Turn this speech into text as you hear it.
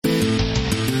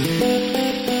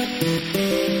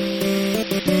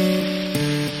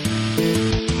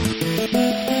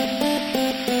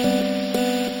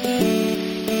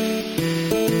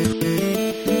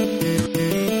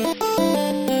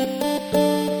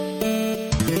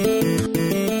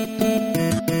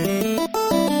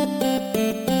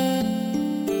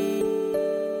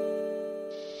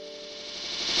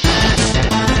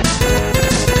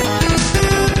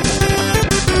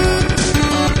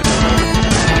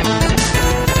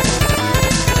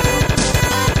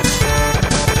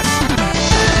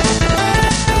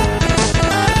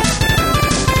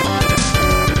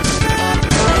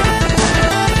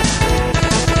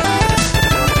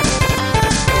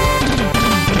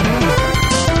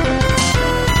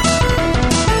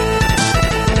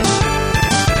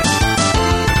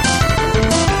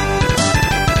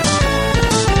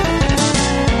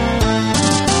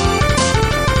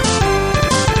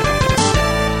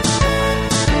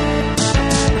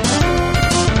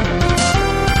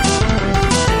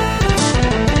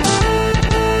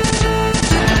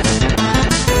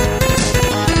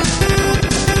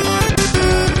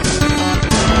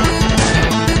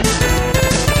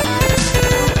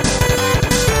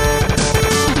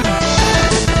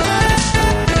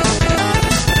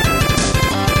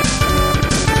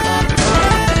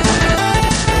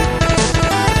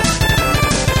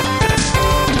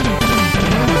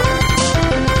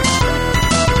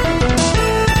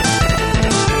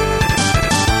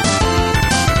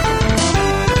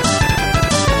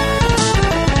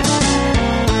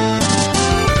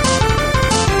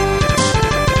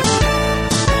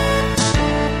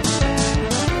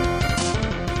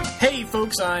Hey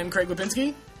folks, I'm Craig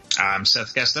Lipinski. I'm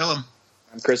Seth Castello.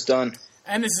 I'm Chris Dunn.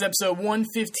 And this is episode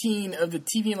 115 of the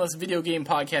TV and Less video game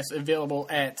podcast, available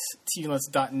at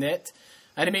tvandless.net.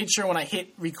 I had made sure when I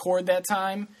hit record that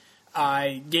time,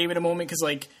 I gave it a moment, because,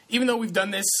 like, even though we've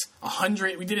done this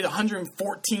we did it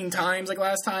 114 times, like,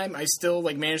 last time, I still,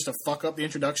 like, managed to fuck up the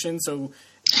introduction, so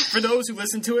for those who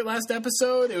listened to it last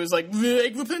episode, it was like,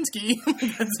 Craig Lipinski.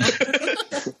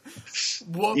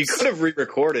 Whoops. You could have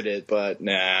re-recorded it, but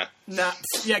nah. Yeah,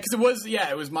 because it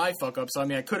was my fuck up, so, I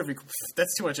mean, I could have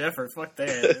that's too much effort, fuck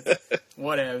that.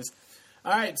 Whatevs.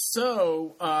 Alright,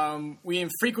 so, we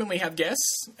infrequently have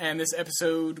guests, and this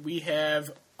episode we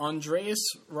have Andreas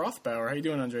Rothbauer. How you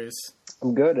doing, Andreas?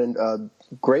 I'm good, and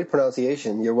great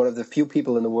pronunciation. You're one of the few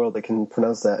people in the world that can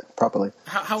pronounce that properly.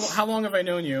 How long have I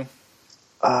known you?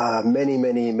 Many,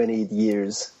 many, many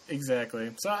years.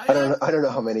 Exactly. So I don't know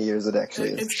how many years it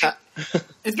actually is.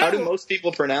 How do most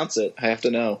people pronounce it? I have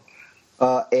to know.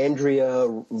 Andrea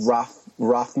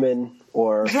Rothman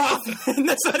or Rothman.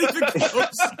 That's not even close.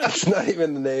 It's not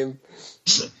even the name.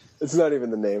 It's not even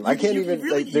the name. I can't even.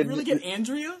 You really get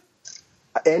Andrea?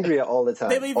 Andrea all the time.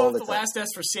 They leave off the last S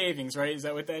for savings, right? Is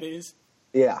that what that is?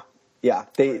 Yeah.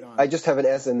 Right on. I just have an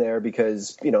S in there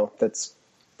because that's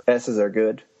S's are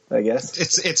good, I guess.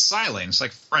 It's silent. It's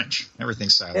like French.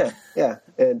 Everything's silent. Yeah.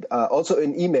 And also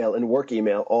in work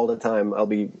email, all the time I'll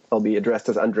be addressed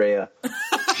as Andrea.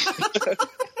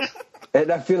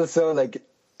 And I feel so like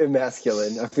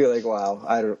emasculine. I feel like,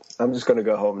 wow, I'm just gonna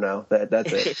go home now.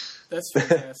 That's it. That's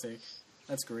fantastic.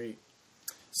 That's great.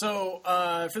 So,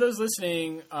 for those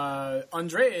listening,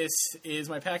 Andreas is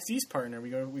my PAX East partner. We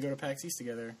go to PAX East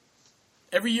together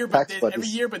every year, but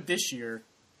this year.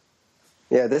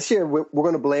 Yeah, this year we're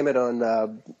going to blame it on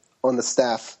the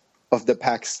staff of the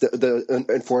PAX, the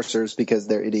enforcers, because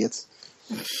they're idiots.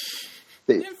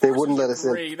 They wouldn't let us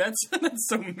in. That's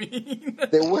so mean.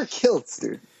 They wear kilts,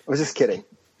 dude. I was just kidding.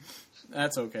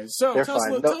 That's okay. So tell us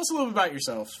a little bit about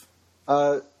yourself.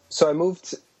 So I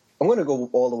moved. I'm going to go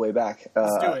all the way back.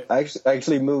 Let's do it. I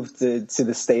actually moved to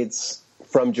the States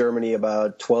from Germany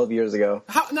about 12 years ago.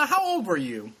 How old were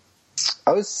you?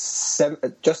 I was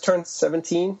just turned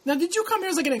 17. Now, did you come here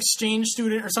as like an exchange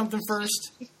student or something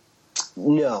first?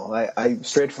 No, I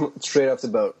straight off the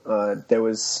boat. There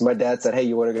was my dad said, "Hey,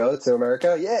 you want to go to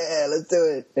America?" Yeah, let's do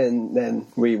it. And then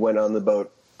we went on the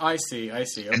boat. I see.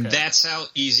 Okay. And that's how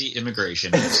easy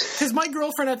immigration is. Because my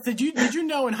girlfriend, did you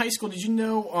know in high school? Did you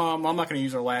know? I'm not going to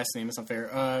use her last name. It's not fair.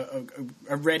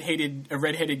 A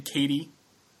redheaded Katie.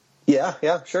 Yeah,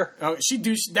 sure. Oh,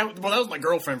 that was my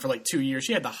girlfriend for like 2 years.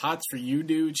 She had the hots for you,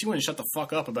 dude. She wouldn't shut the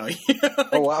fuck up about you.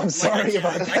 Oh, wow, I'm sorry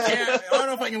about that. I don't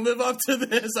know if I can live up to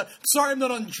this. I'm sorry I'm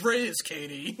not Andreas,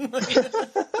 Katie. That's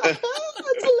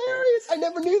hilarious. I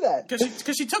never knew that.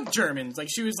 Because she took German. Like,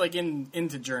 she was like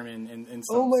into German and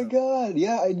stuff. Oh my god,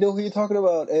 yeah, I know who you're talking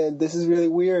about, and this is really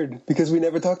weird because we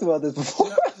never talked about this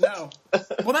before. No.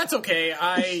 Well, that's okay.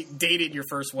 I dated your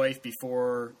first wife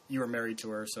before you were married to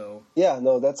her, so... Yeah,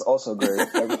 no, that's also great.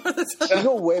 We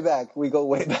go way back.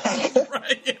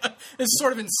 Right, yeah. It's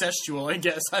sort of incestual, I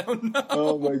guess. I don't know.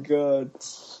 Oh my god.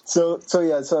 So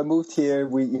I moved here.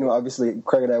 We, obviously,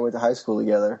 Craig and I went to high school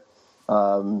together.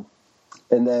 And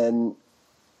then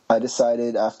I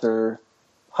decided after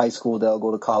high school that I'll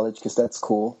go to college because that's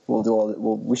cool.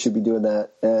 We should be doing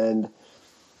that. And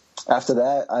after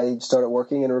that, I started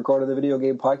working and recorded the video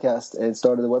game podcast and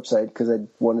started the website because I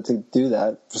wanted to do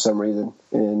that for some reason.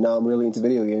 And now I'm really into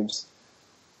video games.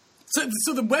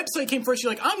 So the website came first.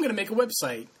 You're like, I'm going to make a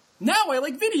website. Now I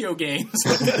like video games.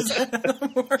 Does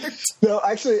that work? No,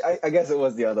 actually, I guess it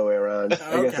was the other way around. Okay.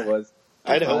 I guess it was.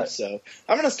 I'd hope so.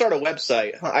 I'm going to start a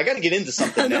website. I got to get into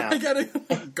something now.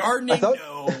 Gardening,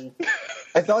 no.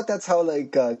 I thought that's how,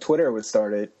 Twitter was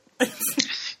started.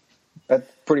 That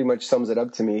pretty much sums it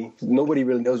up to me. Nobody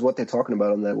really knows what they're talking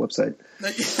about on that website.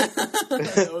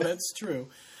 No, that's true.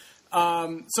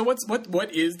 So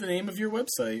what is the name of your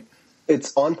website?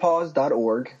 It's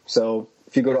onpause.org. So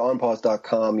if you go to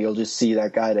onpause.com, you'll just see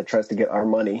that guy that tries to get our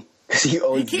money. He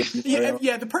owns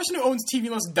the person who owns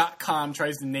tvandless.com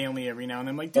tries to nail me every now and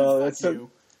then. I'm like, dude, fuck you.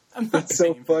 I'm not that's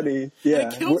so funny. Yeah.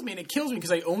 And it kills me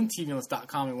because I owned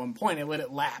tvandless.com at one point. I let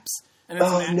it lapse. And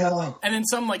then no. And then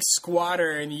some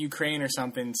squatter in the Ukraine or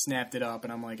something snapped it up,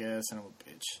 and I'm like, son of a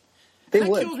bitch. That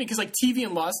kills me because TV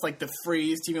and Lust, the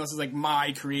phrase TV and Lust is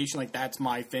my creation, that's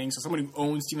my thing. So someone who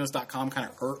owns tvandless.com kind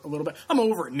of hurt a little bit. I'm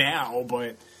over it now,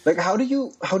 but how do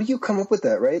you come up with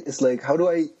that? Right? It's how do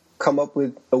I come up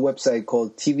with a website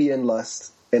called TV and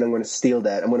Lust? And I'm going to steal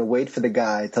that. I'm going to wait for the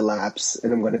guy to lapse,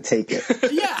 and I'm going to take it.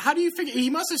 Yeah, how do you figure? He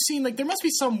must have seen there must be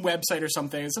some website or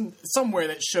something, somewhere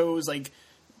that shows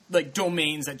like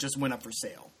domains that just went up for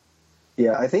sale.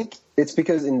 Yeah, I think it's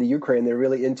because in the Ukraine they're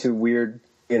really into weird,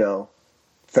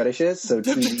 fetishes. So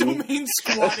The TV, domain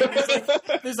squatting.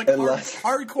 There's like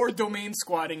hardcore domain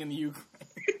squatting in the Ukraine.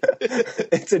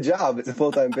 it's a job. It's a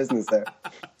full-time business there.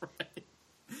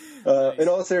 Nice. In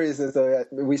all seriousness, though, yeah,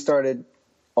 we started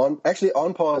On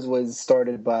Pause was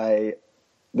started by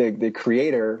the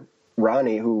creator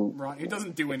Ronnie, who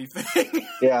doesn't do anything.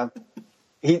 yeah,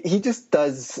 he just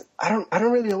does. I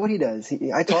don't really know what he does.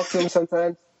 I talk to him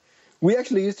sometimes. We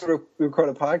actually used to record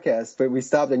a podcast, but we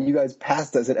stopped, and you guys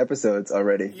passed us in episodes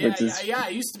already. Yeah. I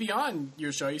used to be on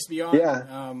your show. I used to be on.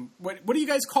 Yeah. What do you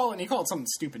guys call it? And you call it something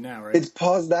stupid now, right? It's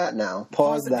Pause That now.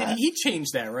 Pause That. He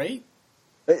changed that, right?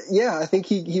 Yeah, I think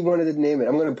he wanted to name it.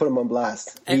 I'm going to put him on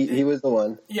blast. He was the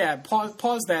one. Yeah,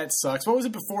 pause that sucks. What was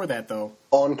it before that, though?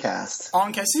 Oncast.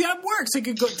 Oncast. See, that works. You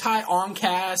could go tie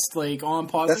Oncast, like, on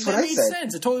pause. That's what I said. That made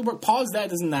sense. It totally worked. Pause that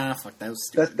doesn't, fuck, that was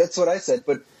stupid. That's what I said,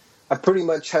 but I pretty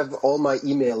much have all my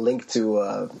email linked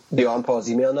to the On Pause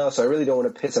email now, so I really don't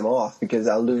want to piss him off because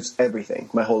I'll lose everything,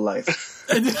 my whole life.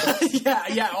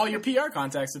 yeah, all your PR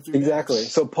contacts. Exactly.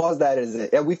 So Pause That is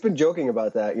it. Yeah, we've been joking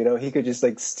about that. He could just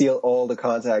steal all the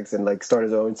contacts and start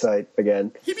his own site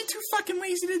again. He'd be too fucking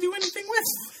lazy to do anything with.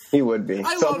 He would be.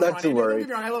 So I'm not too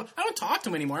worried. I don't talk to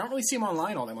him anymore. I don't really see him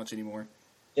online all that much anymore.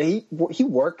 Yeah, he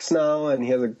works now, and he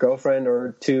has a girlfriend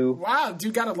or two. Wow,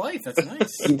 dude got a life. That's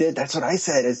nice. He did. That's what I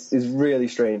said. It's really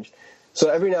strange. So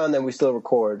every now and then we still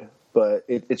record, but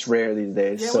it's rare these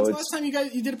days. Yeah, so when's the last time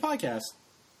you did a podcast?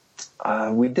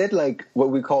 We did what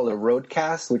we call a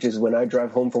roadcast, which is when I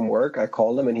drive home from work, I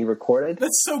call him and he recorded.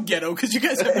 That's so ghetto because you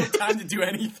guys have no time to do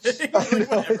anything. I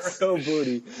know, it's so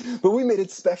booty. But we made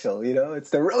it special, It's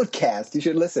the roadcast. You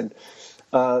should listen.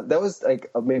 That was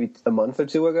maybe a month or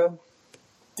two ago.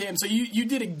 Damn, so you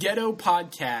did a ghetto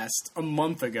podcast a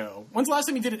month ago. When's the last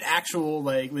time you did an actual,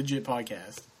 legit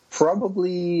podcast?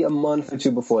 Probably a month or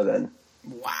two before then.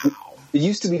 Wow. It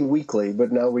used to be weekly,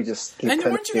 but now we just... And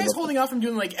weren't you guys holding off from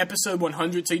doing, episode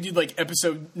 100? So you did,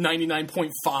 episode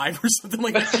 99.5 or something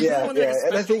like that? Yeah.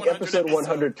 And I think episode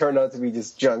 100 turned out to be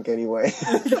just junk anyway.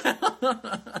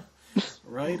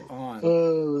 Right on.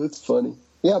 Oh, that's funny.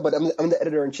 Yeah, but I'm the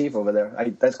editor-in-chief over there.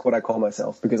 That's what I call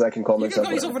myself, because I can call myself... You can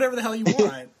call yourself whatever the hell you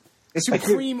want.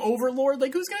 Supreme Overlord?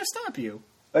 Who's going to stop you?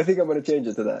 I think I'm going to change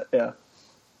it to that, yeah.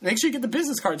 Make sure you get the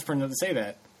business cards printed to say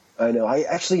that. I know. I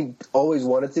actually always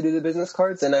wanted to do the business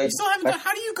cards, and you still haven't done...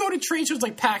 How do you go to trade shows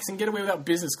like PAX and get away without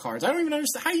business cards? I don't even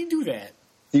understand. How do you do that?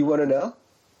 Do you want to know?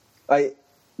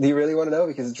 Do you really want to know?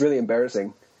 Because it's really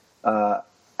embarrassing. I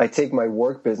take my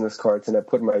work business cards and I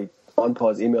put my On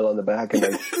Pause email on the back,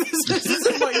 and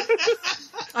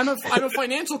I'm a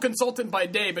financial consultant by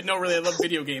day, but no, really, I love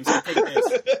video games. So take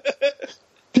this.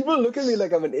 People look at me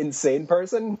like I'm an insane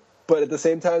person, but at the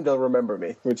same time, they'll remember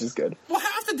me, which is good. Well,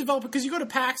 half the developer, because you go to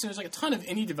PAX and there's a ton of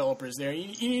indie developers there,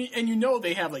 and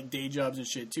they have day jobs and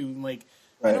shit too, and right.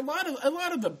 And a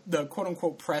lot of the quote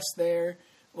unquote press there,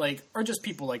 are just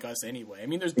people like us anyway. I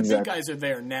mean, there's the big guys are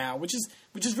there now, which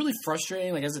is really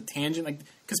frustrating. As a tangent,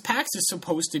 because PAX is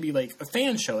supposed to be a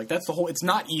fan show. That's the whole. It's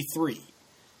not E3.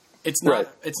 It's not. Right.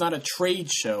 It's not a trade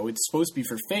show. It's supposed to be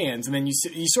for fans, and then you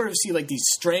sort of see these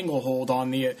stranglehold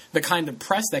on the kind of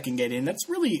press that can get in. That's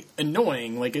really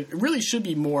annoying. It really should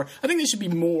be more. I think they should be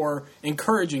more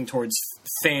encouraging towards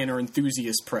fan or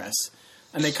enthusiast press.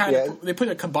 And they they put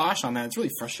a kibosh on that. It's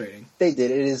really frustrating. They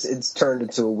did. It's turned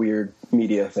into a weird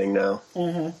media thing now,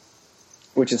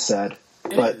 which is sad.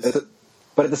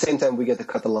 But at the same time, we get to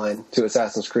cut the line to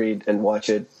Assassin's Creed and watch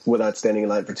it without standing in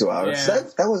line for 2 hours. Yeah. So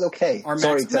that was okay. Or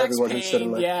Sorry Max to everyone who stood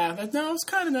in line. Yeah, it was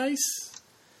kind of nice.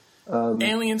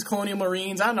 Aliens, Colonial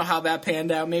Marines. I don't know how that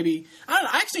panned out. Maybe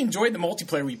I actually enjoyed the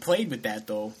multiplayer we played with that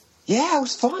though. Yeah, it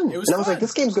was fun. I was like,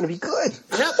 this game's going to be good.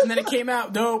 Yep. And then it came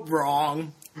out. Nope,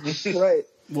 wrong. Right.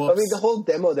 Whoops. I mean, the whole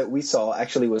demo that we saw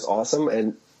actually was awesome,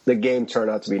 and the game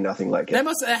turned out to be nothing like it.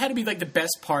 That had to be the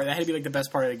best part. That had to be the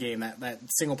best part of the game. That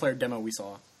single player demo we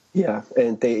saw. Yeah,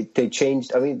 and they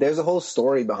changed. I mean, there's a whole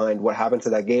story behind what happened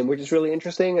to that game, which is really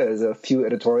interesting. There's a few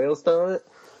editorials done on it,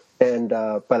 and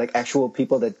by actual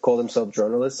people that call themselves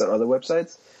journalists on other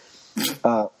websites.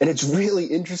 And it's really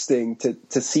interesting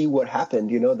to see what happened.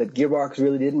 That Gearbox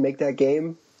really didn't make that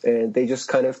game, and they just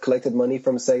kind of collected money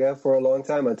from Sega for a long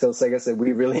time until Sega said,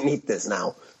 "We really need this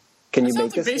now. Can you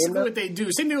make this game now?" Basically, what they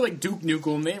do. Same thing with Duke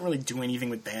Nukem. They didn't really do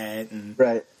anything with that. And...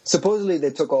 Right. Supposedly,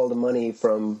 they took all the money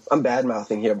from. I'm bad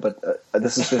mouthing here, but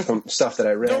this is just from stuff that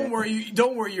I read. Don't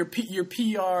worry. Your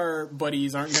PR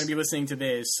buddies aren't going to be listening to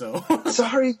this. So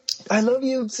sorry. I love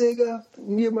you, Sega.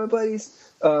 You're my buddies.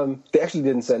 They actually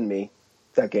didn't send me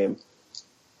that game.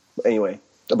 Anyway,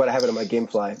 but I have it on my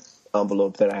GameFly.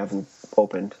 envelope that I haven't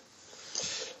opened.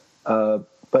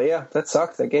 But yeah, that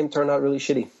sucked. That game turned out really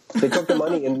shitty. They took the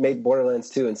money and made Borderlands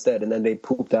 2 instead, and then they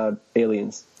pooped out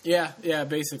Aliens. Yeah,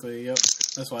 basically. Yep,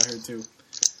 that's what I heard too.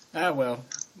 Well,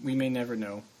 we may never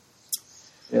know.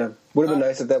 Yeah, would have been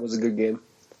nice if that was a good game.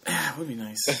 Would be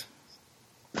nice.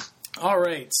 All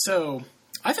right, so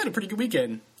I've had a pretty good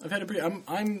weekend.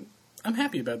 I'm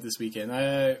happy about this weekend.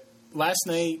 Last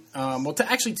night,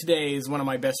 actually today is one of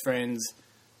my best friends'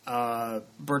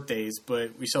 birthdays,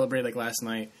 but we celebrated like last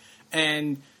night.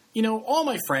 And, all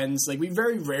my friends, like, we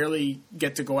very rarely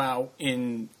get to go out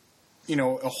in,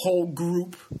 a whole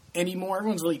group anymore.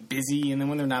 Everyone's really busy, and then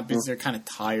when they're not busy, they're kind of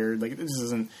tired. Like, this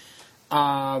isn't...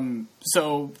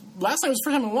 So, last night was the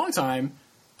first time in a long time,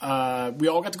 we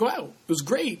all got to go out. It was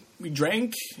great. We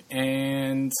drank,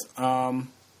 and...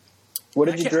 What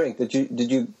did you drink? Did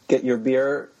you get your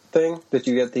beer thing? Did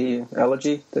you get the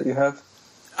allergy that you have?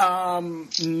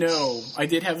 No, I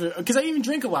did have because I even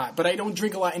drink a lot, but I don't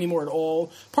drink a lot anymore at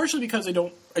all. Partially because I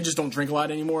just don't drink a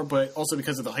lot anymore, but also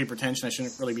because of the hypertension. I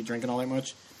shouldn't really be drinking all that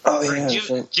much. Oh yeah. Do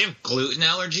you have gluten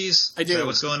allergies? I do. Is that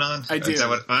what's going on? I do.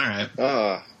 All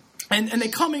right. And they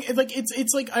come in, like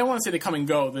it's like I don't want to say they come and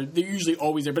go. They're usually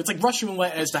always there, but it's like Russian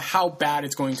roulette as to how bad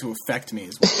it's going to affect me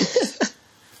as well.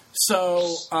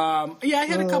 So I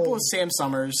had a couple of Sam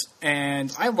Summers,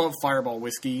 and I love Fireball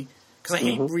whiskey. Because I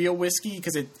hate real whiskey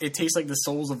because it tastes like the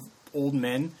souls of old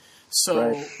men.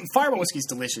 So Fireball whiskey is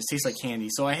delicious, tastes like candy.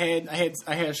 So I had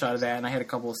a shot of that, and I had a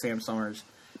couple of Sam Summers,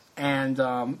 and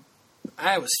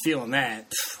I was feeling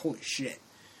that. Holy shit!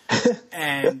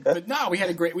 But no, we had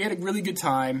a really good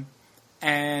time,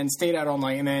 and stayed out all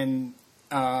night. And then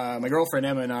my girlfriend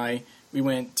Emma and I, we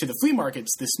went to the flea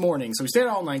markets this morning. So we stayed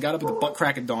out all night, got up at the butt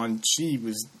crack of dawn. She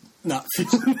was not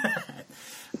feeling that.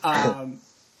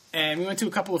 And we went to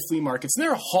a couple of flea markets. And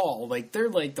they're a haul. They're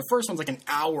the first one's like an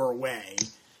hour away.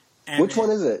 And which one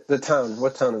is it? The town?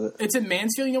 What town is it? It's in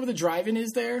Mansfield. You know where the drive-in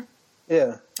is there?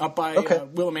 Yeah. Up by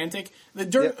Willimantic.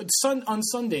 On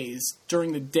Sundays,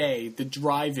 during the day, the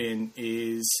drive-in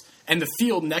is... And the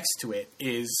field next to it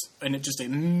is just a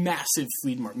massive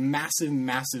flea market.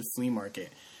 Massive flea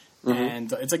market. Mm-hmm.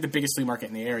 And it's like the biggest flea market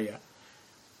in the area.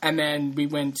 And then we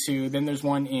went to... Then there's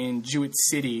one in Jewett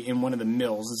City in one of the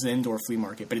mills. It's an indoor flea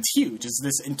market. But it's huge. It's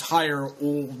this entire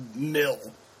old mill.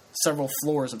 Several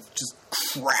floors of just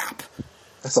crap.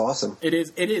 That's awesome. It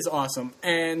is awesome.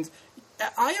 And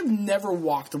I have never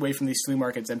walked away from these flea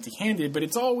markets empty-handed, but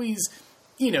it's always,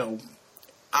 I'm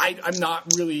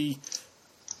not really...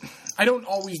 I don't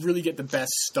always really get the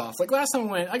best stuff. Like last time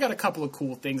I went, I got a couple of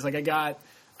cool things. Like I got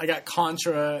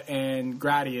Contra and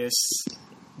Gradius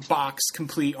box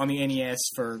complete on the NES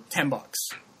for $10.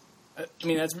 I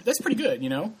mean, that's pretty good, I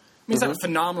mean, it's not a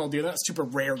phenomenal deal. Not super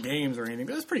rare games or anything,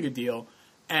 but it's a pretty good deal.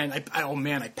 And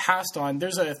I passed on.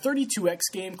 There's a 32X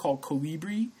game called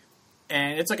Colibri,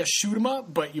 and it's like a shoot 'em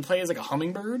up, but you play as like a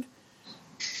hummingbird.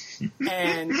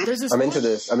 And there's this. I'm into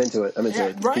this. I'm into it.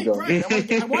 Right.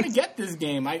 I want to get this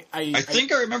game. I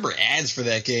think I remember ads for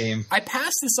that game. I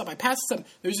passed this up.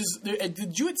 There's at the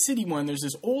Jewett City one. There's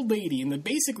this old lady, and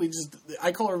basically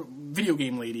I call her video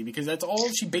game lady because that's all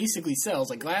she basically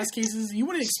sells. Like glass cases, you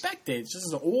wouldn't expect it. It's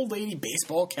just an old lady,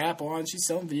 baseball cap on. She's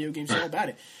selling video games. She's all about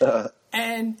it.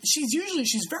 And she's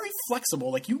very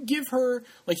flexible. Like you give her,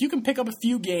 you can pick up a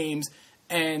few games.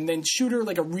 And then shoot her,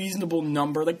 a reasonable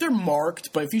number. They're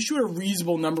marked, but if you shoot a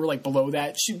reasonable number, below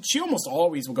that, she almost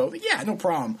always will go, yeah, no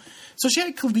problem. So she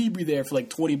had Colibri there for,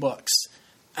 $20.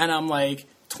 And I'm like,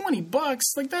 $20?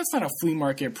 That's not a flea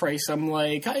market price. I'm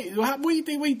like, what do you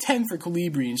think? Wait, 10 for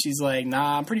Colibri. And she's like,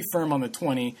 nah, I'm pretty firm on the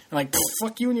 20. I'm like,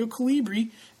 fuck you and your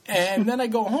Colibri. And then I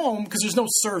go home because there's no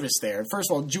service there.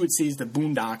 First of all, Jewett City's the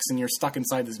boondocks, and you're stuck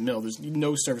inside this mill. There's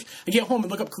no service. I get home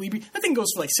and look up Colibri. That thing goes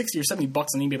for $60 or $70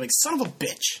 on eBay. Son of a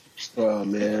bitch. Oh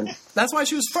man. That's why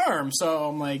she was firm. So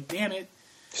I'm like, damn it.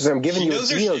 She's like, I'm giving you a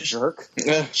deal, jerk.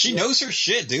 She knows her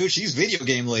shit, dude. She's video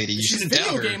game lady. She's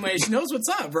video game lady. She knows what's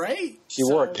up, right? She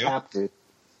wore a cap, dude.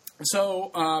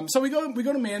 So we go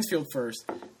to Mansfield first,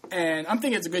 and I'm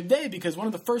thinking it's a good day because one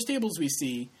of the first tables we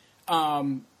see.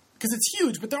 Because it's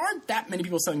huge, but there aren't that many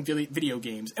people selling video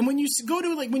games. And when you go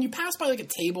to, when you pass by, a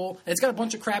table, and it's got a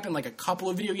bunch of crap and, a couple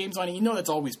of video games on it,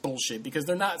 that's always bullshit, because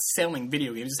they're not selling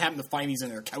video games. They just happen to find these in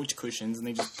their couch cushions, and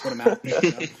they just put them out.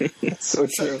 It's so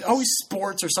true. Always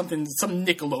sports or something, some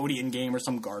Nickelodeon game or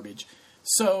some garbage.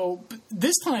 So,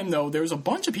 this time, though, there was a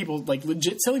bunch of people,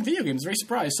 legit selling video games. Very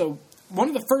surprised. So, one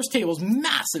of the first tables,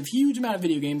 massive, huge amount of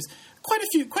video games, quite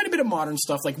a bit of modern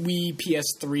stuff, like Wii,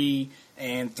 PS3,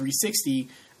 and 360.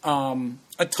 A ton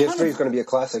PS3 is going to be a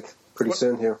classic pretty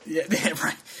soon here. Yeah,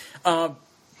 right.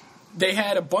 They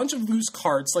had a bunch of loose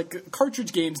carts, like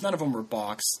cartridge games. None of them were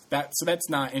boxed. So that's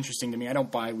not interesting to me. I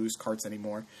don't buy loose carts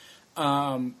anymore.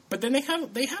 But then they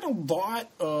had a lot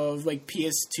of like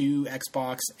PS2,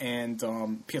 Xbox, and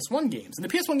PS1 games. And the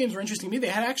PS1 games were interesting to me. They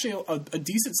had actually a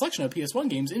decent selection of PS1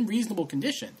 games in reasonable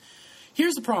condition.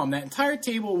 Here's the problem: that entire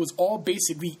table was all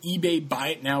basically eBay buy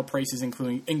it now prices,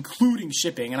 including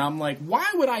shipping. And I'm like, why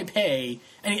would I pay?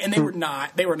 And they were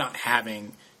not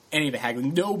having any of the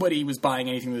haggling. Nobody was buying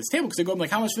anything to this table because they go, I'm like,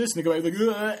 how much for this? And they go like,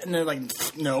 ugh, and they're like,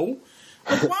 no.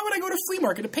 Like, why would I go to flea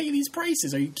market to pay these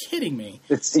prices? Are you kidding me?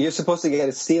 You're supposed to get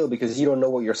a steal because you don't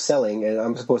know what you're selling, and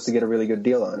I'm supposed to get a really good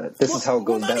deal on it. This is how it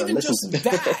goes down. Even just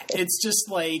that. It's just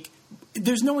like,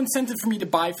 there's no incentive for me to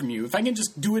buy from you. If I can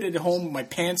just do it at home with my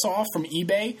pants off from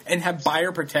eBay and have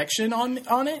buyer protection on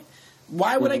it,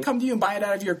 why would I come to you and buy it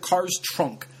out of your car's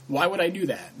trunk? Why would I do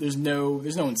that? There's no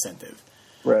incentive.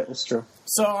 Right, that's true.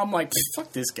 So I'm like,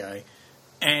 fuck this guy.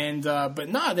 And but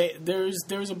nah,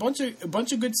 there's a bunch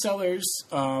of good sellers,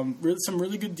 some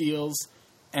really good deals,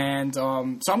 and so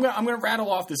I'm gonna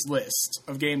rattle off this list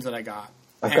of games that I got.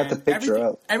 I've got the picture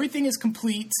up. Everything is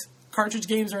complete. Cartridge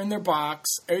games are in their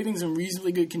box. Everything's in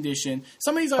reasonably good condition.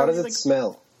 Some of these are How does it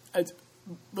smell?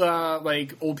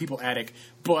 Like old people attic,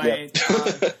 but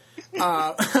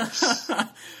like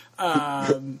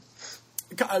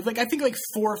I think like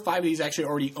 4 or 5 of these actually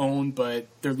already owned, but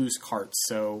they're loose carts,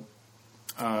 so.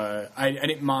 I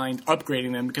didn't mind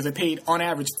upgrading them because I paid on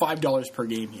average $5 per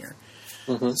game here.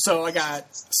 Mm-hmm. So I got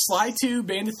Sly 2,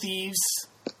 Band of Thieves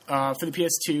for the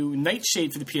PS2,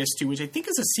 Nightshade for the PS2, which I think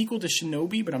is a sequel to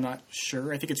Shinobi, but I'm not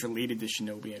sure. I think it's related to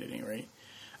Shinobi at any rate.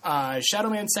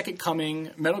 Shadow Man Second Coming,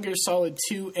 Metal Gear Solid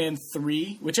 2 and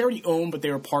 3, which I already own, but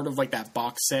they were part of like that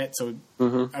box set, so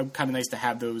kind of nice to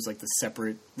have those like the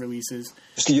separate releases.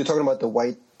 So you're talking about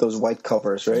those white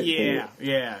covers, right? Yeah.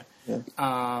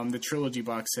 The trilogy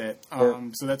box set.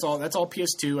 So that's all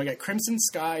PS2. I got Crimson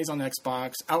Skies on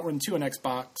Xbox, Outrun 2 on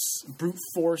Xbox, Brute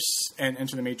Force and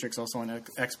Enter the Matrix also on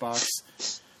Xbox.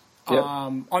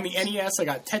 On the NES, I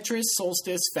got Tetris,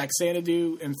 Solstice,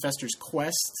 Faxanadu, and Fester's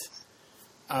Quest.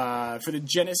 For the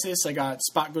Genesis, I got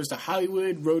Spot Goes to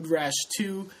Hollywood, Road Rash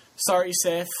 2. Sorry,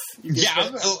 Seth.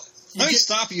 Let me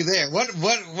stop you there.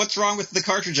 What's wrong with the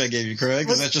cartridge I gave you, Craig?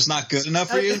 Is that just not good enough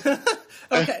for you?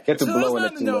 Okay,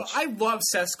 I love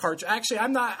Seth's cartridge. Actually,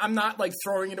 I'm not like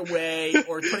throwing it away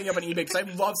or putting it up on eBay because I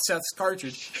love Seth's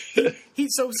cartridge.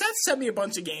 So Seth sent me a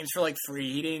bunch of games for like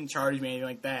free. He didn't charge me anything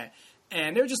like that,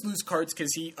 and they were just loose carts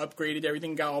because he upgraded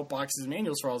everything, got all boxes and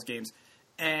manuals for all his games.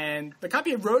 And the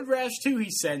copy of Road Rash 2 he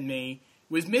sent me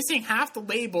was missing half the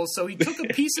label, so he took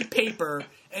a piece of paper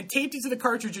and taped it to the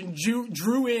cartridge and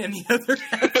drew in the other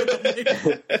half of the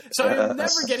label. So I'm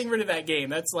never getting rid of that game.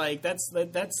 That's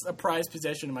a prized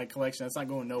possession in my collection. That's not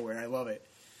going nowhere. I love it.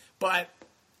 But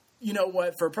you know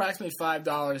what? For approximately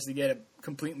 $5 to get it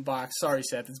complete in box, sorry,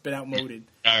 Seth, it's been outmoded.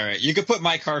 All right, you could put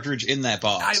my cartridge in that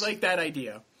box. I like that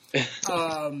idea.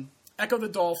 Echo the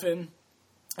Dolphin.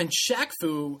 And Shaq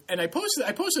Fu, and I posted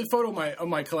a photo of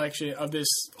my collection of this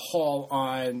haul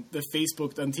on the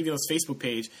TVL's Facebook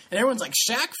page, and everyone's like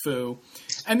Shaq Fu,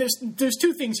 and there's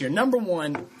two things here. Number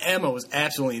one, Emma was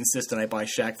absolutely insistent I buy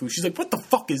Shaq Fu. She's like, "What the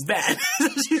fuck is that?"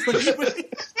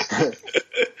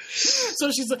 So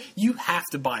she's like, "You have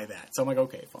to buy that." So I'm like,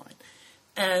 "Okay, fine."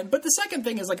 But the second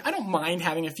thing is like I don't mind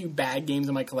having a few bad games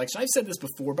in my collection. I've said this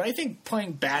before, but I think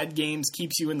playing bad games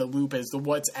keeps you in the loop as to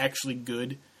what's actually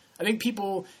good. I think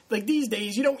people, like these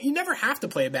days, you never have to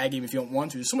play a bad game if you don't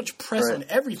want to. There's so much press on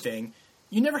everything.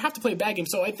 You never have to play a bad game.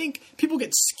 So I think people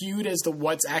get skewed as to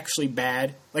what's actually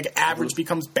bad. Like average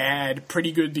becomes bad,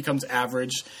 pretty good becomes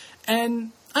average.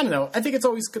 And I don't know. I think it's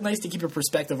always nice to keep a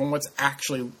perspective on what's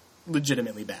actually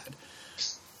legitimately bad.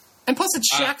 And plus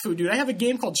it's Shaq Fu, dude. I have a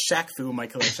game called Shaq Fu in my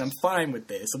collection. I'm fine with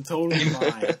this. I'm totally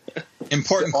fine.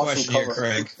 Important question here,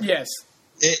 Craig. Yes.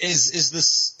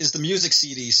 Is the music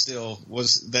CD still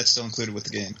included with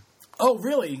the game? Oh,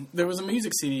 really? There was a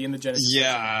music CD in the Genesis.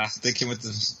 Yeah, they came with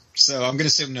the. So I'm going to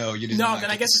assume no. You didn't. No,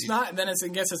 then I guess it's not. Then I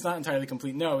guess it's not entirely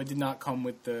complete. No, it did not come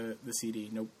with the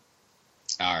CD. Nope.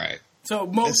 All right. So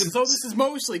this is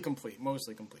mostly complete.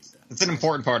 Mostly complete. Then. It's an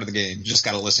important part of the game. You just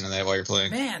got to listen to that while you're playing.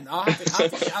 Man, I'll have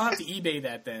to eBay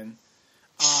that then.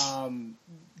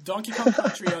 Donkey Kong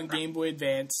Country on Game Boy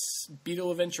Advance,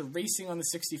 Beetle Adventure Racing on the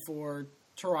 64.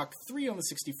 Turok 3 on the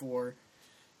 64,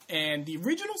 and the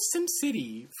original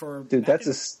SimCity for... Dude,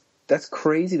 that's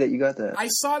crazy that you got that. I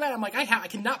saw that. I'm like, I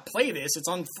cannot play this. It's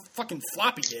on fucking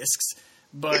floppy disks.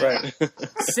 But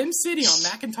SimCity on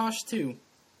Macintosh 2.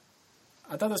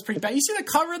 I thought that was pretty bad. You see the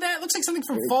cover of that? It looks like something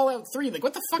from Fallout 3. Like,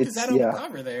 what the fuck is that on the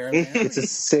cover there? Man? It's a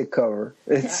sick cover.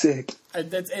 It's sick.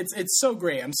 It's so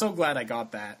great. I'm so glad I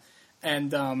got that.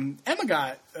 And Emma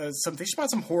got something. She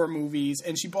bought some horror movies,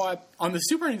 and she bought on the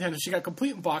Super Nintendo. She got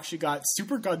complete in box. She got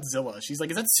Super Godzilla. She's like,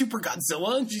 "Is that Super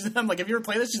Godzilla?" And I'm like, "Have you ever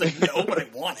played this?" She's like, "No, but I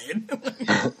want it."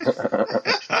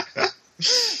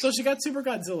 So she got Super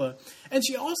Godzilla, and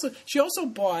she also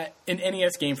bought an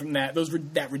NES game from that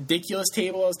ridiculous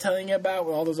table I was telling you about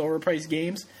with all those overpriced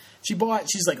games.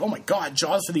 She's like, "Oh my god,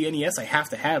 Jaws for the NES! I have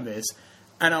to have this,"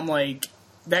 and I'm like,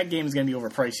 that game is going to be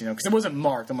overpriced, because it wasn't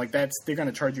marked. I'm like, they're going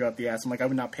to charge you out the ass. I'm like, I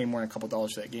would not pay more than a couple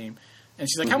dollars for that game. And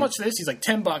she's like, how much for this? He's like,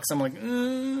 $10. I'm like,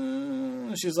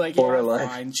 She's like, yeah,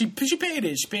 fine. She paid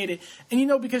it. She paid it.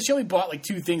 And, because she only bought like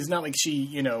 2 things, not like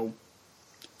she,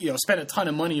 spent a ton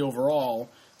of money overall.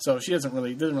 So she doesn't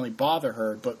really bother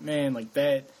her. But man, like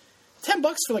that,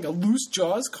 $10 for like a loose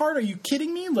Jaws card? Are you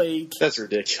kidding me? Like, that's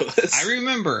ridiculous. I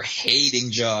remember hating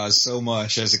Jaws so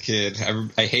much as a kid.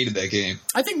 I hated that game.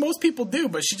 I think most people do,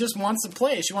 but she just wants to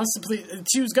play. She wants to play.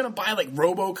 She was gonna buy like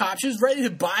RoboCop. She was ready to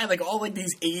buy like all like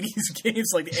these 80s games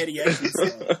like the Eddie X and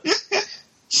stuff.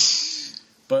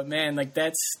 But man, like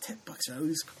that's $10 for a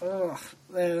loose.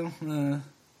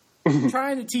 I'm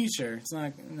trying to teach her. It's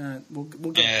not. We'll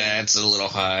get there. Yeah, it's a little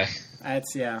high.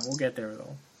 We'll get there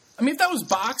though. I mean, if that was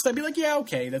boxed, I'd be like, yeah,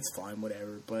 okay, that's fine,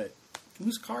 whatever. But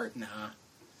loose cart, nah.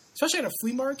 Especially at a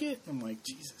flea market, I'm like,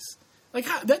 Jesus. Like,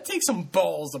 that takes some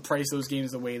balls to price those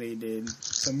games the way they did.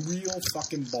 Some real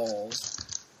fucking balls.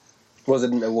 Was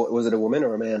it a woman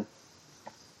or a man?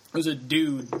 It was a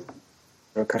dude.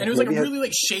 Okay. And it was like a really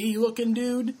like shady looking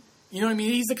dude. You know what I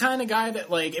mean? He's the kind of guy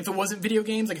that, like, if it wasn't video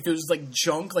games, like if it was like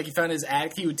junk, like he found his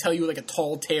attic, he would tell you like a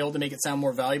tall tale to make it sound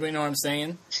more valuable. You know what I'm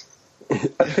saying?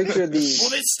 I picture this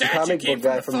statue came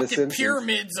from the fucking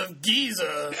pyramids of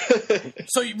Giza.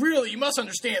 So you must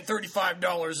understand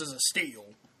 $35 is a steal.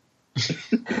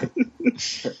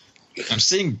 I'm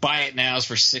seeing buy it nows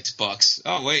for $6.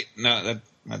 Oh wait, no,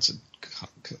 that's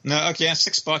no. Okay,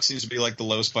 $6 seems to be like the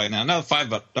lowest buy it now. No,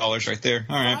 $5 right there.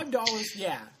 All right, $5,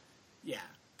 yeah.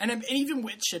 And even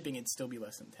with shipping, it'd still be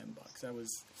less than $10.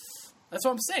 That's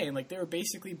what I'm saying. Like, they were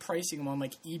basically pricing them on,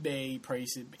 like, eBay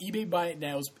prices. eBay buy it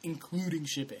now is including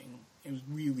shipping. It was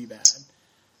really bad.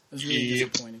 I was really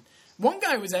disappointed. One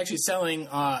guy was actually selling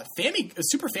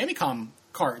Super Famicom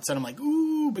carts, and I'm like,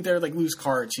 ooh, but they're, like, loose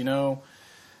carts, And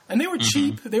they were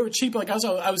cheap. They were cheap. Like, I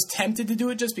was tempted to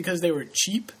do it just because they were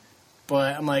cheap.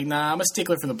 But I'm like, nah, I'm a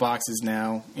stickler for the boxes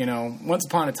now. Once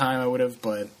upon a time I would have,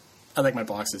 but I like my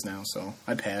boxes now, so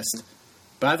I passed.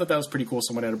 But I thought that was pretty cool.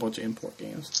 Someone had a bunch of import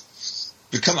games.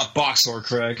 Become a boxer,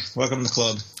 Craig. Welcome to the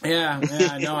club. Yeah,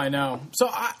 I know. So,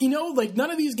 like,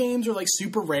 none of these games are, like,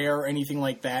 super rare or anything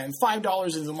like that. And $5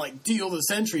 isn't, like, deal of the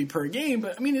century per game.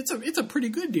 But, I mean, it's a pretty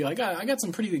good deal. I got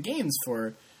some pretty good games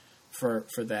for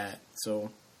that.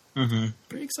 So,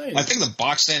 pretty excited. I think the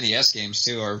boxed NES games,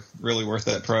 too, are really worth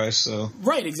that price. So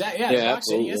right, exactly. Yeah, the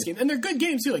boxed NES games. And they're good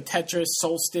games, too, like Tetris,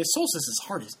 Solstice. Solstice is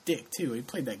hard as dick, too. I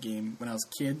played that game when I was a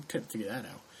kid. Couldn't figure that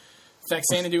out. In fact,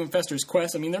 Xanadu and Fester's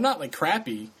Quest, I mean, they're not, like,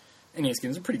 crappy NES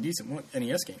games. They're pretty decent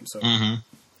NES games, so I'm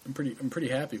pretty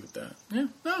happy with that. Yeah,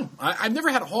 no. I've never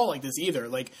had a haul like this either.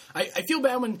 Like, I feel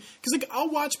bad because, like, I'll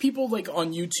watch people, like,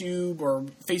 on YouTube or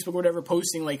Facebook or whatever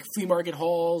posting, like, flea market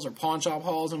hauls or pawn shop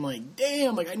hauls. I'm like,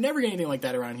 damn, like, I never get anything like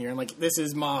that around here. And, like, this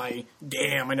is my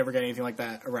damn, I never get anything like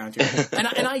that around here. and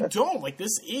I don't. Like,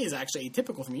 this is actually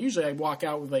atypical for me. Usually I walk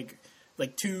out with, like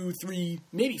 2, 3,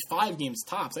 maybe 5 games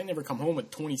tops. I never come home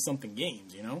with 20-something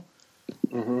games,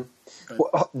 Mm-hmm.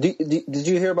 Well, did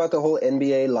you hear about the whole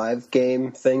NBA Live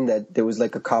game thing, that there was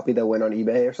like a copy that went on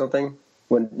eBay or something?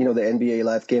 When, the NBA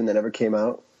Live game that never came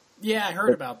out? Yeah, I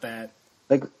heard about that.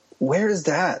 Like, where is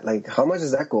that? Like, how much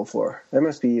does that go for? That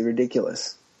must be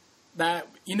ridiculous. But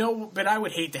I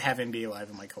would hate to have NBA Live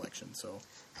in my collection, so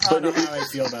I don't know how I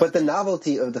feel about it. But the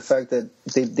novelty of the fact that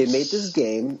they made this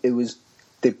game, they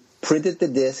printed the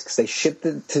discs, they shipped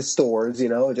it to stores,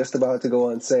 just about to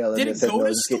go on sale. Did it go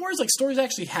to stores? Like, stores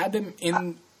actually had them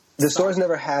in... The stores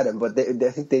never had them, but I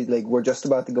think they were just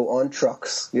about to go on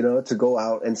trucks, to go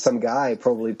out, and some guy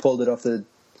probably pulled it off the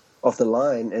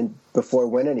line and before it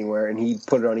went anywhere, and he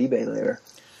put it on eBay later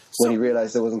when he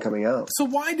realized it wasn't coming out. So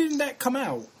why didn't that come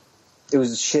out? It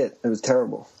was shit. It was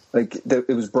terrible. Like,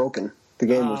 it was broken. The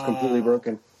game was completely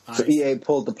broken. So EA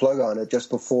pulled the plug on it just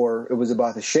before it was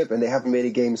about to ship, and they haven't made a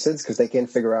game since because they can't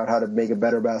figure out how to make a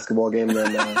better basketball game than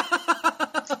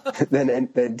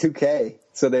 2K.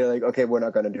 So they're like, okay, we're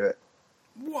not going to do it.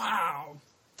 Wow.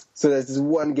 So there's this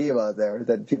one game out there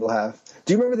that people have.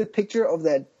 Do you remember the picture of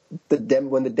that?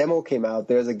 When the demo came out,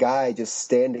 there's a guy just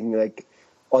standing like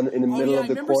in the middle of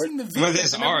the court. Seeing the videos. Well,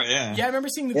 there's art, yeah. Yeah, I remember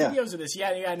seeing the Yeah. videos of this.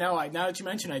 Yeah. Now that you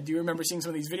mention, I do remember seeing some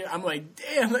of these videos. I'm like,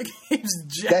 damn, that game's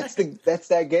jacked. That's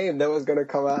that game that was going to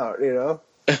come out, you know.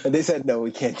 And they said, no,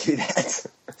 we can't do that.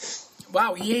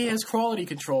 Wow, EA has quality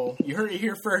control. You heard it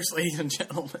here first, ladies and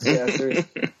gentlemen. Yeah,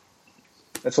 seriously.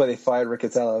 That's why they fired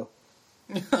Riccatello.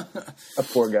 A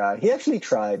poor guy. He actually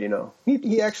tried, you know.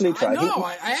 He actually tried.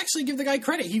 I actually give the guy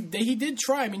credit. He did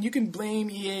try. I mean, you can blame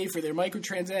EA for their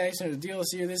microtransactions or the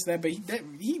DLC or this, that, but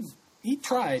he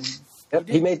tried. Yep,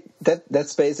 he made that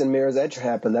Space and Mirror's Edge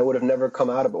happen. That would have never come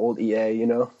out of old EA, you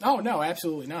know. Oh, no,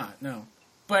 absolutely not, no.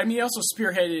 But, I mean, he also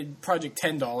spearheaded Project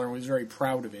 $10 and was very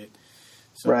proud of it.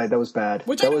 So, right, that was bad.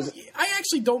 Which I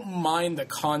actually don't mind the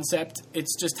concept.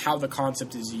 It's just how the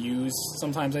concept is used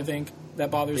sometimes, I think,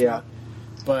 that bothers me.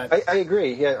 But I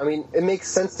agree. Yeah, I mean, it makes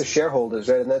sense to shareholders,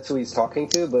 right? And that's who he's talking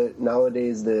to. But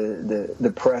nowadays,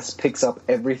 the press picks up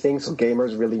everything, so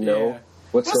gamers really know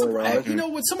what's going on. You know,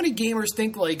 when so many gamers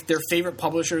think like their favorite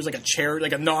publisher is like a charity,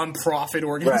 like a non-profit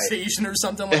organization or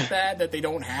something like that they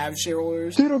don't have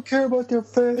shareholders. They don't care about their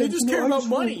fans. They just care about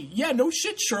money. Yeah, no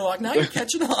shit, Sherlock. Now you're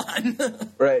catching on.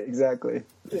 Right, exactly.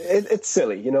 It's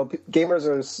silly. You know, gamers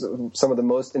are some of the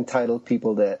most entitled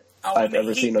people that I've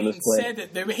ever seen on this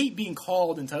planet. They hate being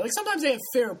called entitled. Like sometimes they have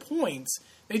fair points.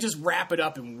 They just wrap it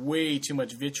up in way too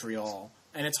much vitriol.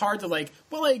 And it's hard to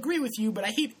well, I agree with you, but I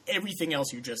hate everything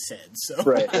else you just said. So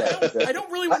right, yeah, exactly. I don't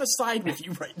really want to side with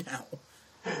you right now.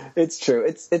 It's true.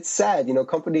 It's sad. You know,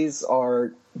 companies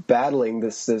are battling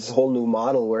this whole new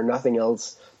model where nothing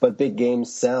else but big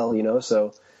games sell, you know,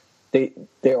 so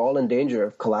they're all in danger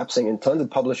of collapsing, and tons of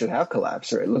publishers have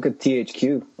collapsed, right? Look at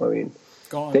THQ. I mean,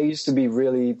 they used to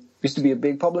be a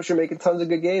big publisher making tons of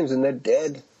good games, and they're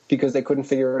dead because they couldn't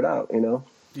figure it out, you know?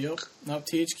 Yep. No,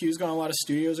 THQ's gone. A lot of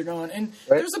studios are gone, and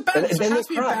there's a balance. There has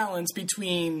to be a balance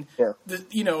between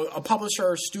a publisher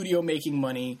or studio making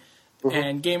money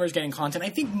and gamers getting content. I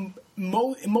think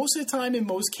most of the time, in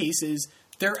most cases,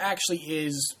 there actually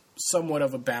is somewhat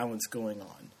of a balance going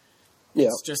on. Yeah.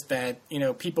 It's just that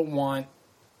people want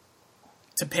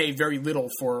to pay very little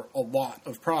for a lot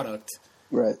of product,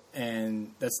 right?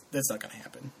 And that's not going to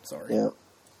happen. Sorry. Yeah.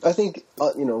 I think,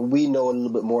 we know a little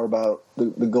bit more about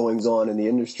the goings-on in the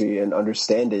industry and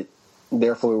understand it.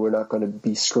 Therefore, we're not going to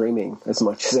be screaming as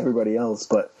much as everybody else.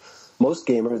 But most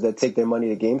gamers that take their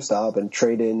money to GameStop and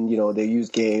trade in, they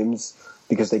use games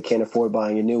because they can't afford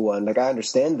buying a new one. Like, I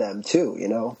understand them, too,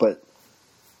 but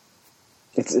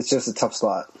it's just a tough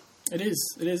spot. It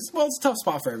is. Well, it's a tough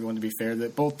spot for everyone, to be fair,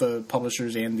 that both the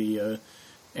publishers and the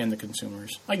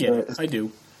consumers. I get it. I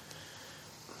do.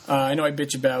 I know I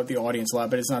bitch about the audience a lot,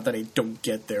 but it's not that I don't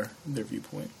get their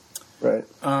viewpoint. Right.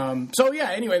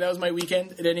 Anyway, that was my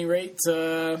weekend. At any rate,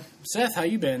 Seth, how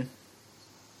you been?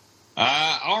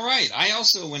 All right. I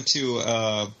also went to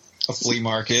a flea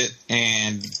market,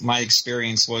 and my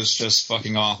experience was just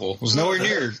fucking awful. It was nowhere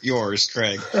near yours,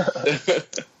 Craig.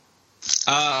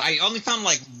 I only found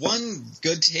one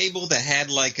good table that had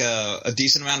a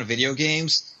decent amount of video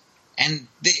games, and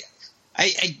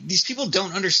these people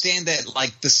don't understand that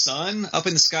the sun up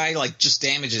in the sky just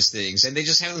damages things, and they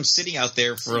just have them sitting out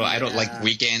there for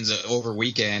weekends over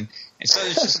weekend, and so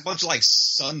there's just a bunch of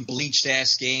sun bleached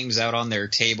ass games out on their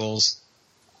tables.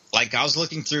 I was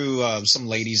looking through some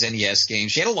ladies' NES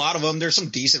games. She had a lot of them. There's some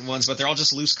decent ones, but they're all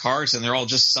just loose cards, and they're all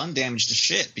just sun damaged to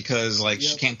shit because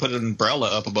she can't put an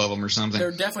umbrella up above them or something. There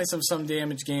are definitely some sun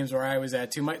damaged games where I was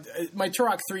at too. My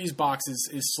Turok 3's box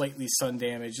is slightly sun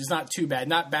damaged. It's not too bad.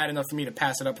 Not bad enough for me to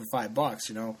pass it up for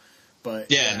 $5, But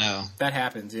no, that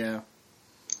happens. Yeah.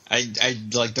 I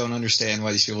don't understand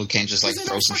why these people can't just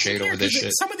throw some shade over this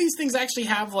shit. Some of these things actually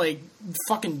have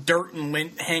fucking dirt and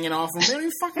lint hanging off them. They don't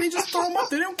even they just throw them up.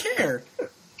 They don't care.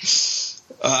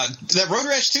 That Road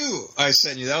Rash 2 I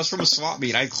sent you, that was from a swap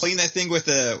meet. I cleaned that thing with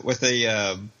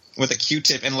a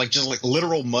Q-tip, and just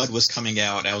literal mud was coming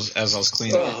out as I was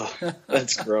cleaning it.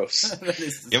 That's gross. That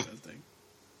is disgusting.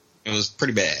 It was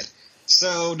pretty bad.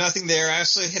 So nothing there. I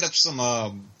also hit up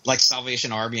some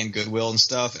Salvation Army and Goodwill and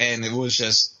stuff, and it was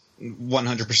just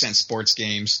 100% sports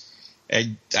games.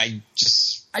 I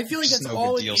feel like that's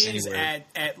all it is anywhere.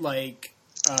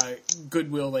 at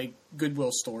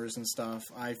Goodwill stores and stuff.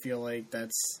 I feel like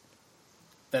that's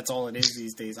all it is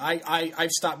these days.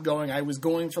 I've stopped going. I was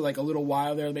going for a little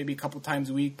while there, maybe a couple times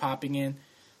a week, popping in,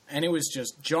 and it was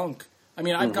just junk. I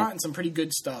mean, I've gotten some pretty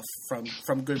good stuff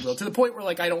from Goodwill, to the point where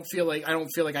I don't feel like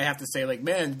I have to say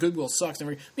man, Goodwill sucks. I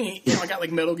mean, I got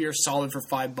Metal Gear Solid for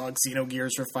 $5,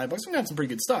 Xenogears for $5. I've got some pretty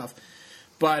good stuff,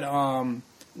 but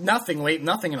nothing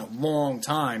in a long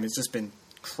time. It's just been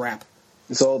crap.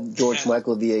 It's all George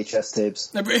Michael VHS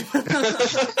tapes.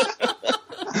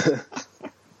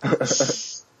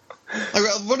 Like,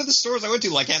 one of the stores I went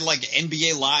to, like, had, like,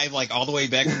 NBA Live, like, all the way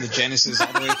back from the Genesis,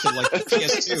 all the way to, like, the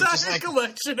PS2. Just, like,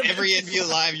 collection of every NBA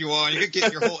Live you want. You could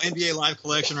get your whole NBA Live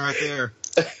collection right there.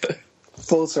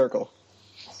 Full circle.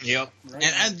 Yep. Right.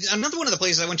 And another one of the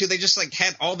places I went to, they just, like,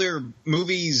 had all their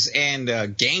movies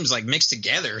and games, like, mixed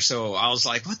together. So I was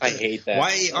like, what the? I hate that.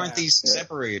 Why aren't these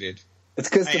separated? It's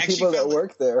because the actually people that felt-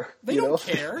 work there, They you don't know,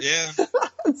 care. Yeah.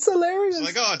 it's hilarious. It's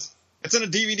like, oh, it's in a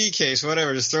DVD case,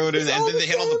 whatever. Just throw it in. And then they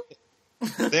had all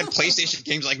they had PlayStation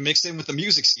games like mixed in with the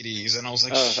music CDs, and I was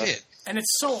like, shit. And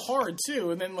it's so hard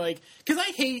too. And then like, because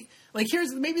I hate like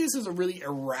maybe this is a really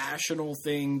irrational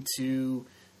thing to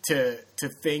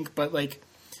think, but like,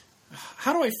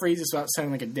 how do I phrase this without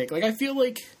sounding like a dick? Like I feel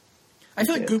like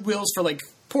Goodwill's for like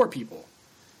poor people.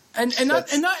 And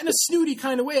not in a snooty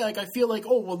kind of way. Like I feel like,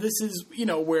 oh well, this is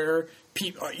where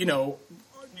people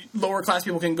lower class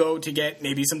people can go to get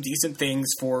maybe some decent things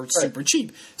for super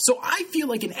cheap. So I feel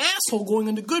like an asshole going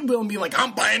into Goodwill and being like,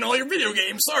 I'm buying all your video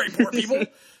games. Sorry, poor people.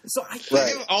 So I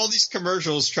all these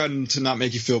commercials trying to not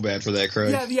make you feel bad for that,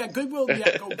 Craig. Yeah,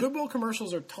 Goodwill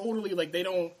commercials are totally like they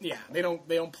don't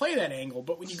play that angle.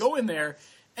 But when you go in there,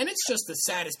 and it's just the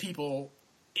saddest people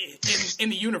in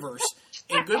the universe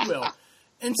in Goodwill.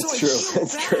 And so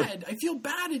I feel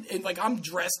bad, and like I'm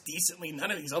dressed decently.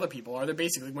 None of these other people are. They're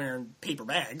basically wearing paper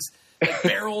bags, like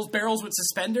barrels with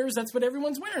suspenders. That's what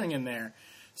everyone's wearing in there.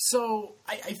 So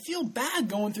I feel bad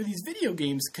going through these video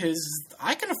games because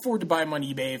I can afford to buy them on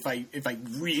eBay if I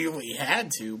really had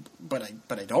to, but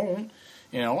I don't.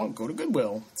 I'll go to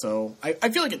Goodwill. So I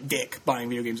feel like a dick buying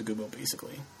video games at Goodwill.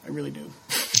 Basically, I really do.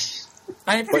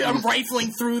 I'm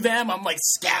rifling through them. I'm like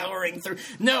scouring through.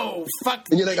 No, fuck.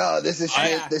 And you're like, oh, this is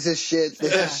shit. This is shit.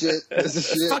 This is shit. This is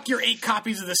shit. Fuck your 8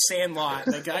 copies of The Sandlot.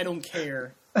 Like I don't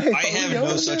care. I have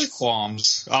no such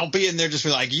qualms. I'll be in there just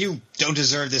be like, you don't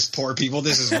deserve this, poor people.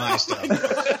 This is my stuff.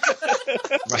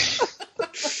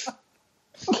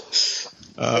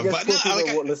 I guess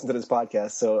people won't listen to this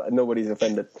podcast, so nobody's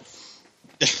offended.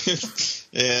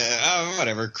 Yeah,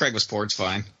 whatever. Craig was poor. It's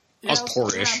fine. I was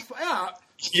poorish. Yeah.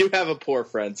 You have a poor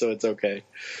friend, so it's okay.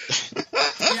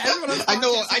 I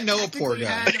know a poor guy.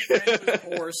 Had a friend who was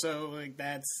poor, so like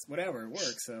that's whatever. It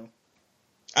works. So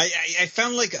I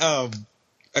found like a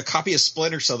copy of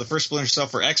Splinter Cell, the first Splinter Cell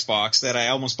for Xbox that I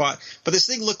almost bought, but this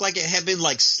thing looked like it had been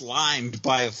like slimed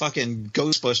by a fucking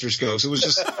Ghostbusters ghost. It was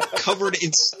just covered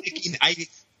in sticky. I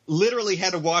literally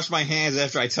had to wash my hands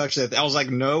after I touched it. I was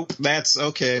like, nope, that's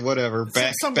okay, whatever.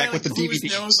 Back with the DVD.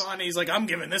 His nose on. He's like, I'm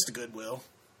giving this to Goodwill.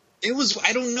 It was,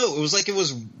 I don't know. It was like it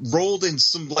was rolled in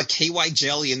some like KY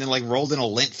jelly and then like rolled in a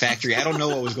lint factory. I don't know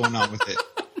what was going on with it.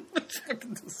 That's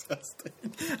fucking disgusting.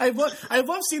 I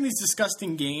love seeing these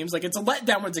disgusting games. Like it's a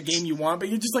letdown when it's a game you want, but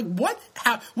you're just like, what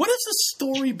is the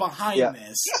story behind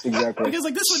this? Exactly. Because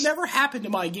like this would never happen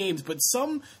to my games, but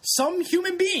some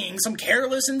human being, some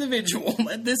careless individual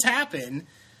let this happen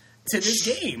to this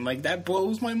game. Like that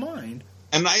blows my mind.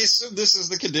 And I assume this is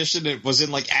the condition it was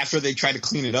in, like, after they tried to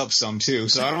clean it up some, too.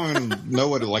 So I don't even know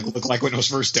what it looked like when it was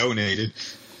first donated.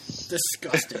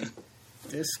 Disgusting.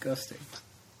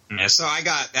 Yeah, so I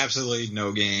got absolutely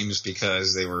no games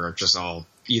because they were just all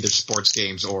either sports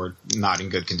games or not in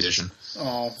good condition.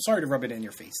 Oh, sorry to rub it in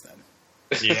your face, then.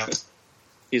 Yeah.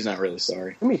 He's not really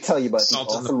sorry. Let me tell you about the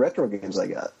awesome retro games I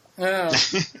got.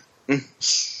 Did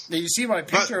you see my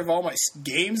picture of all my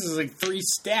games? It's like 3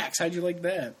 stacks. How'd you like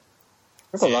that?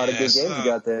 There's a lot of good games you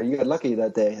got there. You got lucky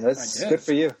that day. That's good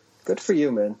for you. Good for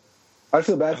you, man. I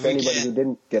feel bad for anybody who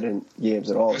didn't get in games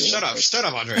at all. Shut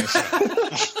up, Andreas.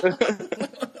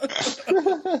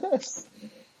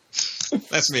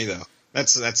 That's me, though.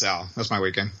 That's Al. That's my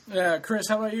weekend. Yeah, Chris,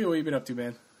 how about you? What have you been up to,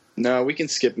 man? No, we can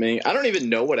skip me. I don't even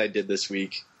know what I did this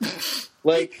week.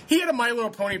 Like he had a My Little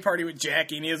Pony party with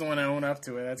Jackie, and he doesn't want to own up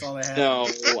to it. That's all they had. No,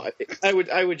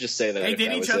 I would just say that they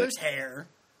did each other's hair.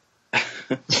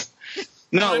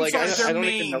 No, I'm like sorry, I don't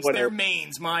even know what they're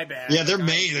mains. My bad. Yeah, they're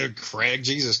main. They're Craig.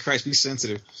 Jesus Christ, be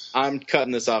sensitive. I'm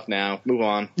cutting this off now. Move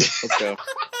on. Let's go.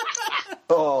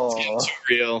 Oh, it's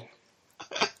real.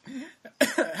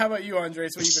 How about you,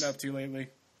 Andres? What have you been up to lately?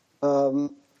 I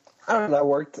don't know. I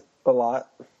worked a lot,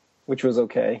 which was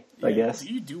okay, I guess.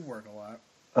 You do work a lot.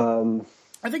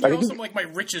 I think you're also like my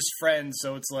richest friend,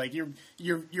 so it's like you're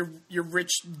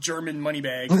rich German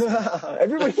moneybags.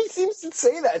 Everybody seems to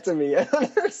say that to me.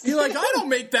 You're like, I don't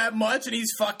make that much, and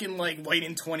he's fucking like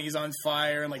whiting 20s on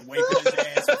fire and like wiping his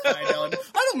ass with $5.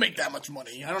 I don't make that much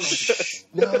money. I don't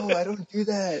know. No, I don't do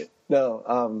that.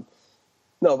 No,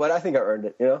 but I think I earned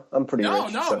it. I'm pretty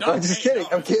rich. No. I'm just kidding.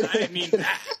 I'm kidding. I didn't mean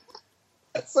that.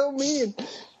 That's so mean.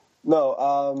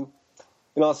 No,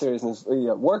 in all seriousness,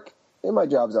 work my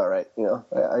job's all right. You know,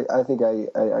 I think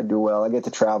I do well. I get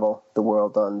to travel the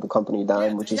world on the company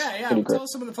dime, which is pretty great. Tell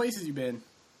us some of the places you've been.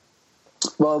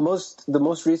 Well, the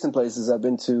most recent places I've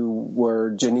been to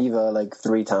were Geneva like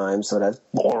 3 times, so that's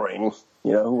boring.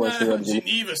 You know, who wants to go to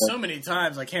Geneva so many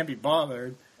times, I can't be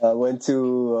bothered. I went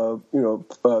to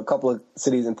a couple of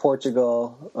cities in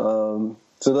Portugal.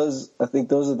 So I think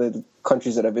those are the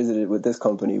countries that I visited with this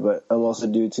company. But I'm also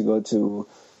due to go to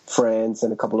France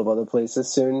and a couple of other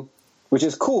places soon, which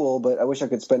is cool. But I wish I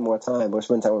could spend more time or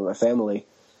spend time with my family.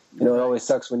 You know, it always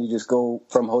sucks when you just go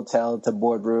from hotel to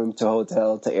boardroom to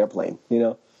hotel to airplane.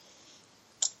 You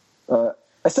know,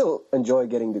 I still enjoy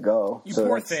getting to go. You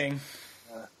poor thing.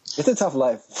 It's a tough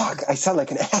life. Fuck, I sound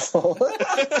like an asshole.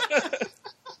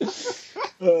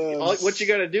 What you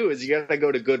got to do is you got to go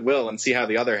to Goodwill and see how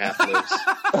the other half lives.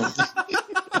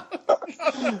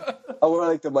 I wear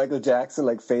like the Michael Jackson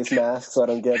like face mask so I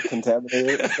don't get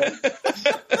contaminated.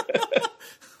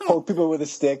 Poke people with a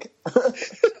stick.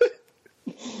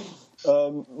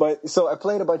 But so I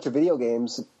played a bunch of video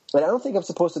games, and I don't think I'm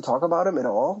supposed to talk about them at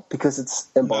all because it's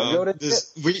embargoed.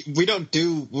 We don't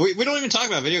even talk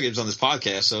about video games on this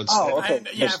podcast. So it's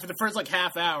okay. For the first like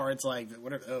half hour, it's like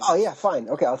whatever. Oh yeah, fine.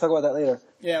 Okay, I'll talk about that later.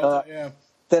 Yeah.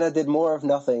 Then I did more of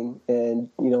nothing, and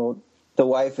the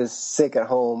wife is sick at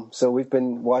home, so we've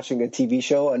been watching a TV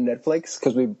show on Netflix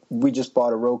because we just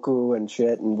bought a Roku and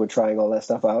shit, and we're trying all that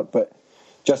stuff out, but.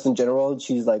 Just in general,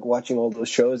 she's like watching all those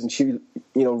shows, and she,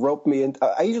 roped me in.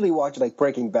 I usually watch like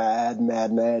Breaking Bad,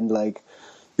 Mad Men, like,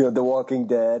 The Walking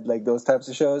Dead, like those types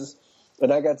of shows.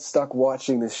 And I got stuck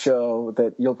watching this show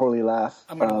that you'll probably laugh.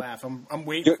 I'm gonna laugh. I'm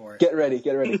waiting for it. Get ready.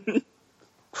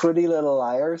 Pretty Little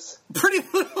Liars. Pretty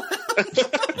Little.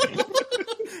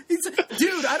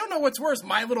 Dude, I don't know what's worse,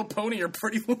 My Little Pony or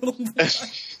Pretty Little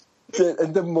Liars.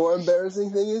 The more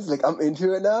embarrassing thing is, like, I'm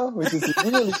into it now, which is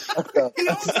really fucked up. He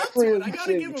owns up to it. I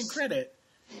gotta give him credit.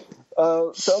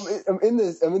 So I'm in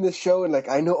this show, and like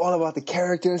I know all about the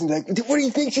characters, and like, what do you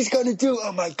think she's gonna do?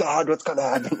 Oh my god, what's gonna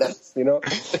happen next?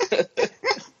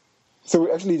 So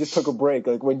we actually just took a break.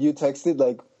 Like when you texted,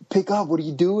 like, pick up. What are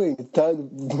you doing? It's time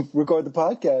to record the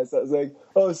podcast. I was like,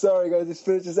 oh, sorry guys, just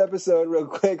finish this episode real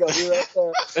quick. I'll be right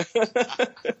there.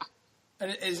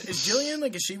 And is Jillian,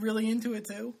 like, is she really into it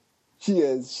too? She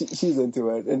is. She's into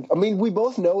it. And I mean, we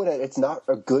both know that it's not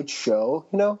a good show,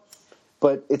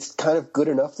 but it's kind of good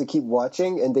enough to keep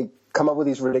watching, and they come up with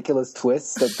these ridiculous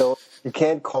twists that you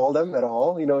can't call them at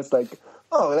all. It's like,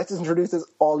 oh, let's just introduce this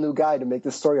all-new guy to make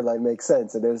the storyline make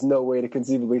sense, and there's no way to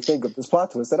conceivably think of this plot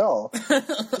twist at all.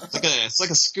 It's like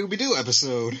a Scooby-Doo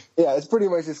episode. Yeah, it's pretty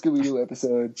much a Scooby-Doo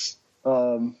episode.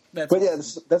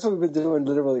 That's what we've been doing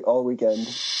literally all weekend.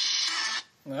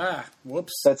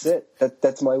 Whoops. That's it.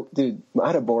 That's my dude. I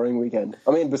had a boring weekend.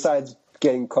 I mean, besides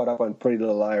getting caught up on Pretty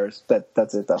Little Liars,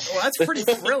 that's it though. Well, that's pretty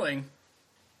thrilling.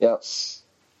 Yeah.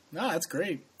 No, that's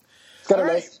great. It's got a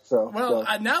nice show. Well,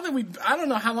 now that I don't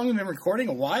know how long we've been recording.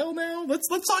 A while now. Let's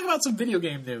talk about some video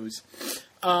game news.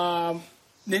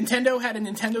 Nintendo had a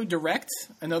Nintendo Direct,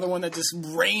 another one that just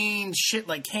rained shit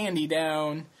like candy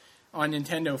down on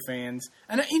Nintendo fans.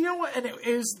 And you know what?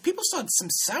 And people saw some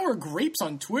sour grapes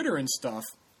on Twitter and stuff.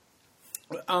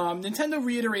 Nintendo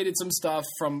reiterated some stuff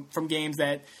from games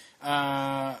that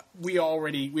we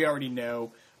already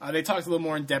know. They talked a little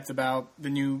more in depth about the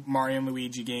new Mario and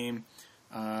Luigi game.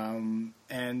 And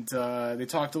they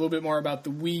talked a little bit more about the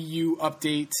Wii U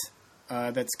update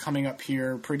that's coming up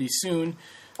here pretty soon.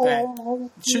 That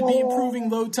should be improving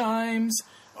load times.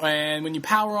 And when you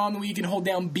power on the Wii, you can hold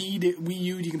down B to Wii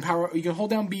U. You can hold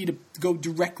down B to go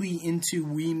directly into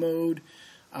Wii mode.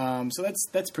 So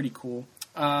that's pretty cool.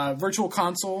 Virtual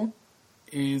Console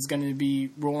is going to be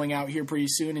rolling out here pretty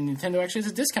soon, and Nintendo actually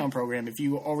has a discount program. If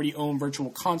you already own Virtual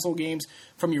Console games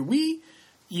from your Wii,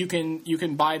 you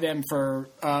can buy them for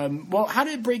how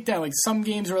did it break down? Like some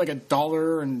games are like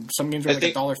 $1, and some games are like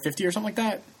 $1.50 or something like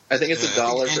that. I think it's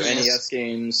 $1 for NES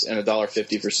games and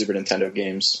 $1.50 for Super Nintendo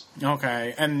games.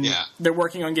 Okay, and they're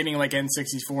working on getting like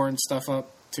N64 and stuff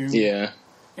up too. Yeah,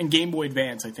 and Game Boy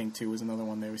Advance, I think too, was another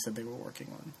one they said they were working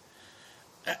on.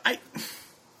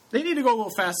 They need to go a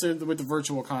little faster with the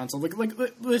Virtual Console. Like,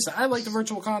 listen, I like the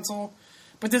Virtual Console,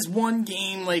 but this one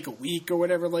game like a week or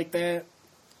whatever like that,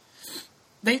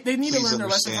 they need to learn their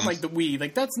lesson from like the Wii.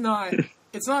 Like that's not.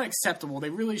 It's not acceptable. They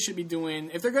really should be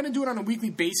doing... If they're going to do it on a weekly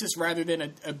basis rather than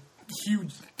a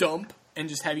huge dump and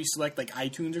just have you select like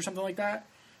iTunes or something like that,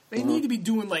 they need to be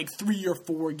doing like 3 or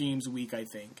 4 games a week, I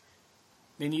think.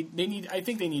 I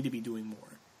think they need to be doing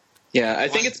more. Yeah, I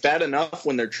think it's bad enough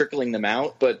when they're trickling them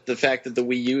out, but the fact that the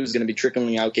Wii U is going to be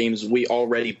trickling out games we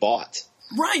already bought.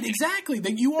 Right, exactly.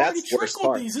 You already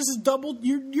trickled these. This is double...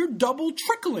 You're double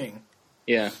trickling.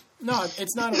 Yeah. No,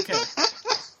 it's not okay.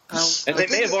 And they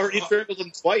may have already trickled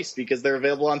them twice because they're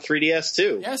available on 3DS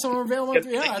too. Yeah, some are available.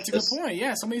 Yeah, that's a good point.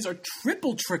 Yeah, some of these are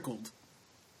triple trickled.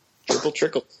 Triple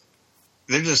trickle.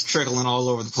 They're just trickling all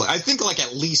over the place. I think like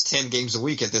at least 10 games a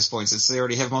week at this point, since they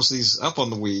already have most of these up on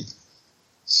the Wii.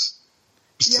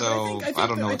 So I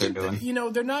don't know what they're doing.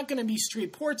 They're not going to be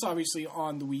straight ports, obviously,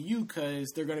 on the Wii U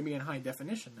because they're going to be in high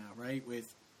definition now, right?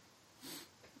 With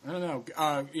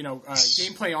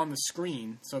gameplay on the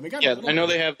screen. So they got. Yeah, I know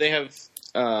they have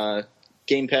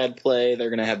gamepad play. They're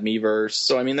going to have Miiverse.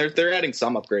 So I mean, they're adding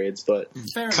some upgrades, but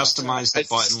customize the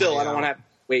button. Still, I don't want to have to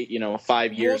wait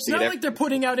 5 years. Well, it's not like they're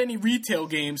putting out any retail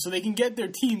games, so they can get their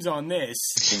teams on this.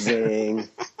 Dang.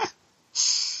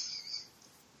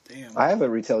 Damn. I have a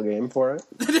retail game for it.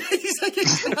 He's like,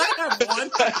 can I have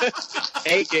one?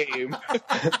 A game.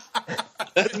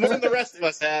 That's more than the rest of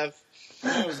us have.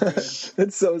 That was good.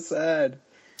 It's so sad.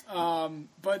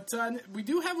 But we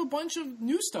do have a bunch of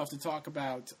new stuff to talk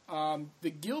about. The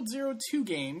Guild Zero 2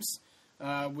 games,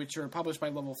 which are published by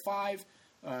Level 5.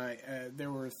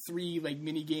 There were 3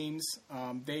 mini games.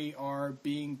 They are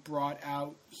being brought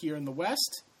out here in the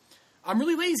West. I'm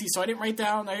really lazy, so I didn't write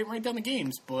down the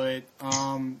games, but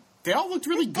they all looked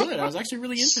really good. I was actually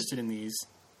really interested in these.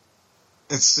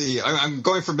 Let's see. I'm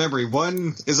going from memory.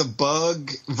 One is a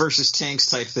bug versus tanks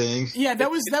type thing. Yeah,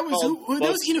 that was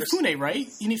Inafune, right?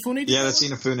 Inafune. Yeah, that's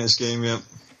Inafune's game. Yep.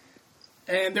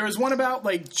 And there was one about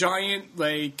giant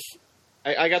I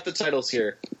got the titles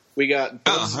here. We got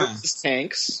Bugs versus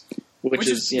Tanks, which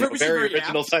is a very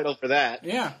original title for that.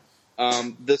 Yeah.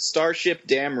 The Starship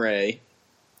Dam Ray.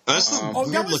 That's the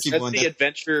weird-looking one. That's the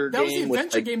adventure game. That was the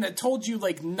adventure game that told you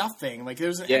nothing. There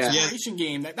was an exploration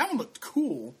game that one looked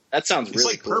cool. That sounds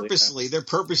really cool. They're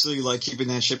purposely keeping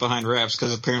that shit behind wraps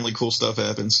because apparently cool stuff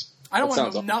happens. I don't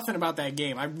want to know nothing about that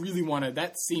game. I really want to.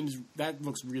 That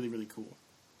looks really, really cool.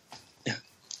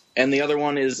 And the other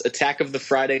one is Attack of the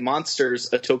Friday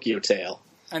Monsters: A Tokyo Tale.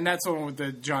 And that's the one with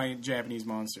the giant Japanese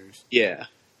monsters. Yeah.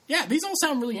 Yeah, these all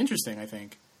sound really interesting, I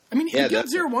think. I mean, the Guild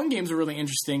Zero 1 games are really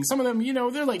interesting. Some of them,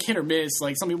 they're hit or miss.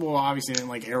 Some people obviously didn't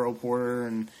like Arrow Porter,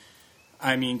 and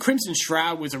I mean, Crimson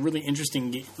Shroud was a really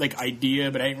interesting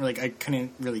idea, but I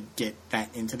couldn't really get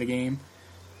that into the game.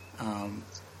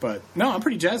 But no, I'm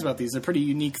pretty jazzed about these. They're pretty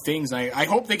unique things. I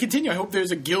hope they continue. I hope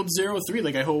there's a Guild Zero 3.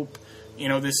 I hope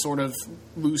this sort of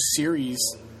loose series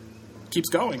keeps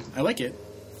going. I like it.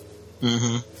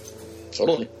 Mm-hmm.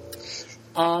 Totally.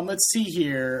 Let's see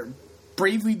here.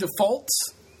 Bravely Default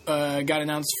got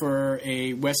announced for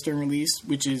a Western release,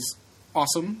 which is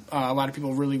awesome. A lot of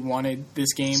people really wanted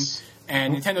this game,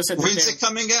 and Nintendo said, "When's it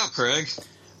coming out, Craig?"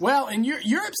 Well, and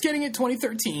Europe's getting it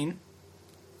 2013,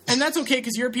 and that's okay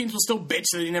because Europeans will still bitch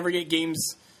that they never get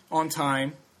games on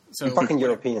time. So fucking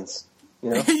Europeans,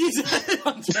 I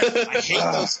hate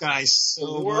those guys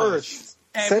so much.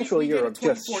 And Central Europe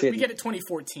just shitty. We get it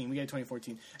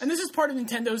 2014. And this is part of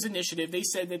Nintendo's initiative. They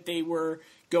said that they were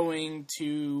going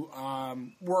to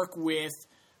work with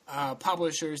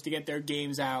publishers to get their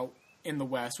games out in the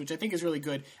West, which I think is really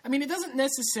good. I mean, it doesn't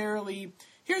necessarily...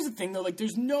 Here's the thing, though.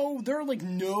 There are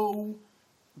no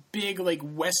big,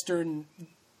 Western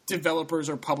developers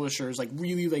or publishers,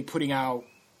 really, putting out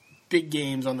big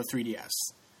games on the 3DS.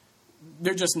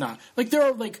 They're just not. There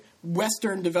are,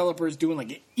 Western developers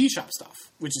doing, eShop stuff,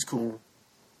 which is cool.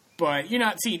 But you're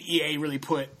not seeing EA really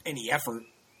put any effort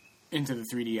into the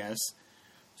 3DS.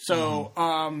 So,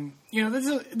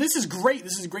 this is great.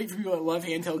 This is great for people that love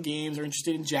handheld games, are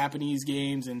interested in Japanese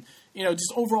games, and,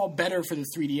 just overall better for the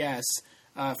 3DS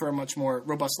for a much more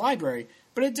robust library.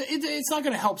 But it's not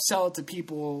going to help sell it to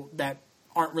people that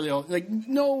aren't really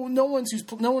no one who's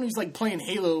playing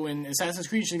Halo and Assassin's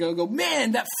Creed should go,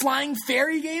 man, that Flying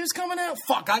Fairy game is coming out.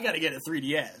 Fuck, I got to get a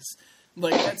 3DS.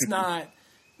 That's not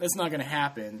going to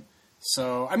happen.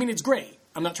 So I mean, it's great.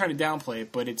 I'm not trying to downplay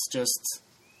it, but it's just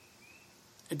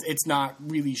it's not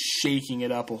really shaking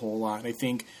it up a whole lot. I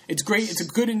think it's great. It's a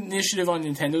good initiative on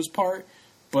Nintendo's part,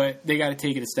 but they got to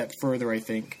take it a step further, I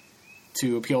think,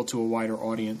 to appeal to a wider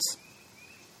audience.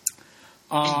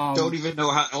 I don't even know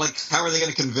how are they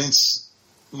going to convince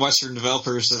Western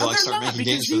developers to start making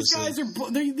games for this?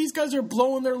 These guys are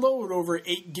blowing their load over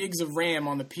 8 gigs of RAM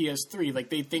on the PS3.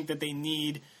 They think that they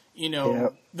need,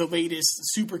 the latest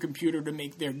supercomputer to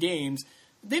make their games.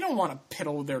 They don't want to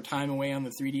piddle their time away on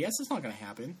the 3DS. It's not going to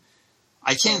happen.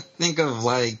 I can't think of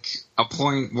a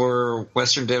point where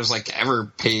Western devs ever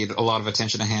paid a lot of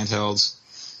attention to handhelds.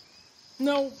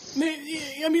 No,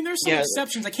 I mean there's some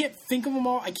exceptions. I can't think of them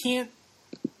all. I can't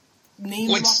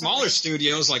name them smaller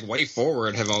studios like Way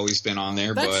Forward have always been on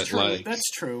there. That's true.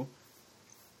 That's true.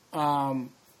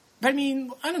 I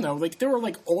mean, I don't know. Like, there were,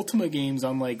 like, Ultima games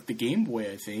on, like, the Game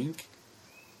Boy, I think.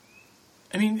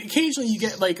 I mean, occasionally you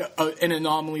get, like, an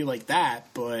anomaly like that,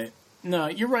 but no,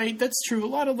 you're right. That's true. A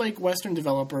lot of, like, Western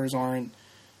developers aren't.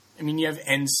 I mean, you have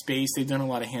N-Space. They've done a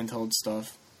lot of handheld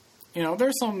stuff. You know, there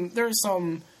are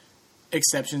some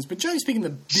exceptions, but generally speaking, the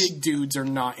big dudes are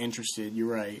not interested.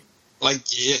 You're right. Like,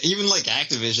 even, like,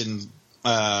 Activision...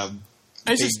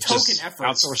 it's just token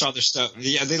efforts. Outsource all their stuff.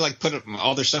 Yeah, they like put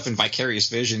all their stuff in Vicarious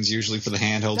Visions usually for the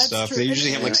handheld stuff. True. They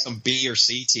usually have like some B or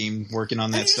C team working on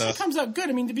that stuff. It comes out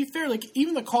good. I mean, to be fair, like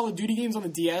even the Call of Duty games on the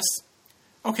DS.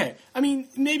 Okay, I mean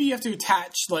maybe you have to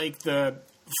attach like the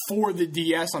for the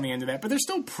DS on the end of that, but they're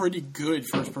still pretty good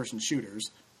first-person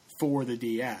shooters for the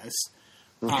DS.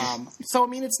 So I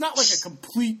mean, it's not like a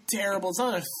complete terrible. It's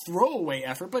not a throwaway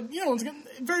effort, but you know,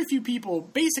 very few people,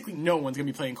 basically no one's going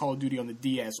to be playing Call of Duty on the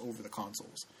DS over the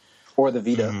consoles or the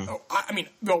Vita. Oh, I mean,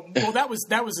 well, that was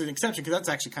an exception because that's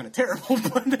actually kind of terrible.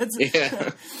 But that's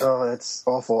oh, that's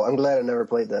awful. I'm glad I never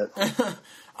played that.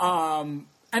 And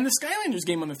the Skylanders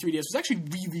game on the 3DS was actually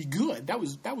really good. That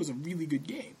was a really good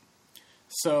game.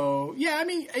 So yeah, I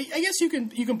mean, I guess you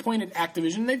can point at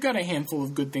Activision. They've got a handful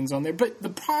of good things on there, but the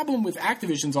problem with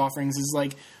Activision's offerings is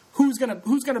like who's gonna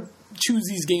choose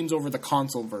these games over the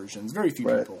console versions? Very few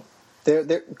people.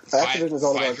 Activision's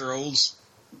all about 5-year-olds.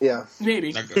 Yeah,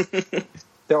 maybe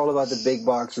they're all about the big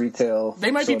box retail.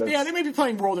 They might be be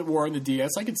playing World at War on the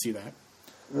DS. I could see that.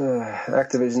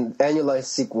 Activision annualized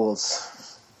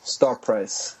sequels, stock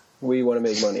price. We want to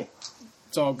make money.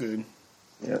 It's all good.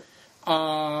 Yeah.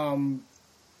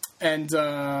 And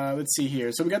let's see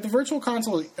here. So we got the Virtual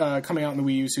Console coming out in the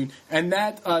Wii U soon, and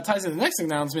that ties into the next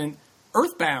announcement.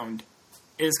 Earthbound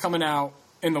is coming out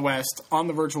in the West on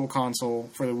the Virtual Console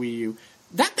for the Wii U.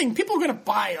 That thing, people are going to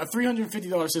buy a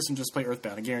 $350 system just to play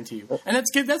Earthbound, I guarantee you. And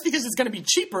that's because it's going to be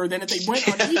cheaper than if they went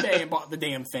on eBay and bought the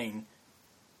damn thing.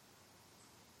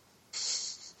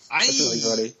 That's really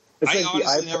funny. I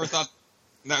honestly never thought...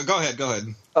 No, go ahead.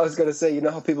 I was going to say, you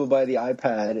know how people buy the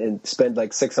iPad and spend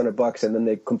like $600 and then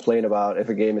they complain about if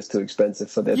a game is too expensive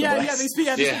for their device?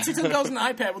 Yeah, they spend $600 on the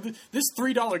iPad. Well, this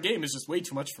 $3 game is just way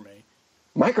too much for me.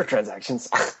 Microtransactions.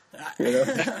 You know?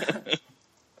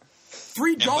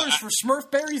 $3 for Smurf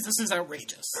berries? This is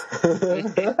outrageous.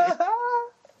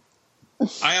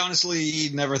 I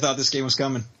honestly never thought this game was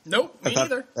coming. Nope, me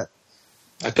neither.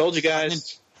 I told you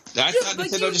guys. I thought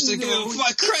Nintendo just didn't go,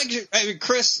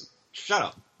 Chris... Shut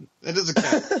up. That doesn't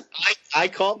count. I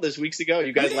called this weeks ago.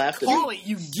 You guys laughed at me.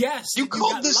 You guessed. You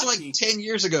called this lucky. Like 10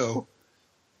 years ago.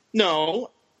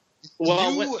 No.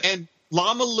 Well, and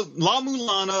La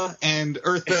Mulana and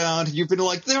Earthbound, you've been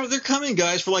like, they're coming,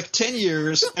 guys, for like 10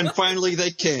 years, and finally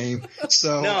they came.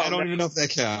 So I don't even know if that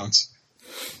counts.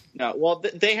 No. Well,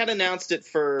 they had announced it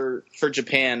for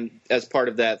Japan as part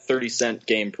of that 30-cent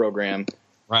game program.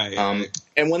 Right.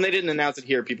 And when they didn't announce it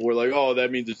here, people were like, "Oh,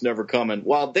 that means it's never coming."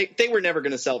 Well, they were never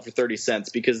going to sell it for 30 cents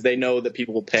because they know that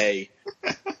people will pay.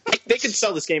 They could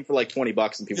sell this game for like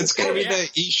 $20 and people. It's going to be the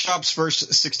eShop's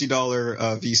first $60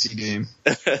 VC game.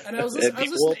 And I was listening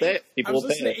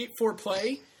to 8-4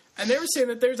 Play, and they were saying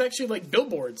that there's actually like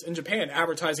billboards in Japan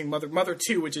advertising Mother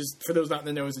 2, which is, for those not in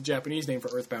the know, is a Japanese name for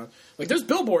Earthbound. Like there's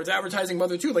billboards advertising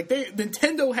Mother 2. Like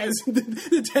Nintendo has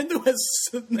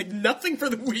like nothing for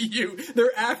the Wii U.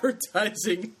 They're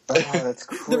advertising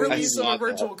the release of a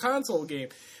Virtual Console game,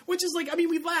 which is like, I mean,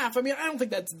 we laugh. I mean, I don't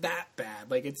think that's that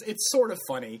bad. Like it's sort of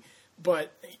funny,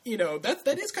 but you know that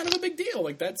is kind of a big deal.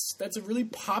 Like that's a really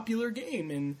popular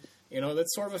game, and you know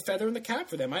that's sort of a feather in the cap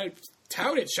for them. I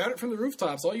tout it, shout it from the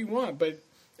rooftops, all you want, but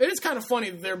it is kind of funny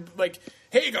that they're like,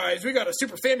 "Hey guys, we got a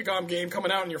Super Famicom game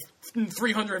coming out in your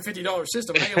 $350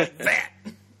 system. How you like that?"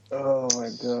 Oh my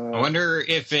god! I wonder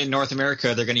if in North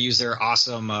America they're going to use their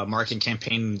awesome marketing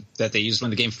campaign that they used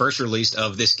when the game first released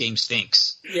of "This game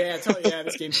stinks." Yeah,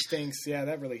 this game stinks. Yeah,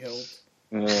 that really helped.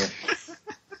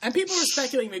 And people are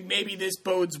speculating that maybe this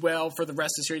bodes well for the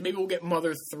rest of the series. Maybe we'll get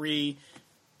Mother 3.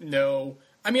 No.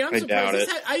 I mean, I'm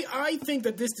surprised. I think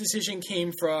that this decision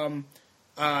came from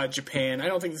Japan. I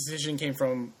don't think this decision came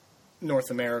from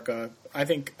North America. I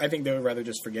think they would rather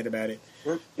just forget about it.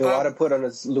 Iwata put on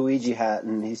his Luigi hat,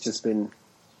 and he's just been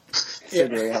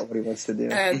figuring out what he wants to do.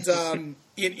 And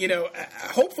you know,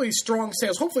 hopefully strong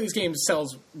sales. Hopefully this game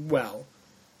sells well,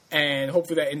 and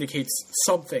hopefully that indicates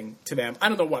something to them. I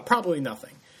don't know what. Probably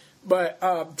nothing. But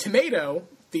Tomato,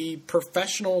 the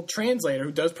professional translator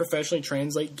who does professionally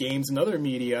translate games and other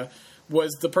media,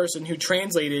 was the person who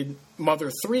translated Mother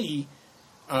 3,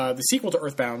 the sequel to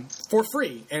Earthbound, for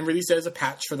free and released it as a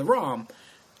patch for the ROM.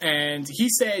 And he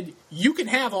said, you can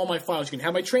have all my files. You can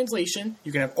have my translation.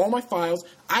 You can have all my files.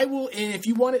 I will, and if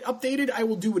you want it updated, I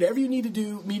will do whatever you need to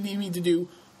do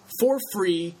for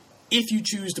free if you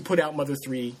choose to put out Mother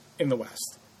 3 in the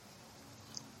West.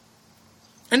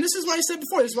 And this is what I said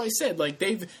before. This is what I said. Like,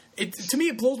 to me,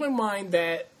 it blows my mind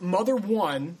that Mother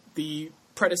 1, the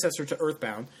predecessor to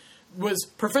Earthbound, was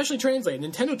professionally translated.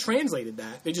 Nintendo translated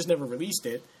that. They just never released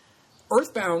it.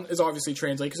 Earthbound is obviously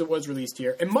translated because it was released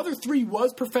here. And Mother 3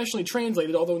 was professionally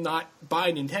translated, although not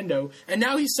by Nintendo. And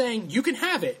now he's saying, you can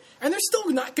have it. And they're still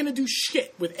not going to do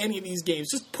shit with any of these games.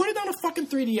 Just put it on a fucking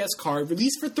 3DS card,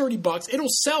 release for $30. It'll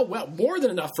sell well, more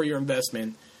than enough for your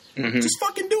investment. Mm-hmm. Just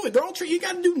fucking do it. They're all you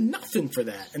got to do nothing for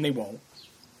that, and they won't.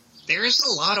 There's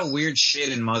a lot of weird shit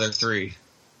in Mother 3.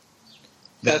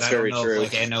 That's very true.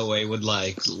 If, like, NOA would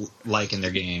like in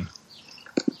their game.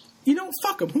 You know,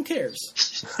 fuck them. Who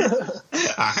cares?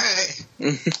 Alright.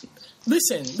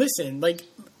 Listen. Like,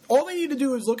 all they need to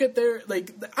do is look at their,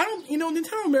 like,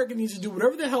 Nintendo America needs to do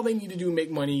whatever the hell they need to do to make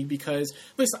money because,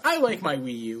 listen, I like my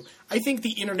Wii U. I think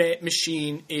the internet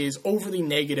machine is overly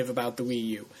negative about the Wii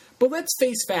U. But let's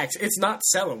face facts. It's not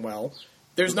selling well.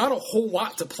 There's not a whole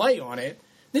lot to play on it.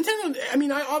 Nintendo, I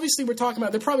mean, obviously we're talking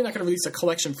about, they're probably not going to release a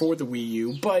collection for the Wii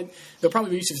U, but they'll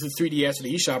probably release it for the 3DS or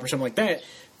the eShop or something like that.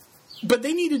 But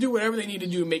they need to do whatever they need to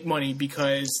do to make money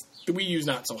because the Wii U's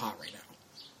not so hot right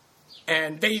now.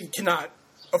 And they cannot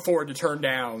afford to turn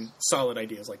down solid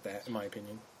ideas like that, in my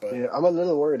opinion. But yeah, I'm a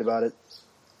little worried about it.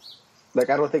 Like,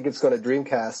 I don't think it's going to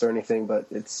Dreamcast or anything, but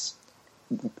it's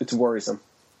worrisome.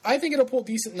 I think it'll pull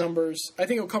decent numbers. I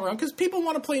think it'll come around because people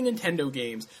want to play Nintendo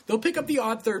games. They'll pick up the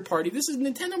odd third party. This is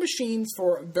Nintendo machines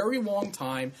for a very long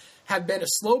time have been a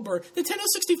slow burn. Nintendo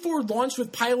 64 launched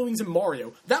with Pilowings and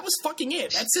Mario. That was fucking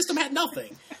it. That system had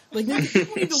nothing. Like,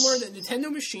 people need to learn that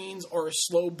Nintendo machines are a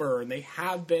slow burn. They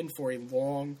have been for a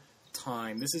long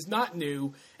time. This is not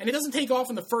new, and it doesn't take off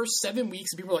in the first 7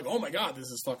 weeks. And people are like, "Oh my god, this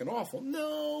is fucking awful."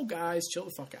 No, guys, chill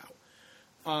the fuck out.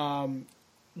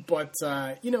 But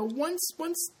once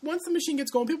the machine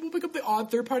gets going, people will pick up the odd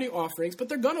third-party offerings, but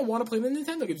they're gonna want to play the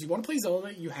Nintendo games. You want to play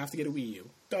Zelda, you have to get a Wii U.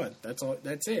 Done. That's all.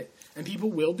 That's it. And people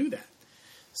will do that.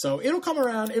 So it'll come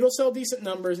around. It'll sell decent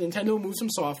numbers. Nintendo will move some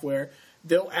software.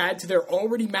 They'll add to their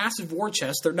already massive war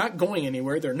chest. They're not going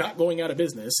anywhere. They're not going out of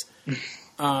business.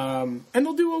 And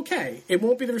they'll do okay. It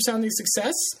won't be the resounding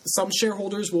success. Some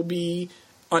shareholders will be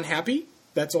unhappy.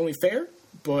 That's only fair.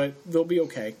 But they'll be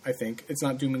okay, I think. It's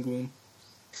not doom and gloom.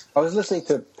 I was listening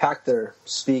to Pachter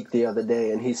speak the other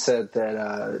day, and he said that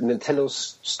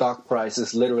Nintendo's stock price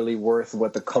is literally worth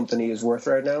what the company is worth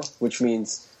right now, which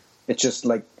means it's just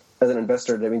like, as an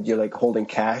investor, that means you're like holding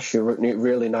cash. You're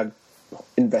really not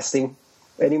investing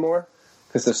anymore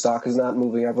because the stock is not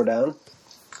moving up or down.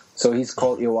 So he's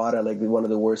called Iwata like one of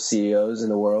the worst CEOs in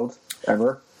the world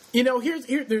ever. You know, there's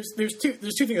two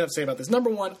things I have to say about this. Number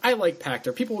one, I like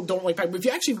Pachter. People don't like Pachter. But if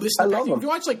you actually listen to Pachter, if you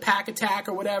watch like Pack Attack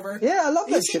or whatever, yeah, I love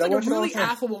that he shit. seems like a really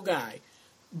affable guy.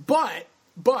 But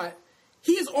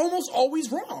he is almost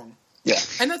always wrong. Yeah.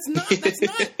 And that's not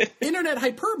internet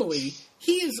hyperbole.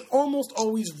 He is almost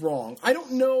always wrong. I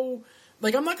don't know.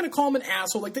 Like, I'm not going to call him an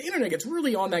asshole. Like, the internet gets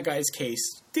really on that guy's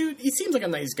case. Dude, he seems like a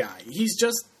nice guy. He's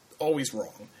just always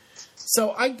wrong.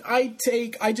 So I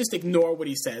just ignore what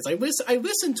he says. I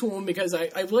listen to him because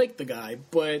I like the guy,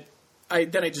 but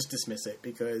then I just dismiss it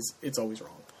because it's always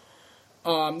wrong.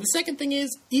 The second thing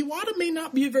is, Iwata may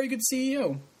not be a very good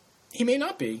CEO. He may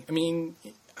not be. I mean,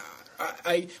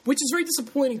 which is very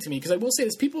disappointing to me because I will say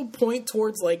this: people point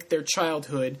towards like their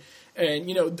childhood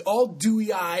and all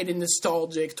dewy-eyed and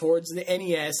nostalgic towards the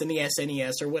NES and the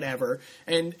SNES or whatever,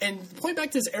 and point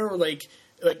back to this era like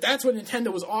that's when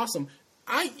Nintendo was awesome.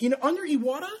 Under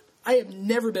Iwata, I have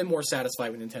never been more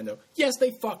satisfied with Nintendo. Yes,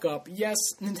 they fuck up. Yes,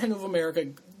 Nintendo of America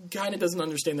kind of doesn't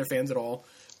understand their fans at all.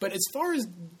 But as far as,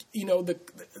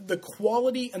 the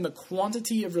quality and the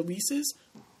quantity of releases,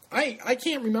 I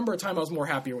can't remember a time I was more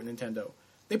happier with Nintendo.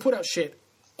 They put out shit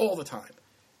all the time.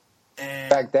 And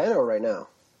back then or right now?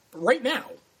 Right now.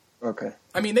 Okay.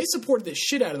 I mean, they supported the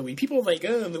shit out of the Wii. People like, the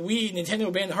Wii,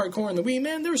 Nintendo banned hardcore on the Wii.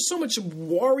 Man, there was so much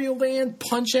Wario Land,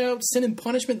 Punch-Out, Sin and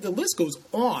Punishment. The list goes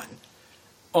on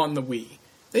the Wii.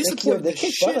 They supported the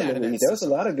shit out of it. There was a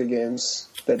lot of good games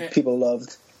that people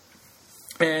loved.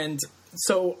 And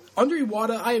so, under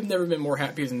Iwata, I have never been more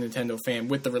happy as a Nintendo fan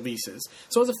with the releases.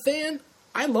 So as a fan,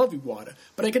 I love Iwata.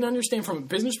 But I can understand from a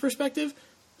business perspective,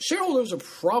 shareholders are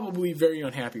probably very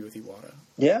unhappy with Iwata.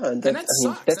 Yeah, and that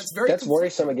sucks. That's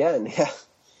worrisome again. Yeah,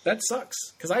 that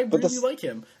sucks because I really like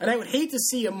him, and I would hate to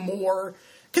see a more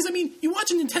Because, I mean, you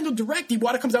watch a Nintendo Direct,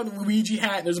 Iwata comes out with a Luigi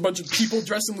hat, and there's a bunch of people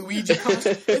dressed in Luigi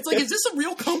costumes. It's like, is this a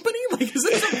real company? Like, is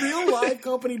this a real live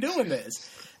company doing this?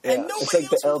 And nobody it's like else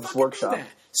the would Elves fucking Workshop. do that.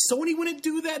 Sony wouldn't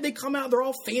do that. They come out, they're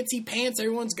all fancy pants.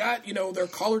 Everyone's got, their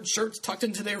collared shirts tucked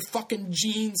into their fucking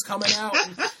jeans coming out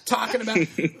and talking about,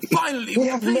 finally, with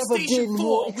have never PlayStation been 4,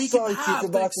 more we can excited have the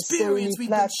about the experience Sony we've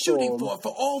been shooting platform.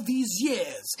 for all these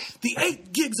years. The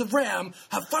 8 gigs of RAM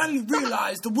have finally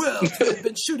realized the world we've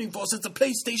been shooting for since the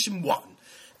PlayStation 1.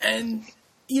 And...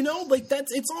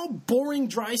 it's all boring,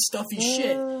 dry, stuffy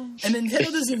shit. And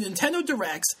Nintendo does these Nintendo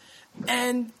Directs,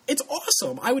 and it's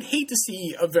awesome. I would hate to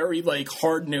see a very,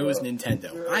 hard-nosed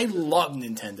Nintendo. I love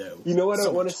Nintendo. You know what I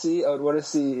would want to see? I would want to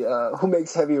see who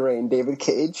makes Heavy Rain, David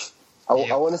Cage. I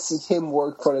want to see him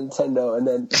work for Nintendo, and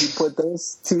then he put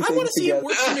those two things together. I want to see him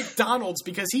work for McDonald's,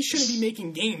 because he shouldn't be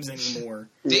making games anymore.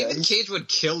 David Cage would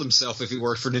kill himself if he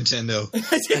worked for Nintendo.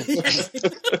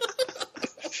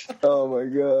 Oh my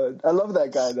god. I love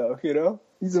that guy though,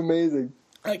 He's amazing.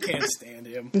 I can't stand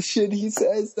him. The shit he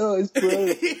says though is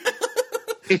brilliant.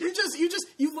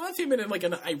 You love him in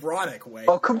an ironic way.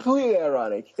 Oh, completely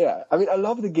ironic. Yeah. I mean, I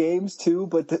love the games too,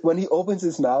 but when he opens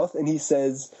his mouth and he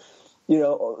says,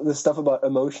 the stuff about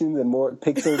emotions and more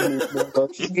pixels and more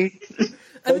emotions.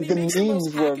 And then he makes the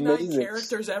most hackneyed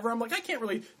characters ever. I'm like, I can't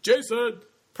really... Jason,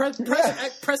 press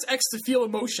X to feel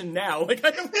emotion now. I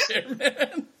don't care,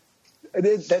 man.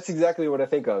 That's exactly what I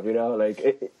think of, he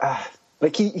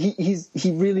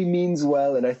really means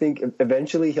well, and I think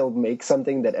eventually he'll make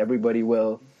something that everybody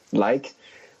will like.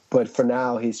 But for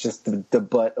now, he's just the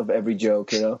butt of every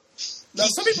joke, Now,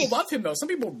 some people love him though. Some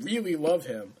people really love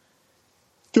him.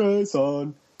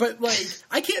 Jason. But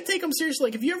I can't take him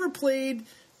seriously. Have you ever played?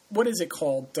 What is it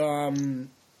called?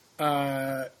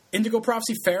 Indigo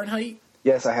Prophecy Fahrenheit.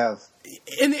 Yes, I have.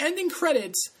 In the ending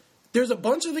credits, there's a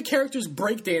bunch of the characters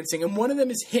breakdancing, and one of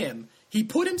them is him. He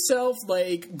put himself,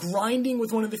 grinding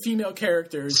with one of the female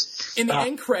characters in the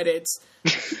end credits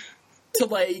to,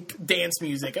 dance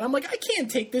music. And I'm like, I can't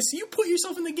take this. You put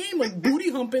yourself in the game, booty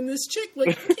humping this chick.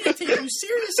 I can't take you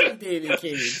seriously, David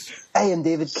Cage. I am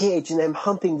David Cage, and I'm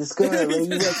humping this girl.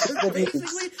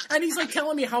 Basically, and he's,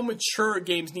 telling me how mature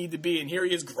games need to be, and here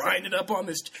he is grinding up on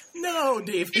this. No,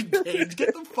 David Cage,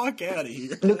 get the fuck out of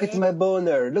here. Look at my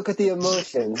boner. Look at the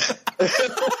emotions.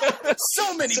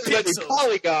 So many pixels.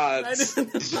 Polygons.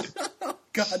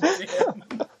 God damn.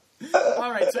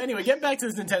 All right, so anyway, get back to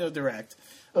this Nintendo Direct.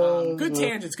 Good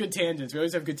tangents. We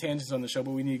always have good tangents on the show,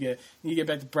 but we need to get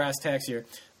back to brass tacks here.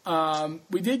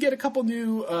 We did get a couple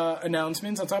new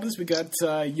announcements. On top of this, we got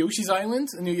Yoshi's Island,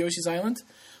 a new Yoshi's Island.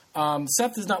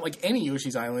 Seth does not like any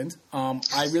Yoshi's Island.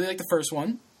 I really like the first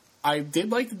one. I did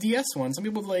like the DS one. Some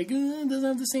people are like, it doesn't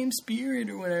have the same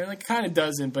spirit or whatever. It kind of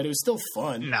doesn't, but it was still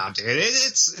fun. No, dude,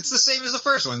 it's the same as the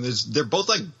first one. They're both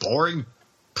boring,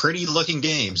 pretty-looking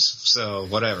games. So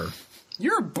whatever.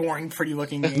 You're a boring,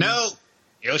 pretty-looking game. No.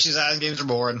 Yoshi's Island games are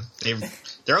boring.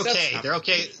 They're okay. They're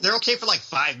okay. They're okay for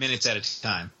 5 minutes at a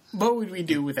time. What would we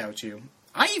do without you?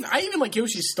 I even like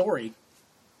Yoshi's Story.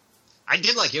 I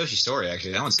did like Yoshi's Story,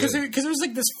 actually. That one's good. Because there was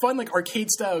this fun arcade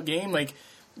style game.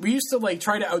 We used to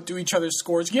try to outdo each other's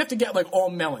scores. You have to get all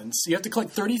melons. You have to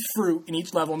collect 30 fruit in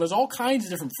each level, and there's all kinds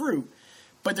of different fruit.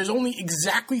 But there's only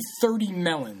exactly 30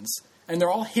 melons, and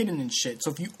they're all hidden and shit. So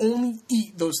if you only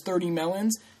eat those 30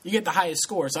 melons, you get the highest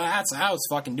score. So I was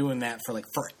fucking doing that for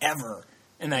forever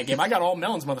in that game. I got all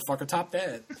melons, motherfucker. Top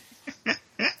that.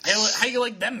 How you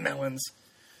like them melons?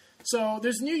 So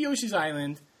there's new Yoshi's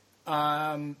Island,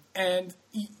 and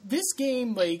this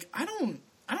game, I don't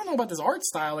know about this art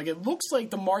style. It looks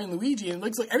like the Mario and Luigi, and it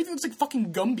looks like everything looks like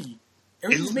fucking Gumby. It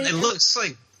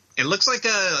looks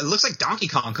like Donkey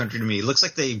Kong Country to me. It looks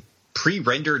like they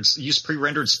used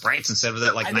pre-rendered sprites instead of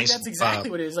that I think that's exactly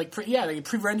what it is. They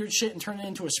pre-rendered shit and turned it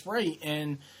into a sprite,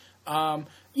 and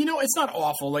it's not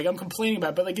awful. I'm complaining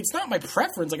about it, but it's not my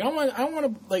preference. I don't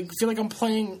want to feel like I'm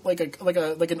playing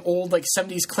an old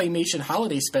 70s claymation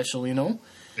holiday special.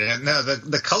 Yeah, no,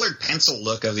 the colored pencil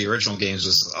look of the original games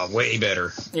was way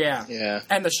better. Yeah.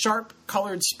 And the sharp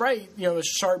colored sprite, the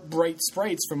sharp bright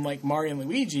sprites from Mario and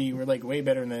Luigi were way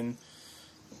better than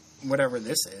whatever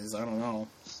this is. I don't know.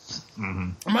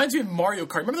 Mm-hmm. Reminds me of Mario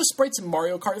Kart. Remember the sprites in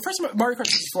Mario Kart? The first time Mario Kart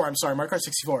 64. I'm sorry, Mario Kart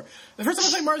 64. The first time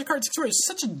I played Mario Kart 64 is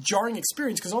such a jarring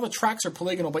experience because all the tracks are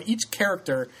polygonal, but each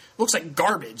character looks like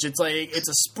garbage. It's it's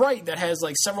a sprite that has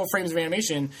several frames of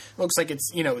animation. It looks like it's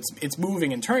it's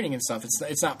moving and turning and stuff.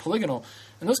 It's not polygonal,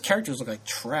 and those characters look like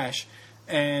trash.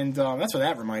 And that's what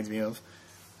that reminds me of.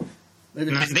 I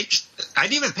didn't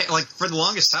even pay, for the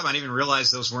longest time. I didn't even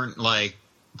realize those weren't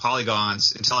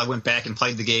polygons until I went back and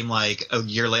played the game a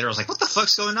year later. I was like, what the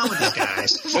fuck's going on with these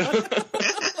guys?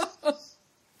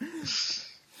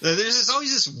 There's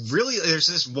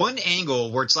this one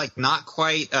angle where it's like not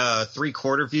quite a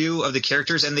 3/4 view of the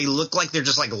characters, and they look like they're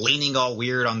just like leaning all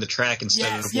weird on the track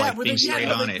instead of like being straight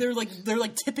on it. They're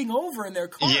like tipping over in their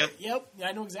car. Yep. Yeah,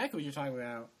 I know exactly what you're talking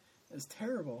about. It's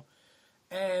terrible.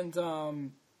 And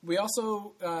we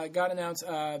also got announced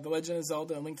The Legend of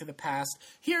Zelda: A Link to the Past.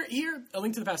 Here, A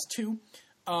Link to the Past 2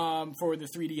 for the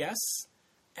 3DS.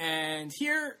 And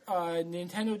here,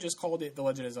 Nintendo just called it The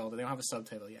Legend of Zelda. They don't have a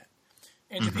subtitle yet.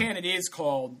 In Japan, it is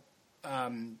called,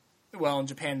 in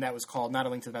Japan that was called, not A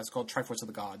Link to the Past, it's called Triforce of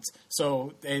the Gods.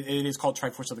 So it is called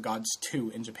Triforce of the Gods 2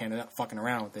 in Japan. They're not fucking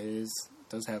around with it. It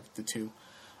does have the 2.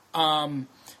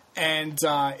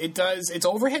 It's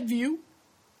overhead view,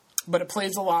 but it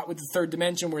plays a lot with the third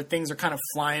dimension where things are kind of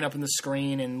flying up in the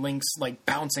screen and Link's like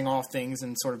bouncing off things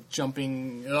and sort of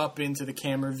jumping up into the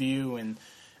camera view and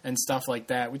stuff like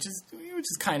that, which is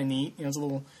kind of neat. You know, it's a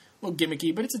little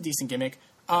gimmicky, but it's a decent gimmick.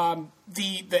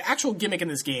 The actual gimmick in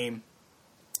this game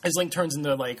is Link turns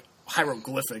into like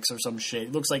hieroglyphics or some shit.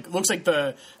 It looks like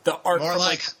the art more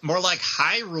like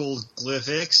Hyrule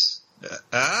glyphics.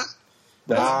 That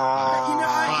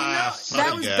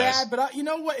was bad, but you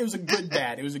know what? It was a good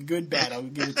bad. It was a good bad. I will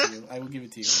give it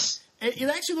to you. It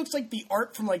actually looks like the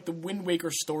art from like the Wind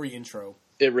Waker story intro.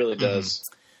 It really does.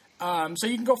 So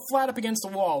you can go flat up against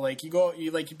the wall, like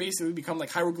you basically become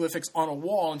like hieroglyphics on a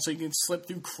wall, and so you can slip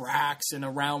through cracks and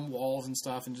around walls and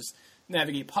stuff, and just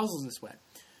navigate puzzles this way,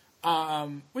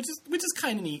 which is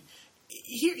kind of neat.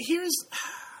 Here's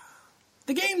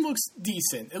the game looks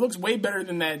decent. It looks way better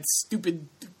than that stupid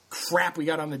crap we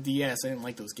got on the DS. I didn't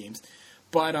like those games,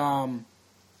 but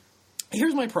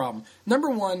here's my problem.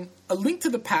 Number one, A Link to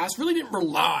the Past really didn't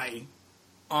rely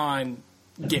on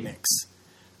gimmicks.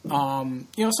 Someone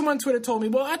on Twitter told me,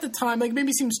 well, at the time, like maybe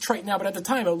it seems trite now, but at the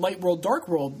time, a Light World, Dark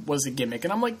World was a gimmick,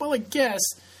 and I'm like, well, I guess,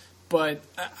 but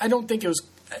I don't think it was.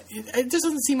 It just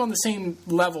doesn't seem on the same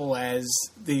level as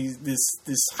this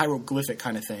hieroglyphic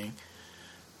kind of thing.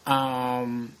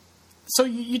 So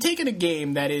you take in a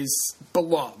game that is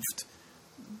beloved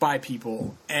by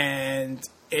people, and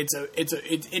it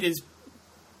is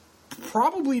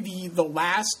probably the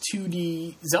last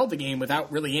 2D Zelda game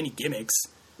without really any gimmicks.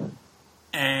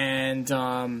 And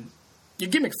you're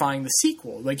gimmickifying the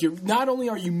sequel. Like, not only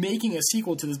are you making a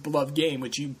sequel to this beloved game,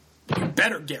 which you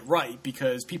better get right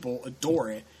because people adore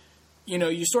it,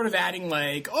 you're sort of adding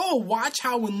like, oh, watch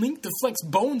how when Link deflects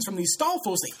bones from these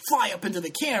Stalfos, they fly up into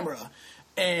the camera.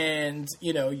 And,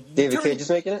 David Cage is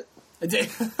making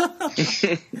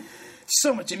it?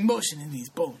 So much emotion in these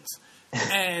bones.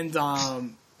 And,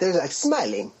 they're like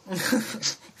smiling.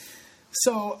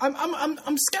 So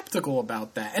I'm skeptical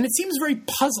about that, and it seems very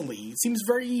puzzly. It seems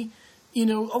very, a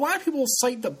lot of people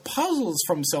cite the puzzles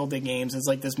from Zelda games as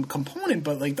like this component,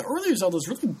 but like the earlier Zeldas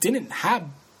really didn't have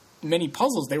many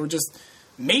puzzles. They were just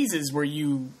mazes where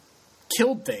you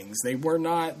killed things. There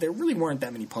really weren't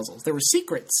that many puzzles. There were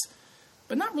secrets,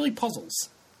 but not really puzzles.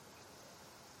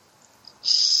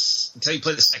 Until you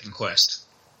play the second quest.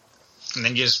 And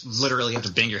then you just literally have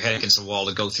to bang your head against the wall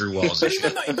to go through walls. But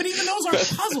even those aren't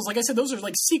puzzles. Like I said, those are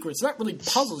like secrets. They're not really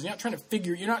puzzles. You're not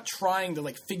trying to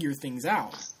like figure things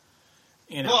out.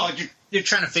 Well, you're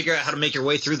trying to figure out how to make your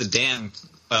way through the damn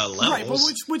levels. Right, but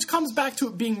which comes back to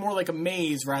it being more like a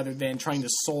maze rather than trying to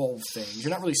solve things.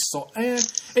 You're not really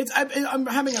I'm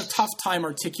having a tough time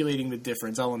articulating the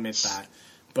difference. I'll admit that,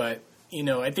 but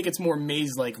I think it's more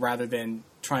maze-like rather than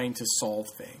trying to solve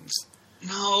things.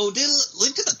 No,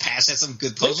 Link to the Past has some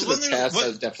good puzzles. Link to the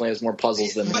Past definitely has more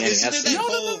puzzles than the NES.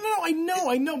 No,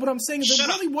 I know, but I'm saying there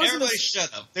really wasn't. Everybody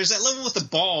shut up. There's that level with the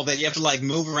ball that you have to like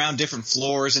move around different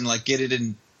floors and like get it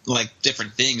in like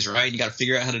different things, right? You got to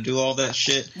figure out how to do all that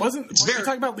shit. Are you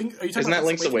talking about Link? Isn't that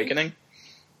Link's Awakening?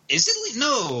 Is it?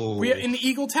 No. In the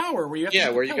Eagle Tower where you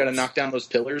have where you got to knock down those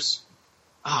pillars.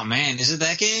 Oh man, is it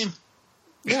that game?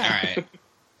 Yeah.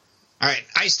 All right,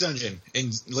 Ice Dungeon in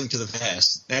Link to the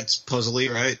Past. That's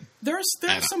puzzly, right? There's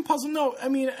some puzzle. No, I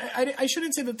mean, I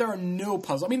shouldn't say that there are no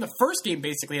puzzles. I mean, the first game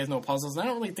basically has no puzzles, and I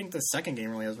don't really think the second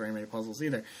game really has very many puzzles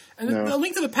either. And the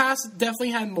Link to the Past definitely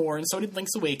had more, and so did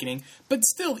Link's Awakening. But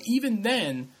still, even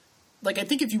then, like, I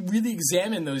think if you really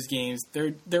examine those games,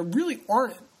 there really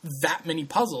aren't that many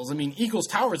puzzles. I mean, Eagle's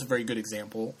Tower is a very good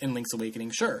example in Link's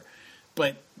Awakening, sure.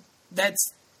 But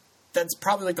that's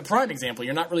probably like the prime example.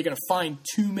 You're not really going to find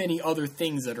too many other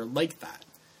things that are like that.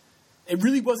 It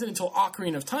really wasn't until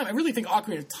Ocarina of Time. I really think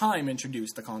Ocarina of Time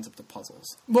introduced the concept of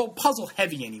puzzles. Well, puzzle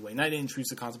heavy anyway. Not introduce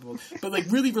the concept of puzzles, but like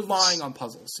really relying on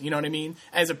puzzles. You know what I mean?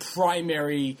 As a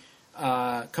primary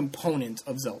component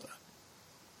of Zelda.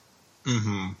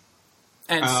 Mm-hmm.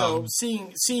 And so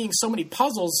seeing so many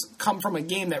puzzles come from a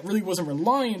game that really wasn't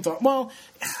reliant on, well,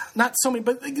 not so many,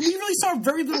 but we really saw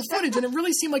very little footage, and it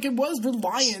really seemed like it was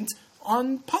reliant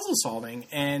on puzzle solving.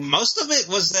 And most of it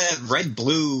was that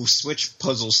red-blue switch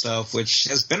puzzle stuff, which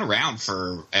has been around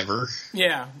forever.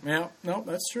 Yeah, no,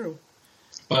 that's true.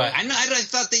 But I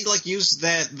thought they used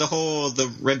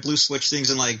the red-blue switch things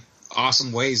in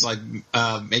awesome ways,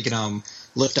 making them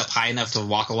lift up high enough to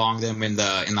walk along them in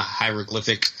the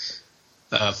hieroglyphic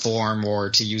form,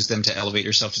 or to use them to elevate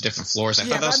yourself to different floors. I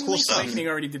thought that was cool Link's stuff. Awakening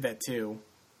already did that too.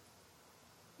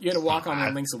 You had to walk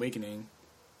on Link's Awakening.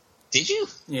 Did you?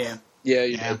 Yeah. Yeah,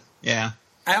 you did. Yeah.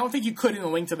 I don't think you could in A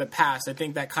Link to the Past. I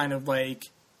think that kind of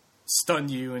stunned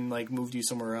you and moved you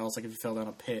somewhere else, if you fell down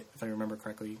a pit, if I remember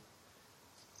correctly.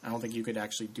 I don't think you could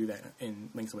actually do that in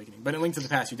Link's Awakening. But in Link to the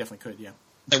Past, you definitely could, yeah.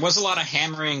 There was a lot of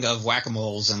hammering of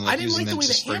whack-a-moles and I didn't using like the them way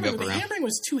to spring up the around. hammering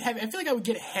was too heavy. I feel like I would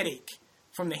get a headache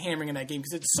from the hammering in that game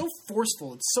because it's so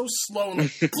forceful. It's so slow and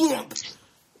bloomp.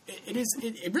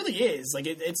 It really is.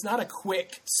 It's not a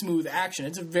quick, smooth action.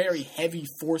 It's a very heavy,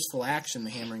 forceful action, the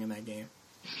hammering in that game.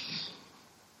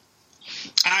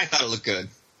 I thought it looked good.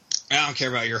 I don't care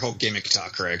about your whole gimmick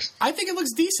talk, Craig. I think it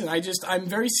looks decent. I'm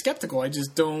very skeptical. I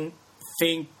just don't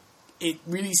think it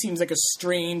really seems like a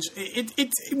strange.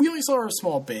 We only saw a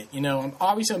small bit,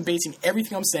 Obviously, I'm basing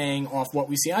everything I'm saying off what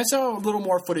we see. I saw a little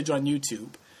more footage on YouTube,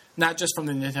 not just from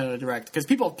the Nintendo Direct, because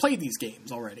people have played these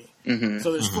games already. Mm-hmm.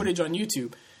 So there's footage on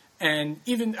YouTube, and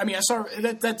I saw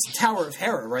that's Tower of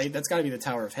Hera, right? That's got to be the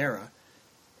Tower of Hera,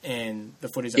 and the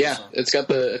footage. Yeah, I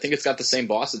think it's got the same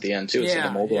boss at the end too. It's like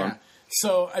a mobile one.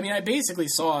 So I basically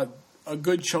saw a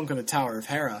good chunk of the Tower of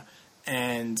Hera.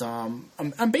 And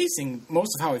I'm basing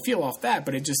most of how I feel off that,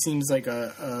 but it just seems like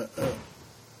a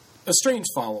strange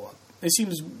follow-up. It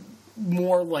seems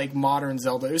more like modern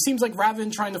Zelda. It seems like rather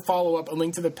than trying to follow up A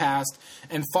Link to the Past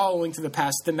and follow A Link to the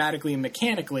Past thematically and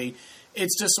mechanically,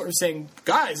 it's just sort of saying,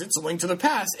 guys, it's A Link to the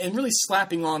Past, and really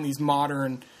slapping on these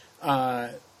modern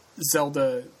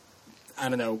Zelda,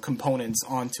 components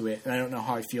onto it, and I don't know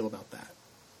how I feel about that.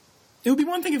 It would be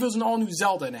one thing if it was an all-new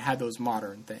Zelda and it had those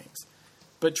modern things.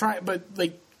 But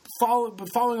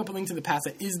following up A Link to the Past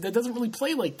that doesn't really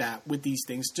play like that with these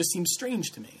things just seems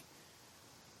strange to me.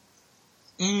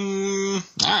 All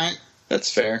right,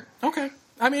 that's fair. Okay,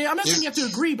 I'm not saying you have to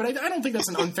agree, but I don't think that's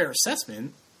an unfair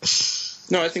assessment.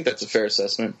 No, I think that's a fair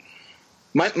assessment.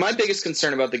 My biggest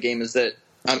concern about the game is that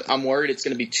I'm worried it's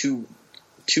going to be too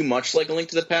much like A Link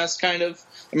to the Past, kind of.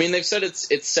 They've said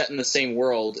it's set in the same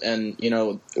world, and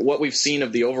what we've seen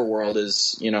of the overworld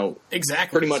is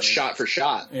exactly pretty much shot for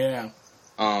shot. Yeah.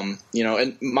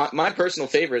 And my personal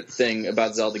favorite thing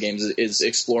about Zelda games is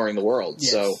exploring the world.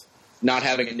 Yes. So not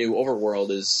having a new overworld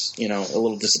is a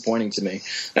little disappointing to me.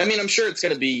 I'm sure it's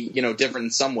going to be different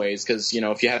in some ways because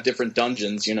if you have different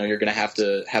dungeons, you're going to have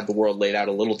the world laid out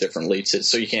a little differently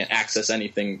so you can't access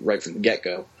anything right from the get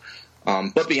go.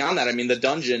 But beyond that, the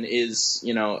dungeon is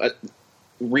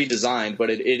redesigned, but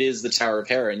it is the Tower of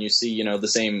Hera, and you see the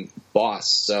same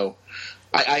boss. So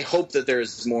I hope that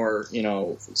there's more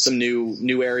some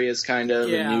new areas kind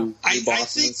of and new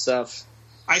bosses and stuff.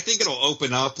 I think it'll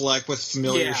open up with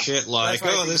familiar shit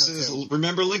this is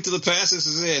remember Link to the Past, this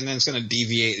is it, and then it's going to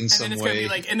deviate in some way.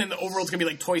 And then the overworld's going to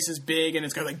be twice as big, and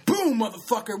it's going to be boom,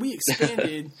 motherfucker, we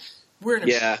expanded. We're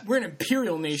an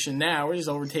imperial nation now. We're just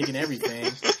overtaking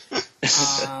everything.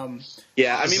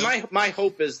 My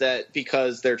hope is that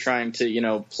because they're trying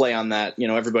to, play on that,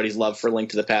 everybody's love for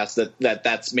Link to the Past,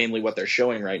 that's mainly what they're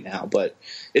showing right now. But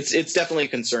it's definitely a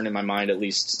concern in my mind, at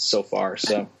least so far.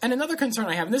 So, and another concern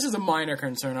I have, and this is a minor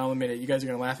concern, I'll admit it. You guys are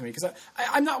going to laugh at me because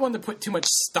I'm not one to put too much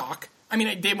stock. I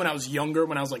did when I was younger,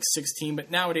 when I was 16,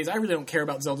 but nowadays I really don't care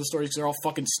about Zelda stories because they're all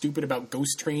fucking stupid about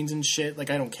ghost trains and shit. I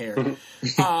don't care.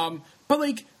 But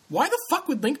why the fuck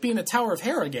would Link be in the Tower of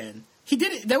Hera again? He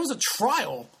did it. That was a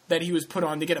trial that he was put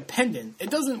on to get a pendant.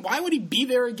 Why would he be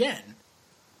there again?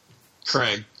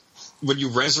 Craig, when you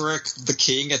resurrect the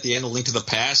king at the end of Link to the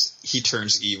Past, he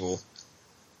turns evil.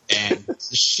 And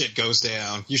shit goes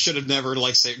down. You should have never,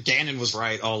 said Ganon was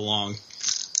right all along.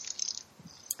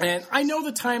 And I know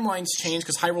the timelines changed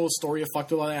because Hyrule Historia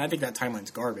fucked with all that. I think that timeline's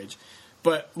garbage.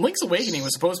 But Link's Awakening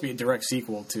was supposed to be a direct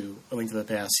sequel to A Link to the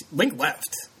Past. Link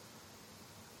left.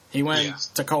 He went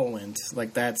to Coland.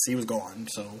 He was gone,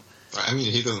 so...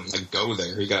 he doesn't, go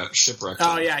there. He got shipwrecked.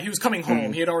 Oh, yeah, he was coming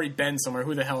home. He had already been somewhere.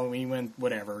 Who the hell? He went,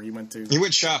 whatever. He went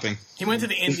shopping. He went to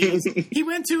the Indies. he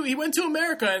went to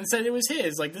America and said it was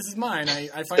his. This is mine.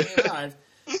 I finally arrived.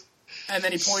 And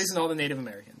then he poisoned all the Native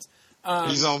Americans.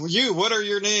 He's all, what are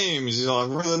your names? He's all,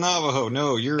 we're the Navajo.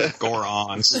 No, you're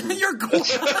Gorons. You're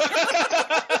Gorons.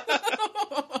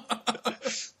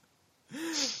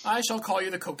 I shall call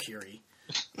you the Kokiri.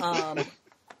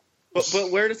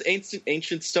 But where does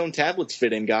ancient stone tablets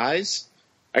fit in, guys?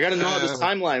 I got to know how this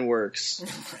timeline works.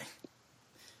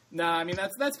 Nah, I mean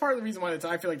that's part of the reason why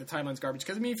I feel like the timeline's garbage.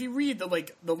 Because I mean, if you read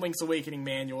the Link's Awakening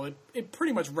manual, it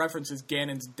pretty much references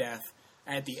Ganon's death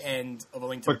at the end of A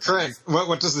Link to the Past. But Craig,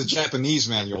 what does the Japanese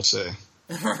manual say?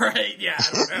 Right? Yeah,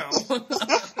 I don't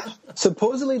know.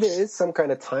 Supposedly there is some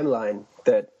kind of timeline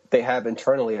that they have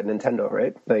internally at Nintendo,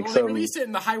 right? Like, well, they released it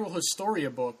in the Hyrule Historia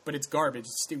book, but it's garbage.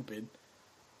 It's stupid.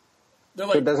 They're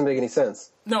like, so it doesn't make any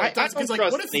sense. No, it does, because like,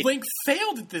 what if me. Link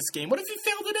failed at this game? What if he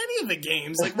failed at any of the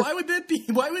games? Like, why would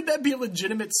that be a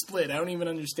legitimate split? I don't even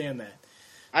understand that.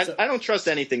 I don't trust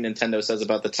anything Nintendo says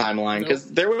about the timeline, because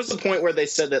there was a point where they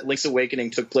said that Link's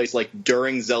Awakening took place like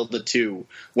during Zelda 2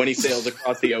 when he sails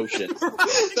across the ocean.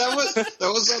 That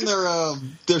was on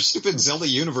their stupid Zelda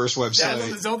Universe website.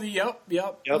 Yeah, the Zelda, yep.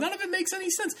 None of it makes any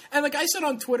sense. And like I said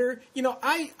on Twitter,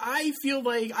 I feel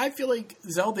like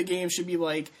Zelda games should be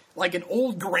like an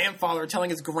old grandfather telling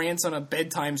his grandson a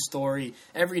bedtime story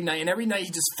every night, and every night he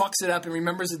just fucks it up and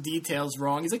remembers the details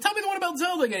wrong. He's like, "Tell me the one about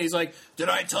Zelda again." He's like, "Did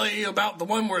I tell you about the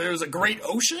one where there was a great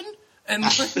ocean?" And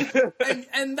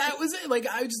and that was it. Like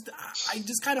I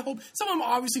just kind of hope some of them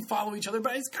obviously follow each other,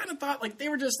 but I just kind of thought like they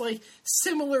were just like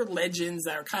similar legends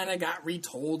that kind of got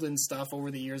retold and stuff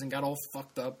over the years and got all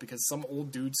fucked up because some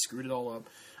old dude screwed it all up.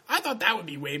 I thought that would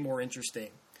be way more interesting,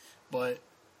 but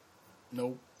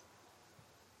nope.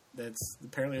 That's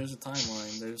apparently there's a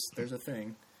timeline. There's a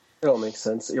thing. It all makes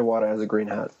sense. Iwata has a green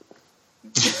hat.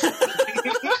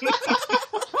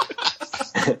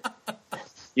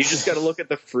 You just got to look at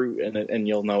the fruit and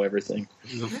you'll know everything.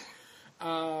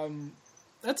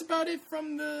 That's about it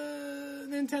from the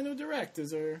Nintendo Direct.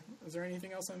 Is there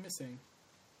anything else I'm missing?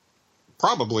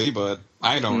 Probably, but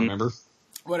I don't remember.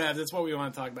 Whatever. That's what we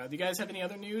want to talk about. Do you guys have any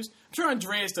other news? I'm sure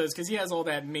Andreas does because he has all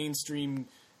that mainstream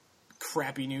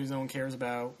crappy news no one cares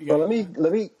about. Well,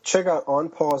 let me check out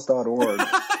onpause.org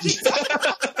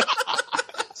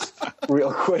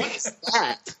real quick.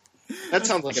 That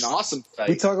sounds like an awesome site.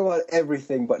 We talk about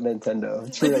everything but Nintendo.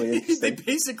 It's really interesting. They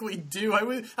basically do.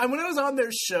 When I was on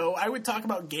their show, I would talk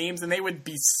about games and they would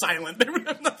be silent. They would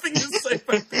have nothing to say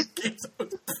about the games I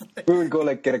was playing. We would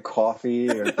go get a coffee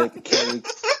or bake a cake.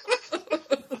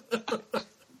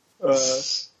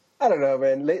 I don't know,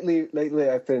 man. Lately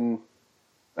I've been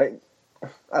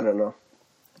I don't know.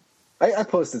 I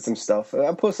posted some stuff.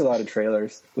 I posted a lot of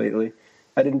trailers lately.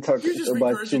 I didn't talk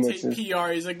about too much.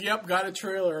 PR. He's like, "Yep, got a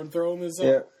trailer. I'm throwing this up."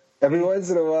 Yeah. Every once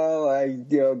in a while, I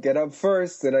get up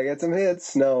first and I get some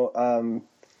hits. No,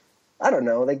 I don't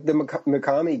know. Like the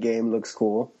Mikami game looks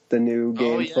cool. The new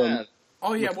game from.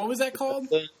 Oh yeah, what was that called?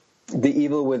 The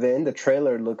Evil Within. The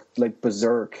trailer looked like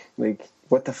berserk. Like,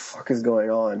 what the fuck is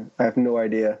going on? I have no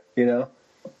idea.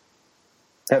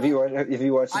 Have you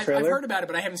watched the trailer? I've heard about it,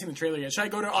 but I haven't seen the trailer yet. Should I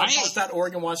go to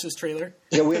onpause.org and watch this trailer?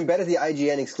 Yeah, we embedded the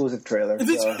IGN exclusive trailer.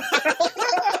 So.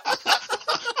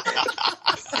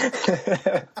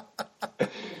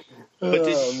 But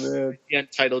did you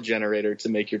title generator to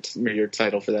make your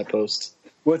title for that post?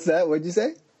 What's that? What'd you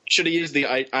say? Should have used the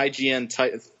IGN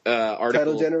article.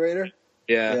 Title generator?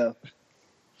 Yeah.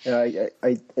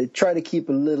 I try to keep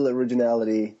a little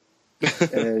originality,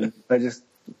 and I just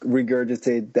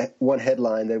regurgitate that one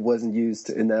headline that wasn't used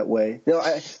in that way.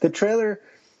 The trailer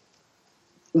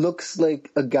looks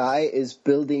like a guy is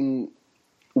building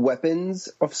weapons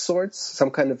of sorts,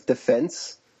 some kind of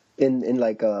defense in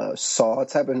like a Saw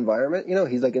type of environment.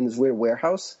 He's like in this weird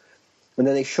warehouse, and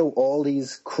then they show all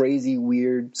these crazy,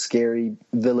 weird, scary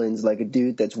villains, like a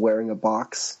dude that's wearing a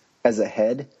box as a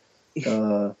head,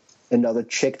 another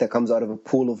chick that comes out of a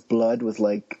pool of blood with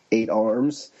like 8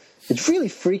 arms. It's really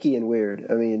freaky and weird.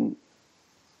 I mean,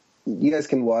 you guys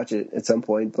can watch it at some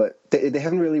point, but they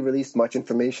haven't really released much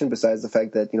information besides the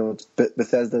fact that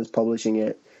Bethesda is publishing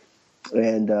it,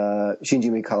 and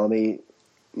Shinji Mikami,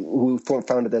 who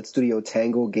founded that studio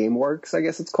Tango Gameworks, I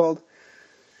guess it's called,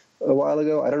 a while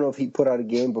ago. I don't know if he put out a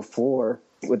game before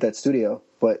with that studio,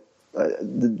 but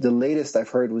the latest I've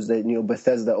heard was that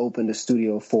Bethesda opened a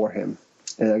studio for him,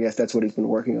 and I guess that's what he's been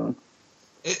working on.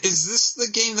 Is this the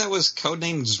game that was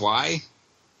codenamed Zwei?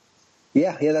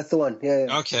 Yeah, that's the one.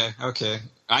 Yeah. Okay.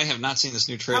 I have not seen this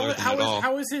new trailer at all.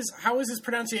 How is his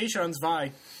pronunciation on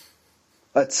Zwei?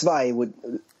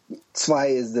 Zwei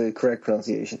is the correct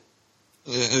pronunciation.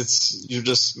 You're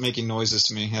just making noises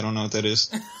to me. I don't know what that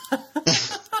is.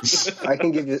 I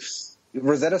can give you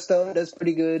Rosetta Stone does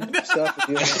pretty good stuff.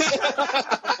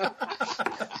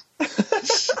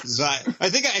 I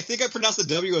think I pronounced the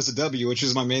W as a W, which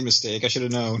is my main mistake. I should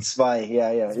have known. Zwei, yeah.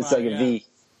 It's like a V.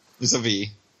 It's a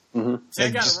V. See,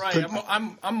 I got it right.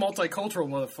 I'm multicultural,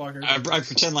 motherfucker. I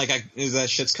pretend like that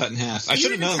shit's cut in half. I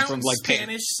should have known from like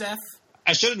Spanish, Seth.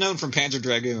 I should have known from Panzer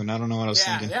Dragoon. I don't know what I was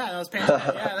thinking. Yeah, that was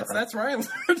Panzer. Yeah, that's right.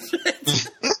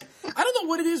 I don't know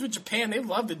what it is with Japan. They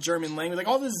love the German language. Like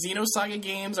all the Xenosaga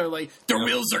games are like the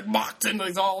real Zergmachten.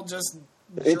 It's all just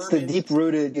German. It's the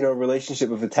deep-rooted,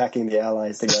 relationship of attacking the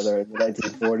Allies together in the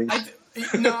 1940s.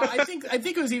 I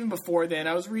think it was even before then.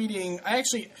 I was reading.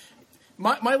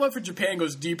 My love for Japan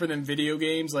goes deeper than video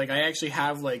games. Like, I actually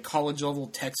have, like, college-level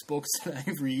textbooks that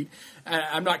I read.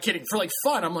 I'm not kidding. For, like,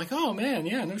 fun, I'm like, oh, man,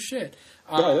 yeah, no shit.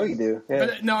 I know you do. Yeah.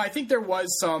 But, no, I think there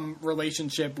was some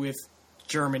relationship with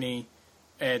Germany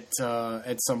at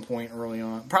some point early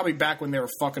on. Probably back when they were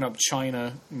fucking up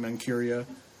China and Manchuria.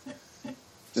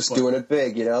 Just doing it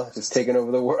big, just taking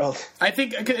over the world. I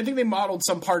think they modeled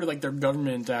some part of, like, their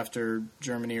government after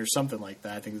Germany or something like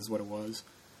that. I think this is what it was.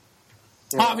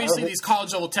 Yeah, obviously, these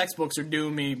college-level textbooks are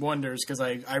doing me wonders because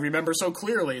I remember so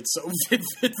clearly. It's so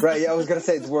vivid. Right, yeah, I was going to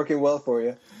say it's working well for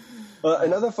you.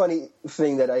 Another funny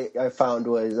thing that I found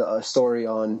was a story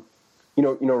on,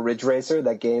 Ridge Racer,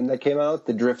 that game that came out,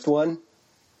 the Drift one,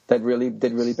 that really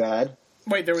did really bad.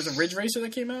 Wait, there was a Ridge Racer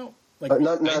that came out? Like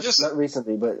not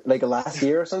recently, but like last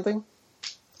year or something?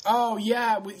 Oh,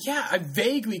 yeah. I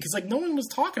vaguely, because like no one was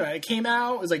talking about it. It came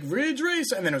out, it was like Ridge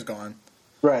Racer, and then it was gone.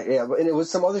 Right, yeah, and it was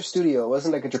some other studio. It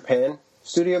wasn't like a Japan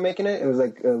studio making it. It was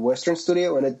like a Western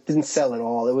studio, and it didn't sell at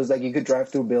all. It was like you could drive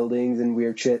through buildings and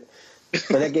weird shit.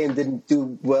 And that game didn't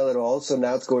do well at all, so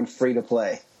now it's going free to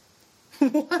play.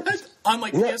 What? On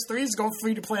like PS3, it's going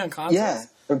free to play on consoles? Yeah,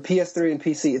 on PS3 and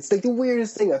PC. It's like the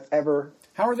weirdest thing I've ever.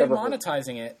 How are they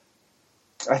monetizing it?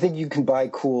 I think you can buy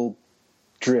cool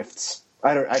drifts.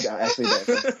 I actually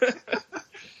don't.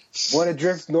 Want to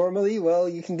drift normally? Well,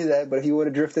 you can do that. But if you want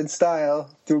to drift in style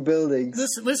through buildings...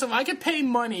 Listen, if I could pay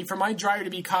money for my driver to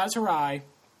be Kaz Hirai,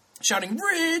 shouting,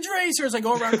 Ridge Racer, as I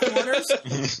go around corners,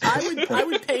 I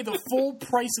would pay the full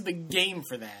price of the game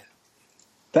for that.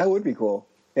 That would be cool.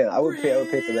 Yeah, I would pay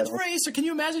for that. Ridge Racer. Can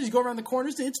you imagine as you go around the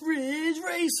corners? It's Ridge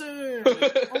Racer.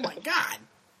 Oh, my God.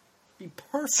 Be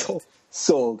perfect.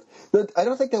 Sold. I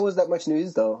don't think there was that much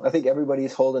news, though. I think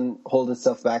everybody's holding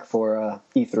stuff back for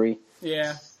E3.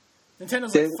 Yeah.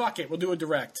 Nintendo like, fuck it, we'll do a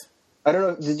direct. I don't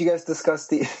know. Did you guys discuss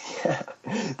the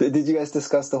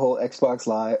whole Xbox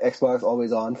Live, Xbox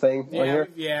Always On thing on here?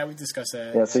 Yeah, we discussed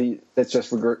that. Yeah, so that's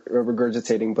just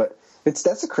regurgitating, but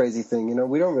that's a crazy thing.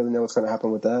 We don't really know what's going to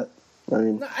happen with that. I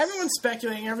mean, no, everyone's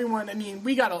speculating.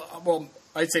 We got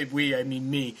I'd say we, I mean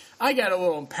me. I got a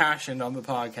little impassioned on the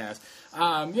podcast.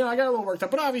 I got a little worked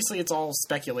up, but obviously it's all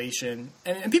speculation.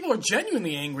 And people are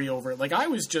genuinely angry over it. Like, I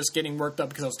was just getting worked up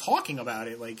because I was talking about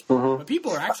it. Like, but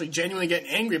people are actually genuinely getting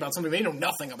angry about something they know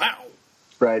nothing about.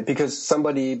 Right, because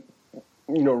somebody,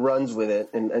 runs with it.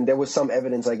 And there was some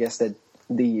evidence, I guess, that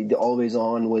the Always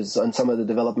On was on some of the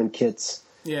development kits.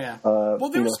 Yeah. Well,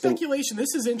 there was speculation.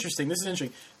 This is interesting.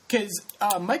 Because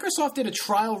Microsoft did a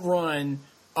trial run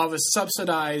of a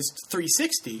subsidized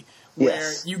 360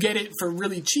 where you get it for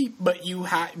really cheap, but you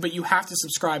have to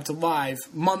subscribe to Live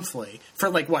monthly for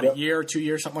like a year or 2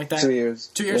 years, something like that. 2 years.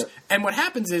 2 years. Yep. And what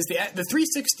happens is the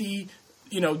 360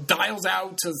 dials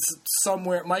out to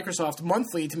somewhere at Microsoft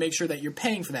monthly to make sure that you're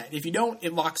paying for that. If you don't,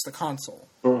 it locks the console.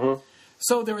 Mm-hmm.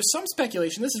 So there was some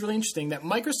speculation. This is really interesting that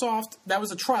Microsoft, that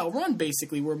was a trial run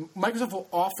basically, where Microsoft will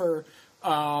offer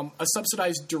a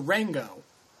subsidized Durango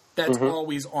that's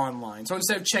always online. So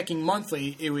instead of checking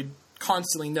monthly, it would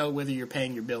constantly know whether you're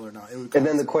paying your bill or not. And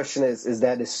then the question is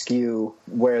that a SKU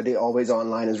where the always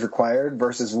online is required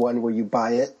versus one where you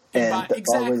buy it?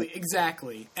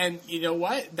 Exactly. And you know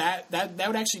what? That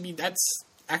would actually that's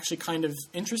actually kind of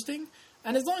interesting.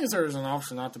 And as long as there's an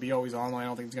option not to be always online, I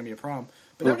don't think it's going to be a problem.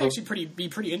 But that would actually be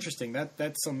pretty interesting.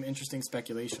 That's some interesting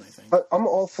speculation, I think. I'm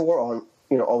all for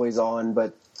always on,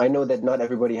 but I know that not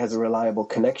everybody has a reliable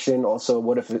connection. Also,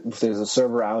 what if there's a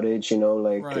server outage?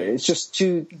 Right. It's just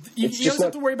too. You just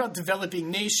have to worry about developing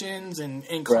nations and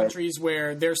countries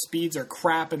where their speeds are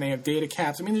crap and they have data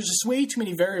caps. I mean, there's just way too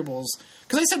many variables.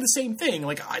 Because I said the same thing.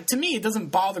 Like, to me, it doesn't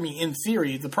bother me in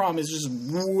theory. The problem is just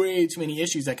way too many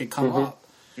issues that could come up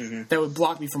that would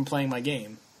block me from playing my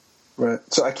game. Right.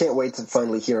 So I can't wait to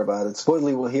finally hear about it.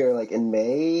 Supposedly we'll hear in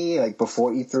May,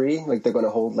 before E3, they're going to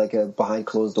hold a behind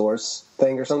closed doors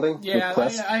thing or something. Yeah,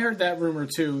 I heard that rumor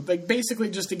too.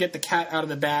 Basically just to get the cat out of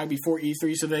the bag before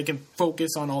E3 so they can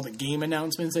focus on all the game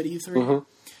announcements at E3.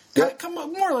 Mm-hmm.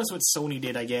 More or less what Sony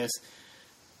did, I guess.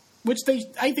 Which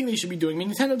I think they should be doing. I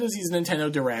mean, Nintendo does these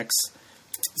Nintendo Directs.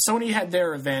 Sony had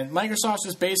their event. Microsoft's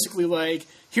just basically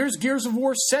here's Gears of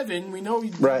War 7. We know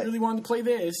you really wanted to play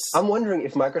this. I'm wondering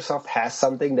if Microsoft has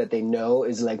something that they know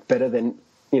is better than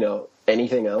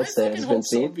anything else that has been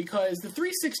seen. Because the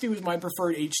 360 was my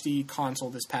preferred HD console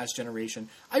this past generation.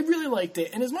 I really liked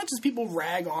it, and as much as people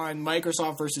rag on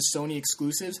Microsoft versus Sony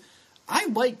exclusives, I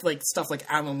liked stuff like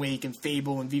Alan Wake and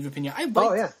Fable and Viva Pinata. I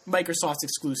liked Microsoft's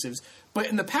exclusives, but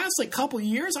in the past couple of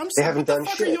years, I'm saying, what the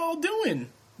fuck are you all doing?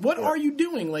 What are you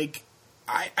doing?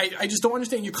 I just don't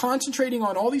understand. You're concentrating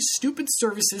on all these stupid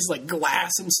services like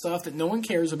Glass and stuff that no one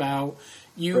cares about.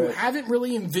 You haven't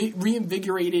really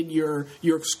reinvigorated your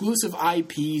exclusive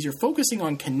IPs. You're focusing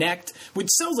on Kinect, which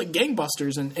sells like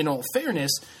gangbusters in all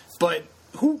fairness, but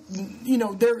they're hardcore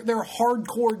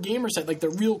gamers that the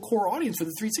real core audience for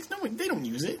the 360. No, they don't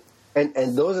use it.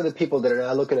 And those are the people that are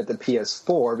now looking at the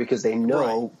PS4 because they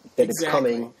know that it's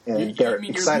coming and they're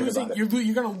excited about it. You're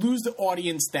going to lose the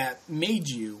audience that made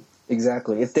you.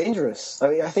 Exactly. It's dangerous. I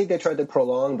mean, I think they tried to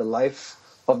prolong the life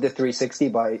of the 360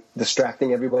 by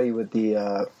distracting everybody with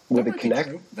the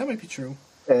Kinect. That might be true.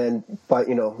 And but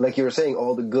like you were saying,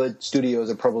 all the good studios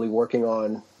are probably working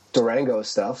on Durango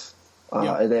stuff,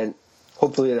 and then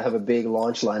hopefully they'll have a big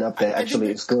launch lineup that actually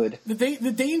is good.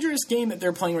 The dangerous game that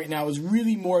they're playing right now is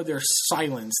really more their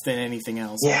silence than anything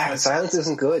else. Yeah, silence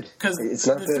isn't good because it's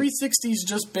not the good. 360's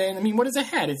just been. I mean, what has it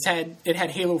had? It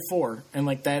had Halo 4, and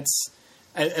that's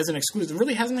as an exclusive. It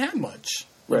really hasn't had much.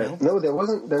 Right. No, there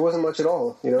wasn't much at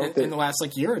all. In the last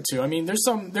year or two. I mean, there's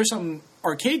some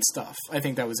arcade stuff I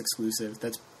think that was exclusive.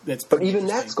 That's. But even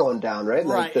that's gone down, right?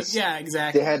 Right. Yeah.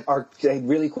 Exactly. They had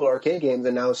really cool arcade games,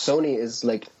 and now Sony is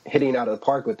hitting it out of the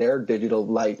park with their digital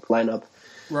lineup.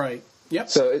 Right. Yep.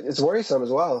 So it's worrisome as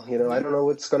well. I don't know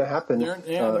what's going to happen.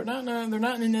 They're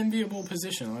not in an enviable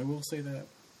position. I will say that.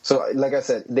 So, like I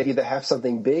said, they either have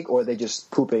something big or they're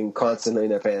just pooping constantly in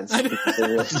their pants.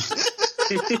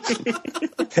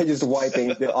 They're just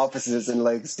wiping the offices in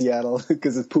Seattle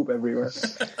because there's poop everywhere.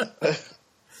 It's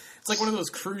like one of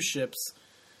those cruise ships.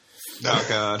 Oh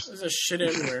God! There's a shit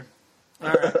everywhere.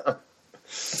 All right.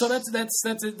 So that's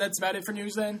it. That's about it for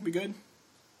news. Then we good?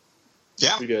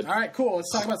 Yeah, we good. All right, cool.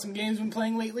 Let's talk about some games we've been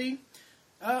playing lately.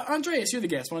 Andreas, you're the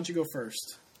guest. Why don't you go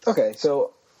first? Okay,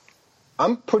 so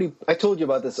I told you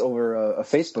about this over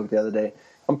Facebook the other day.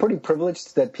 I'm pretty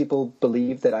privileged that people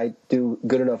believe that I do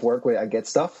good enough work where I get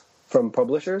stuff from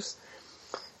publishers,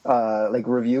 like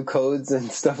review codes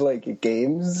and stuff like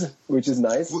games, which is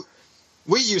nice.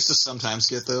 We used to sometimes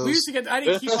get those. We used to get. I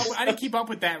didn't keep up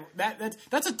with that.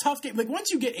 That's a tough game.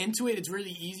 Once you get into it, it's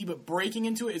really easy, but breaking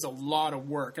into it is a lot of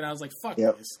work. And I was like, "Fuck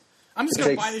this! I'm just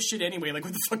gonna buy this shit anyway. What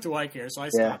the fuck do I care?" So I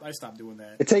stopped doing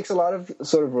that. It takes a lot of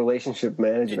sort of relationship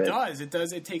management. It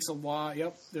does. It takes a lot.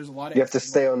 Yep. There's a lot of. You have to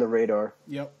stay on the radar.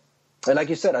 Yep. And like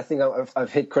you said, I think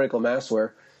I've hit critical mass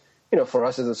where, for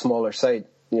us as a smaller site,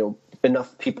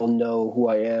 enough people know who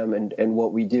I am and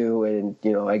what we do, and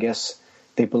I guess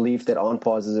they believe that On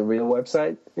Pause is a real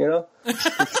website.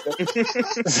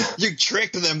 You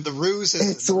tricked them. The ruse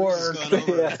has worked.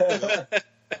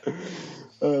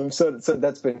 So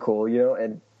that's been cool,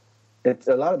 and it's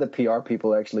a lot of the PR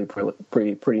people are actually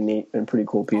pretty neat and pretty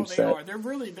cool people. Oh, they are. They're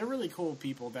really cool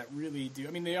people that really do.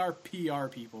 I mean, they are PR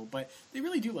people, but they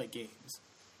really do like games.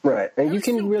 Right, and you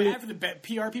can feel really bad for the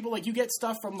PR people. You get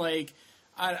stuff from I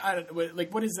don't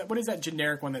what is that? What is that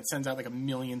generic one that sends out a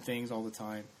million things all the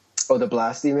time? Oh, the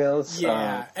blast emails.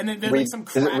 Yeah, and then there's some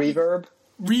crappy, is it Reverb?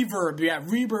 Reverb, yeah,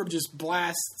 Reverb just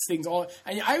blasts things all.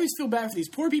 And I always feel bad for these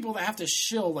poor people that have to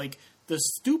shill the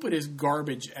stupidest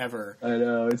garbage ever. I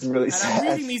know, it's really sad. And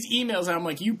I'm reading these emails and I'm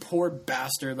like, you poor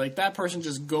bastard. That person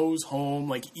just goes home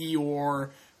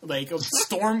Eeyore, a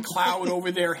storm cloud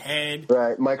over their head.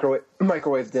 Right,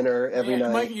 microwave dinner every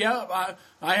night.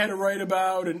 I had to write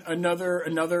about another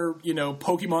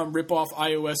Pokemon ripoff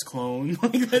iOS clone.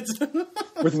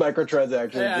 With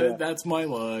microtransactions. Yeah, that's my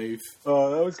life. Oh,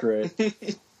 that was great.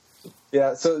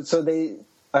 Yeah, so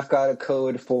I've got a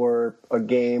code for a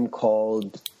game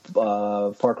called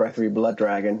Far Cry 3 Blood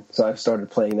Dragon, so I've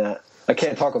started playing that. I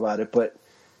can't talk about it, but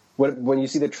when you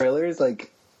see the trailers,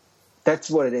 that's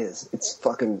what it is. It's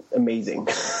fucking amazing.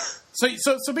 So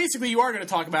basically, you are going to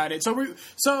talk about it. So we're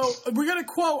going to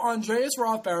quote Andreas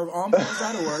Rothbauer of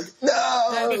onpause.org.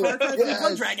 No, that Far Cry 3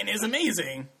 Blood Dragon is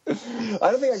amazing. I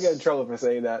don't think I get in trouble for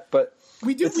saying that, but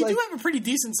we do have a pretty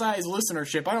decent sized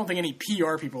listenership. I don't think any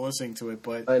PR people listening to it,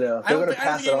 but I know I don't think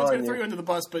anyone's going to throw you under the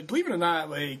bus. But believe it or not,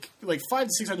 500 to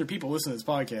 600 people listen to this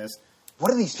podcast.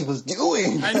 What are these people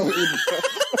doing?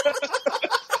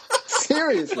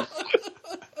 Seriously.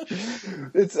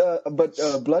 It's but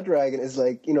Blood Dragon is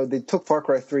they took Far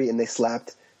Cry 3 and they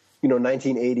slapped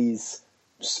 1980s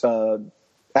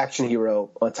action hero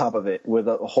on top of it with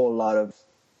a whole lot of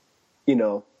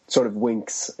sort of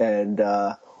winks and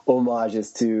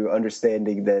homages to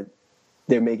understanding that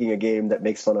they're making a game that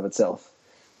makes fun of itself.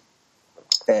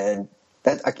 And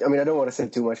that, I mean, I don't want to say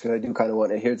too much because I do kind of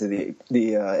want to adhere to the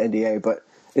NDA, but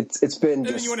it's been and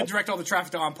just... then you want to direct all the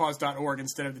traffic to onpause.org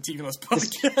instead of the TV List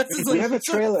podcast. We have a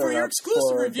trailer for your up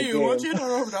exclusive for review. the Why don't game. you head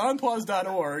on over to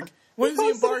onpause.org? When is the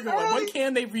embargo on? When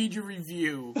can they read your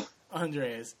review,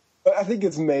 Andreas? I think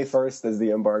it's May 1st is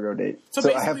the embargo date. So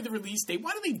basically the release date.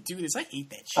 Why do they do this? I hate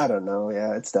that shit. I don't know.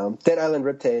 Yeah, it's dumb. Dead Island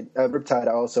Riptide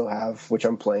I also have, which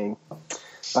I'm playing.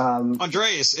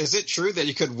 Andreas, is it true that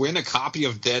you could win a copy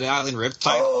of Dead Island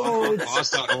Riptide on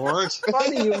onpause.org? It's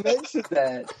funny you mentioned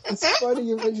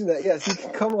that. Yes, you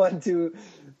can come on to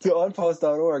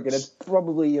onpause.org, and it's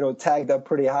probably tagged up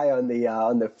pretty high on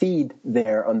the feed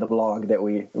there on the blog that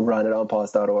we run at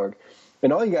onpause.org.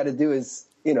 And all you got to do is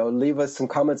leave us some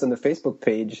comments on the Facebook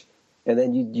page, and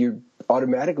then you're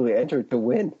automatically entered to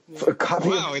win for a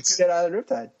copy of Dead Island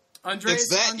Riptide.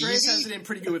 Andreas has it in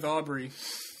pretty good with Aubrey.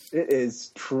 It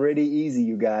is pretty easy,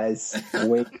 you guys.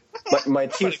 Wink. My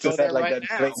teeth just had like that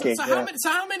blinking.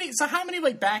 So how many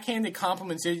like backhanded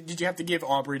compliments did you have to give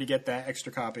Aubrey to get that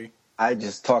extra copy? I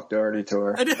just talked dirty to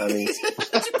her. I mean,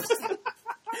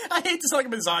 I hate to sound like a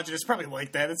misogynist. Probably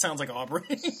like that. It sounds like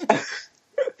Aubrey.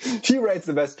 She writes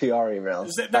the best PR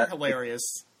emails. They're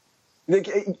hilarious.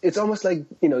 It's almost like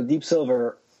Deep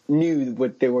Silver knew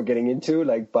what they were getting into,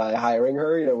 like by hiring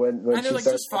her. When and they're like,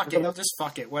 just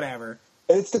fuck it, whatever.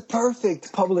 And it's the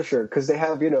perfect publisher because they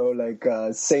have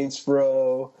Saints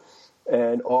Row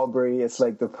and Aubrey. It's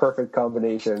like the perfect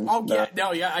combination. Oh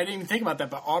yeah, I didn't even think about that.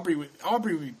 But Aubrey would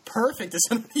be perfect to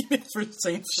send an email for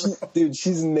Saints Row. Dude,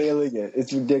 she's nailing it.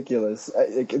 It's ridiculous.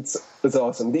 It's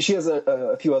awesome. She has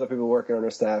a few other people working on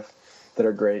her staff that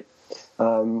are great.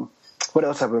 What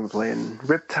else have we been playing?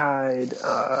 Riptide.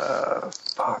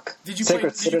 Fuck. Did you play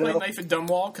Knife and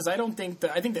Dunwall? Because I think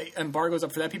the embargo's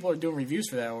up for that. People are doing reviews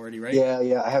for that already, right?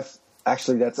 Yeah. I have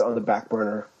actually. That's on the back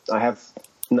burner. I have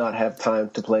not had time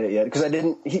to play it yet because I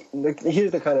didn't.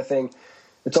 Here's the kind of thing.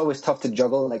 It's always tough to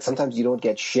juggle. Like sometimes you don't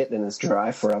get shit and it's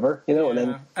dry forever, and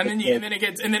then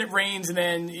it rains, and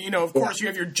then of course you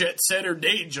have your jet setter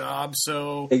day job.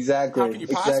 So exactly, how can you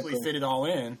possibly fit it all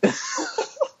in?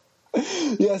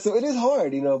 Yeah, so it is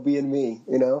hard, being me.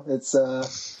 It's.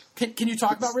 Can you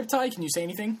talk about Riptide? Can you say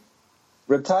anything?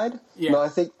 Riptide? Yeah. No, I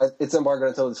think it's embargoed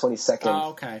until the 22nd.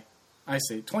 Oh, okay. I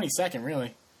see. 22nd,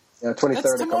 really? Yeah, 23rd.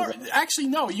 That's tomorrow. Actually,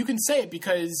 no. You can say it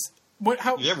because we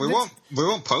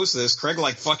won't post this. Craig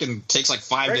fucking takes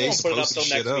 5 days to post this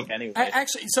shit up. Anyway.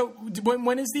 Actually, so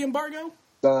when is the embargo?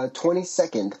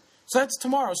 22nd. So that's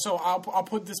tomorrow. So I'll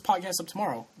put this podcast up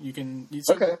tomorrow. You can.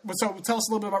 Okay. So tell us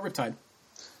a little bit about Riptide.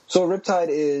 So Riptide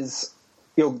is,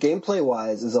 gameplay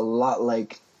wise, is a lot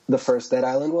like the first Dead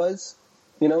Island was,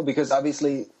 because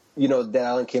obviously, Dead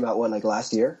Island came out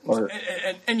last year, and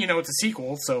it's a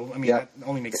sequel, so I mean that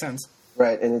only makes sense,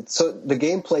 right? And so the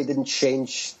gameplay didn't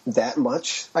change that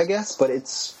much, I guess, but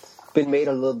it's been made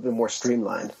a little bit more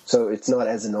streamlined, so it's not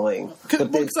as annoying.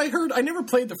 Because I never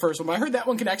played the first one, but I heard that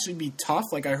one could actually be tough.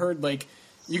 Like I heard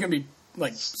you can be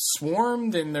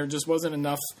swarmed, and there just wasn't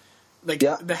enough.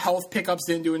 The health pickups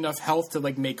didn't do enough health to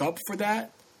make up for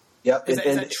that. Yep. Is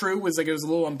that true? It was a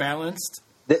little unbalanced.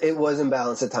 It was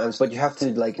imbalanced at times, but you have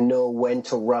to know when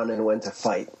to run and when to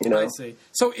fight. I see.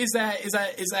 So is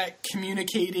that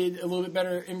communicated a little bit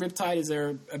better in Riptide? Is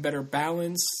there a better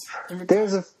balance in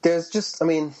Riptide? There's just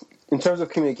in terms of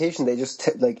communication, they just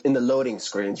in the loading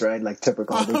screens, right?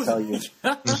 Typical, they tell you,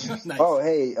 nice. Oh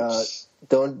hey,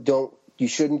 don't you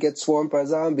shouldn't get swarmed by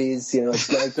zombies.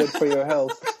 It's not good for your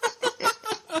health.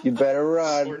 You better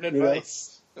run.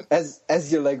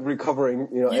 As you're recovering,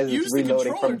 as it's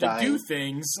reloading from dying. To do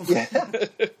things. Yeah.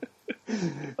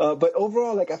 But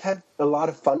overall, I've had a lot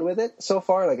of fun with it so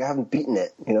far. I haven't beaten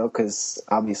it, because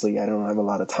obviously I don't have a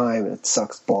lot of time and it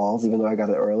sucks balls, even though I got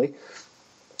it early.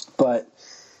 But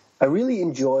I really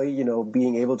enjoy,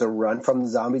 being able to run from the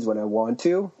zombies when I want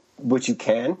to, which you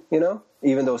can,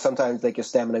 even though sometimes your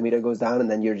stamina meter goes down and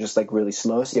then you're just really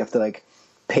slow, so you have to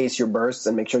pace your bursts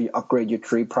and make sure you upgrade your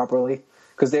tree properly.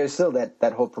 Because there's still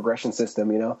that whole progression system,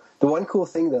 The one cool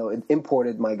thing, though, it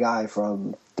imported my guy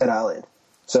from Dead Island.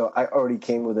 So I already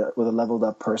came with a leveled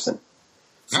up person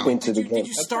into the game. Did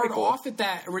you start off at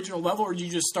that original level, or did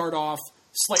you just start off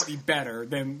slightly better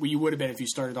than you would have been if you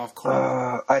started off cold?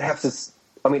 I'd have to...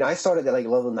 I started at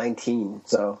level 19,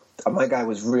 so my guy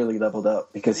was really leveled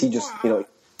up because he just,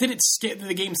 Did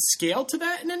the game scale to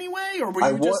that in any way, or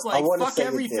were you just fuck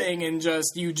everything and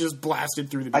you just blasted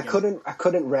through the beginning? I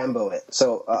couldn't Rambo it,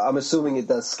 so I'm assuming it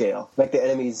does scale. The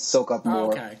enemies soak up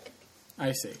more. Okay,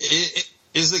 I see.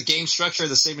 Is the game structure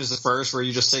the same as the first, where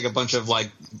you just take a bunch of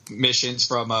missions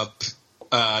from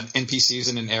NPCs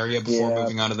in an area before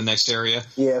moving on to the next area.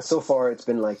 Yeah, so far it's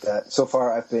been like that. So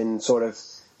far I've been sort of,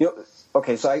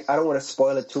 okay, so I don't want to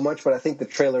spoil it too much, but I think the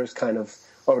trailers kind of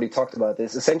already talked about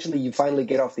this. Essentially, you finally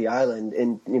get off the island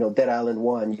in, Dead Island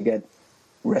 1, you get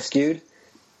rescued,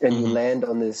 and you land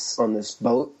on this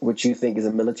boat, which you think is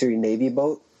a military Navy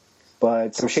boat,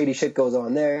 but some shady shit goes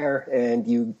on there, and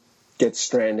you get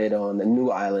stranded on a new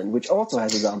island, which also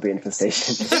has a zombie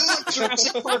infestation. This is like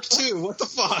Jurassic Park 2. What the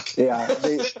fuck? Yeah.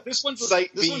 This one's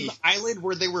the island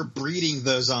where they were breeding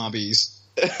the zombies.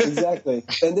 Exactly.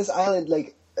 And this island,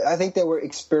 like, I think they were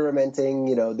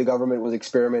experimenting, the government was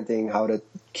experimenting how to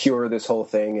cure this whole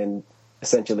thing and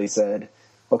essentially said,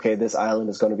 okay, this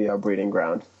island is going to be our breeding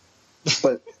ground.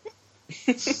 But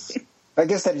I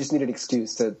guess that just needed an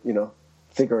excuse to,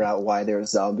 figure out why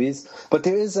there's zombies. But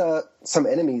there is some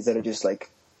enemies that are just like,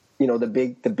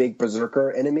 the big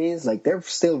berserker enemies, like they're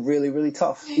still really, really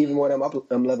tough, even when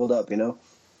I'm leveled up, And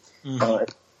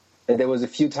there was a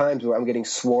few times where I'm getting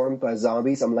swarmed by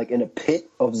zombies. I'm like in a pit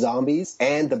of zombies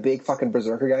and the big fucking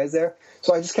berserker guys there.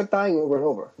 So I just kept dying over and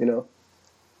over,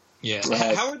 Yeah.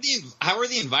 How are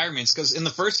the environments? Because in the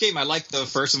first game, I liked the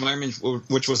first environment,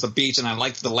 which was the beach, and I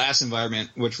liked the last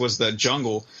environment, which was the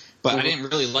jungle. But I didn't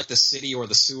really like the city or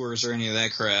the sewers or any of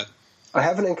that crap. I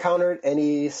haven't encountered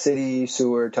any city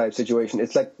sewer type situation.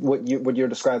 It's like what you're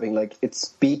describing. Like it's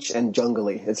beach and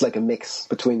jungly. It's like a mix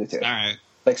between the two. All right.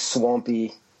 Like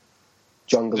swampy,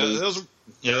 jungly.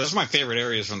 Those are my favorite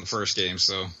areas from the first game.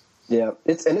 So yeah,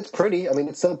 it's pretty. I mean,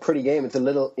 it's still a pretty game. It's a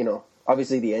little,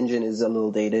 obviously the engine is a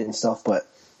little dated and stuff, but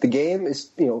the game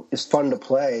is, is fun to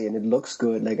play and it looks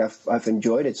good. Like I've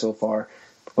enjoyed it so far,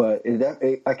 but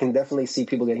I can definitely see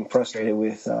people getting frustrated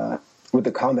with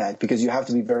the combat because you have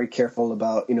to be very careful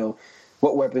about,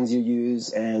 what weapons you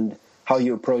use and how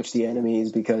you approach the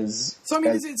enemies because. So I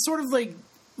mean, is it sort of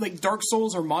like Dark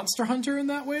Souls or Monster Hunter in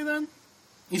that way then?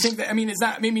 You think that, I mean, is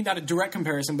that maybe not a direct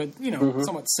comparison, but,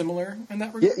 somewhat similar in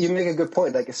that regard? Yeah, you make a good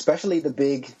point. Like, especially the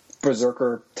big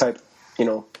berserker type,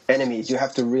 enemies, you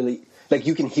have to really, like,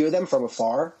 you can hear them from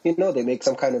afar, they make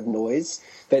some kind of noise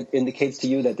that indicates to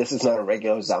you that this is not a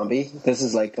regular zombie. This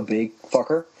is like a big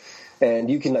fucker. And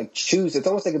you can, like, choose, it's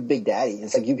almost like a Big Daddy.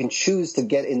 It's like you can choose to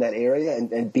get in that area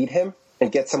and beat him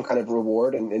and get some kind of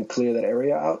reward and clear that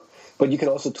area out. But you can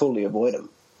also totally avoid him,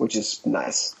 which is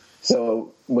nice.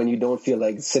 So when you don't feel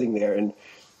like sitting there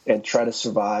and try to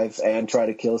survive and try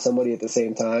to kill somebody at the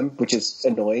same time, which is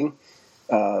annoying,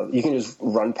 you can just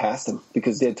run past them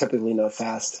because they're typically not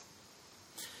fast.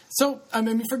 So, I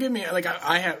mean, forgive me, like,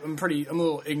 I'm a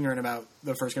little ignorant about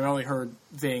the first game. I only heard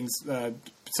things,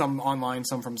 some online,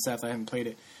 some from Seth. I haven't played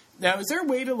it. Now, is there a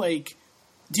way to, like,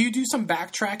 do you do some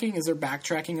backtracking? Is there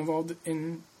backtracking involved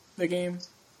in the game?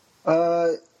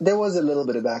 There was a little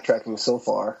bit of backtracking so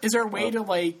far. Is there a way to,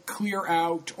 like, clear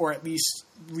out or at least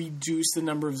reduce the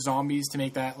number of zombies to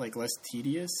make that, like, less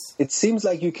tedious? It seems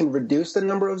like you can reduce the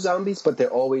number of zombies, but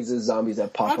there always is zombies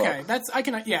that pop up. Okay, that's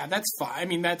fine. I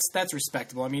mean, that's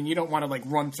respectable. I mean, you don't want to, like,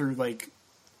 run through, like,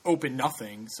 open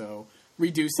nothing, so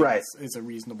reducing is a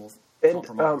reasonable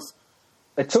compromise.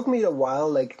 It took me a while,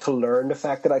 like, to learn the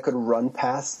fact that I could run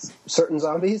past certain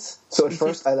zombies. So at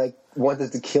first I, like,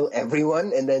 wanted to kill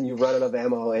everyone, and then you run out of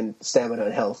ammo and stamina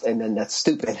and health, and then that's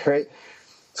stupid, right?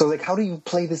 So, like, how do you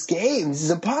play this game? This is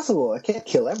impossible. I can't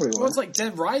kill everyone. Well, it's like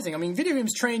Dead Rising. I mean, video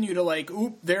games train you to, like,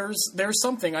 oop, there's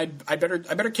something. I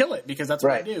better kill it because that's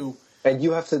what I do. And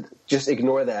you have to just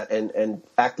ignore that and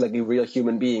act like a real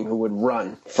human being who would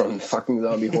run from the fucking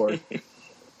zombie horde.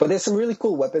 But there's some really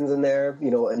cool weapons in there.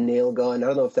 A nail gun. I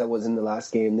don't know if that was in the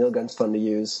last game. Nail gun's fun to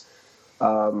use.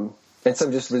 And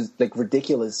some just like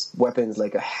ridiculous weapons,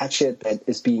 like a hatchet that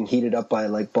is being heated up by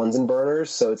like Bunsen burners.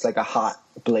 So it's like a hot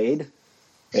blade.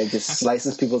 And it just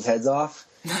slices people's heads off.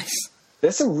 Nice.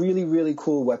 There's some really, really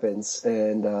cool weapons.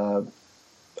 And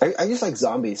I just like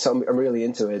zombies, so I'm really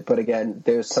into it. But again,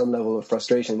 there's some level of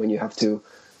frustration when you have to,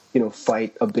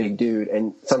 fight a big dude.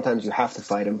 And sometimes you have to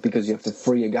fight him because you have to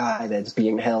free a guy that's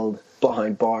being held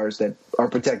behind bars that are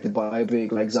protected by a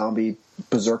big, like, zombie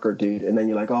berserker dude. And then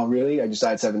you're like, oh, really? I just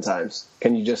died 7 times.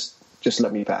 Can you just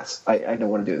let me pass? I don't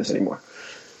want to do this anymore.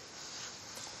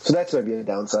 So that's maybe a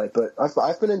downside, but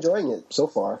I've been enjoying it so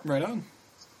far. Right on.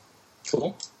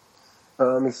 Cool.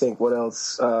 Let me think. What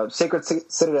else? Sacred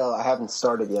Citadel I haven't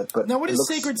started yet. But now, what is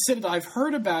Sacred Citadel? I've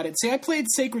heard about it. See, I played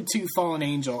Sacred 2 Fallen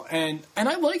Angel, and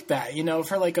I like that,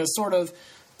 for like a sort of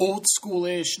old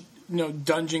schoolish,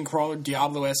 dungeon crawler,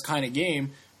 Diablo-esque kind of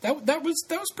game. That was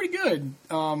pretty good.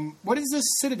 What is this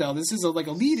Citadel? This is like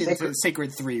a lead into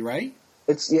Sacred 3, right?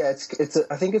 I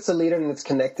think it's a leader and it's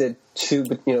connected to,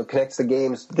 connects the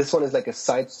games. This one is like a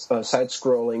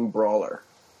side-scrolling brawler.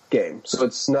 game, so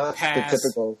it's not Pass. the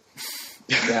typical.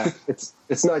 Yeah,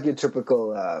 it's not your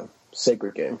typical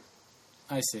Sacred game.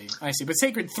 I see. But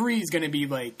Sacred 3 is going to be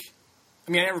like...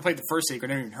 I mean, I never played the first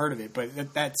Sacred. I never even heard of it.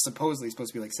 But that's supposedly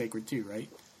supposed to be like Sacred 2, right?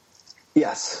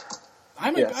 Yes.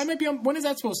 I might be on... When is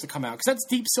that supposed to come out? Because that's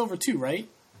Deep Silver 2, right?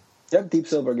 Yep, Deep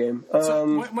Silver game.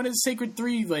 So when is Sacred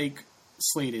 3, like,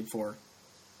 slated for?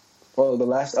 Well, the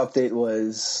last update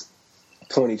was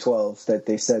 2012 that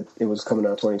they said it was coming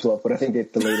out 2012, but I think they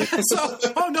delayed it.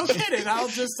 No kidding. I'll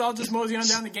just mosey on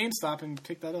down to GameStop and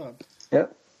pick that up.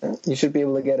 Yep. You should be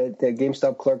able to get it. The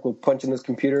GameStop clerk will punch in this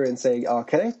computer and say,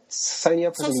 "Can I sign you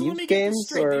up for some let used me get this games?"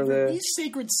 straight. Or They released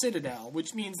Sacred Citadel,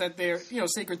 which means that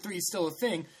Sacred 3 is still a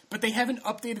thing, but they haven't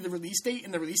updated the release date,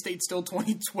 and the release date's still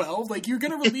 2012. Like, you're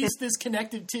going to release this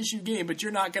connective tissue game, but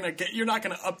you're not going to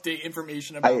update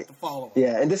information about the follow-up.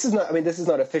 Yeah, and this is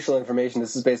not official information.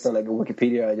 This is based on like a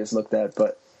Wikipedia I just looked at,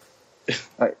 but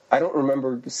I don't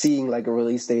remember seeing like a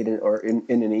release date in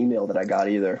an email that I got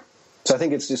either. So I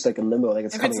think it's just like a limbo. Like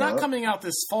if it's not coming out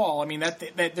this fall, I mean that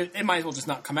it might as well just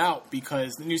not come out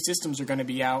because the new systems are going to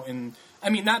be out. And I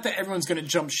mean, not that everyone's going to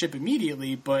jump ship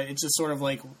immediately, but it's just sort of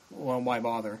like, well, why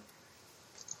bother?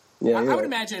 Yeah, I would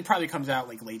imagine it probably comes out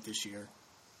like late this year,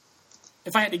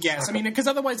 if I had to guess. I mean, because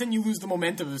otherwise, then you lose the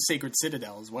momentum of the Sacred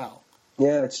Citadel as well.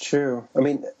 Yeah, it's true. I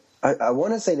mean, I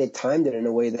want to say they timed it in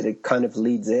a way that it kind of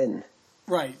leads in.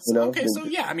 Right. You know? Okay. So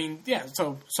yeah, I mean, yeah.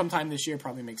 So sometime this year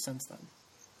probably makes sense then.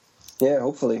 Yeah,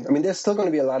 hopefully. I mean, there's still going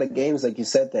to be a lot of games, like you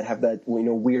said, that have that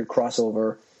weird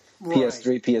crossover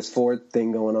PS3, PS4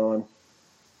 thing going on.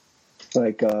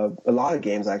 Like a lot of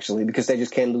games actually, because they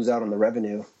just can't lose out on the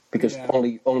revenue. Because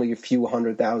only a few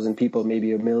 100,000 people,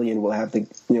 maybe 1 million, will have the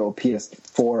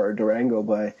PS4 or Durango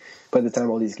by the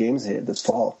time all these games hit this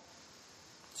fall.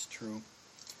 It's true.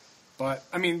 But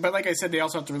like I said, they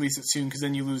also have to release it soon because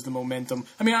then you lose the momentum.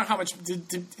 I mean, I don't know how much,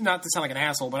 not to sound like an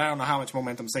asshole, but I don't know how much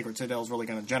momentum Sacred Citadel is really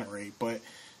going to generate. But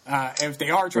if they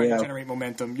are trying to generate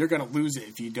momentum, you're going to lose it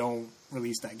if you don't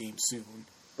release that game soon.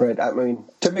 Right. I mean,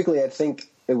 typically I think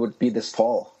it would be this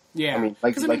fall. Yeah. I mean,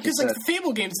 because the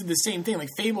Fable games did the same thing. Like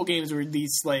Fable games were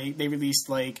released like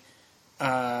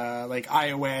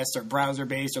iOS or browser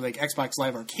based or like Xbox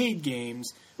Live Arcade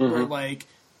games where like,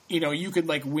 you could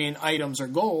like win items or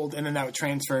gold, and then that would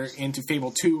transfer into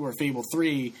Fable 2 or Fable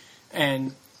 3.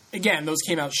 And again, those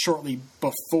came out shortly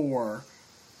before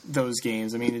those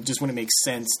games. I mean, it just wouldn't make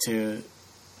sense to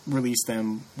release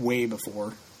them way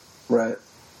before. Right.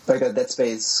 Like a Dead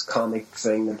Space comic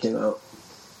thing that came out.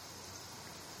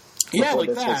 Yeah, like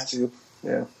Dead that. Space 2.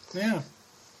 Yeah. Yeah.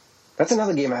 That's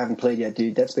another game I haven't played yet,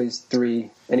 dude. Dead Space 3.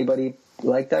 Anybody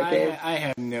like that game? I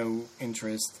have no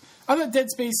interest. I thought Dead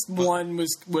Space 1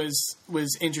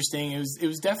 was interesting. It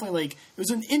was definitely like it was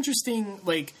an interesting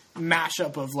like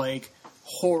mashup of like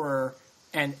horror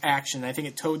and action. I think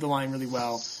it towed the line really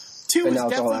well. 2 was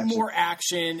definitely more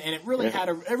action, and it really had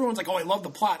everyone's like, "Oh, I love the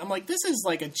plot." I'm like, "This is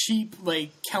like a cheap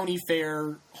like county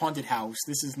fair haunted house.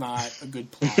 This is not a good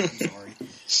plot." I'm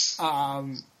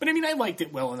sorry. But I mean, I liked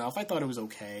it well enough. I thought it was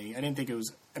okay. I didn't think it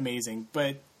was amazing,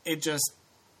 but it just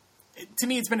to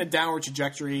me, it's been a downward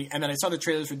trajectory. And then I saw the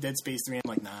trailers for Dead Space 3. I'm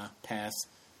like, nah, pass.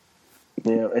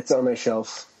 Yeah, it's on my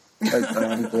shelf. I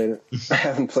haven't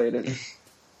played it. It's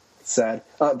sad.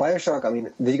 BioShock. I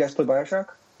mean, did you guys play BioShock?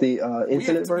 The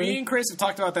Infinite version? Me and Chris have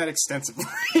talked about that extensively.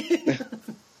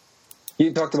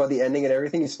 You talked about the ending and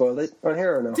everything. You spoiled it on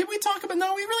here or no? Did we talk about?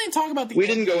 No, we really didn't talk about the. We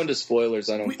didn't go into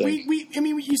spoilers. I don't think.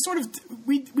 You sort of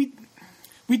we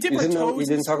dip our toes. You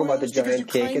didn't talk about the giant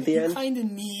cake at the end. You kind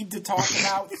of need to talk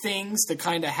about things to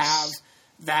kind of have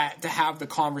that to have the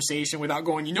conversation without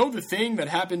going. The thing that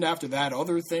happened after that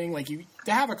other thing. Like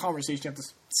to have a conversation, you have to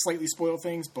slightly spoil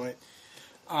things, but.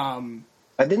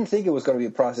 I didn't think it was going to be a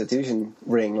prostitution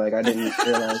ring. Like I didn't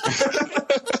realize.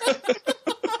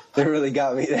 It really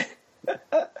got me there.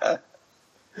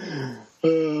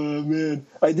 Oh man,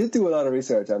 I did do a lot of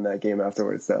research on that game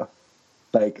afterwards, though.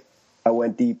 Like, I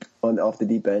went deep off the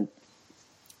deep end.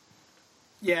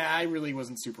 Yeah, I really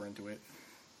wasn't super into it.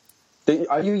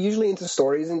 Are you usually into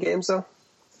stories in games, though?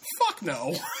 Fuck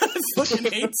no. I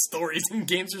fucking hate stories in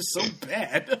games. Are so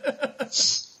bad.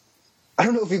 I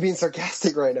don't know if you're being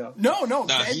sarcastic right now. No,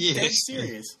 dead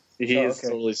serious. He is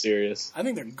totally serious. I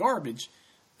think they're garbage.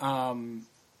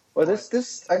 Well,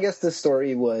 this I guess this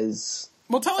story was.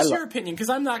 Well, tell us your opinion, because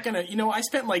I'm not gonna. I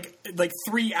spent like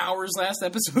 3 hours last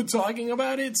episode talking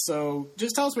about it. So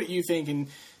just tell us what you think,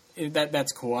 and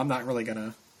that's cool. I'm not really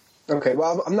gonna. Okay,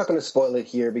 well, I'm not going to spoil it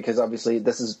here because obviously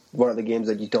this is one of the games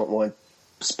that you don't want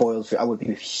spoiled. I would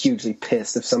be hugely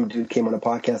pissed if some dude came on a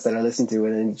podcast that I listened to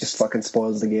and he just fucking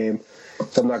spoils the game.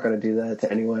 So I'm not going to do that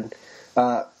to anyone.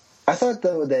 I thought,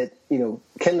 though, that,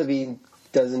 Ken Levine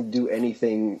doesn't do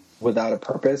anything without a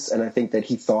purpose, and I think that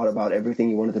he thought about everything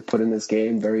he wanted to put in this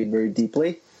game very, very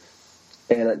deeply.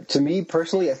 And to me,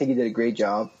 personally, I think he did a great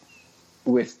job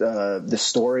with the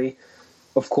story.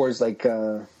 Of course, like...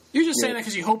 You're just saying that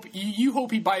because you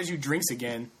hope he buys you drinks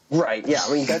again. Right, yeah.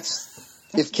 I mean, that's...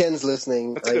 If Ken's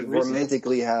listening, I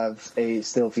romantically have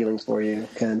still feelings for you,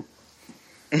 Ken.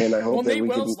 And I hope that Nate we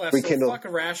Wells can left, rekindle... so fuck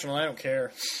Irrational, I don't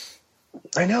care.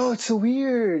 I know, it's so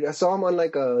weird. I saw him on,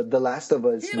 like, The Last of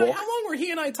Us walk. How long were he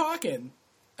and I talking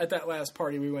at that last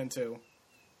party we went to?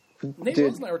 Nate Dude,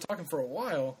 Wells and I were talking for a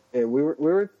while. Yeah, we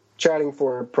were chatting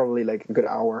for probably, like, a good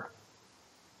hour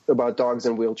about dogs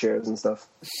and wheelchairs and stuff.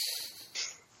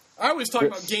 I was talking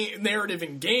about narrative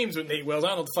in games with Nate Wells. I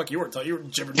don't know what the fuck you were talking. You were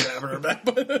jibber jabbering about,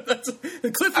 but that's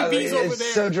Cliffy B's over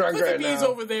there. So drunk Cliffy right B's now.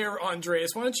 over there,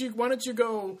 Andreas. Why don't you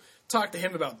go talk to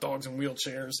him about dogs and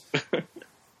wheelchairs?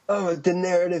 Oh, the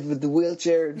narrative with the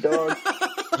wheelchair dog.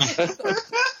 I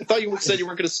thought you said you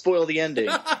weren't going to spoil the ending.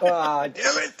 Ah,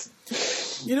 damn it.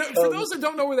 For those that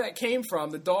don't know where that came from,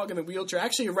 the dog and the wheelchair,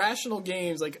 actually Irrational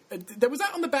Games, like, was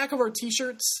that on the back of our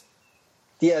t-shirts?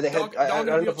 Yeah, they had. Dog I don't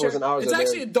know if it was an hour. It's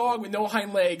actually a dog with no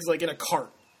hind legs, like in a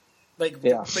cart, like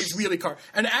wheelie cart.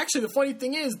 And actually, the funny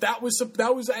thing is that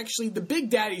was actually the Big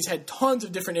Daddies had tons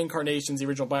of different incarnations. The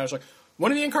original BioShock.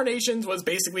 One of the incarnations was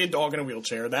basically a dog in a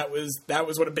wheelchair. That was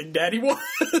what a Big Daddy was.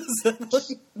 That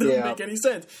doesn't make any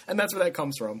sense, and that's where that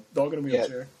comes from. Dog in a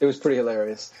wheelchair. Yeah, it was pretty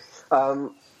hilarious.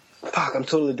 Fuck, I'm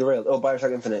totally derailed. Oh,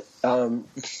 BioShock Infinite.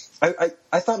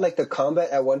 I thought like the combat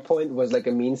at one point was like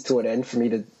a means to an end for me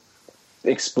to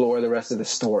explore the rest of the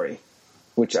story,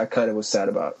 which I kind of was sad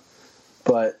about.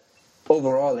 But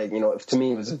overall, like, to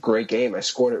me it was a great game. I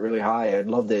scored it really high. I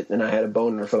loved it, and I had a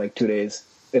boner for like 2 days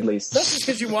at least. That's just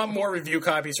because you want more review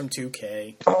copies from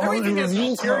 2K. Oh, Everything has an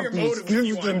ulterior motive with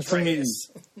you, them to me.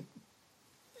 Andreas.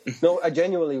 No, I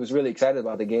genuinely was really excited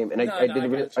about the game, and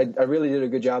I really did a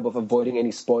good job of avoiding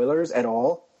any spoilers at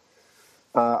all.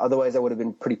 Otherwise, I would have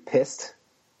been pretty pissed.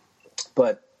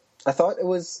 But I thought it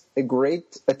was a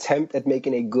great attempt at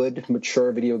making a good,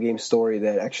 mature video game story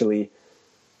that actually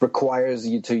requires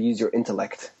you to use your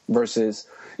intellect versus,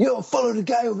 follow the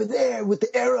guy over there with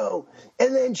the arrow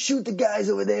and then shoot the guys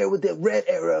over there with the red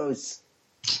arrows.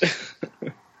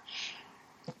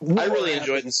 I really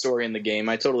enjoyed the story in the game.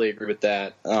 I totally agree with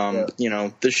that.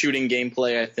 The shooting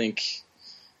gameplay, I think,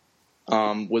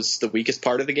 was the weakest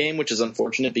part of the game, which is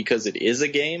unfortunate because it is a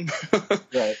game.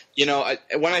 Right.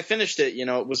 When I finished it,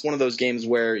 it was one of those games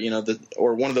where,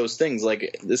 or one of those things,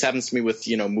 like this happens to me with,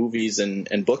 movies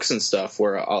and books and stuff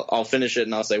where I'll finish it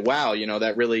and I'll say, wow,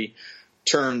 that really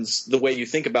turns the way you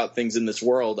think about things in this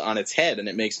world on its head, and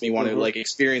it makes me want to like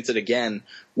experience it again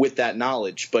with that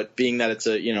knowledge. But being that it's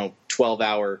a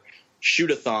 12-hour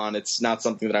shoot-a-thon, it's not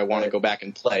something that I want to go back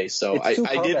and play. So I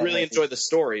did really enjoy the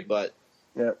story, but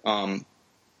the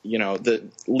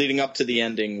leading up to the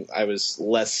ending, I was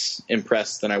less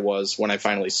impressed than I was when I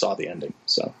finally saw the ending.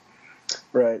 So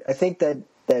right, I think that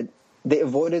they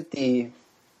avoided the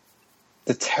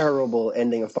terrible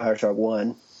ending of BioShock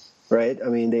 1. Right? I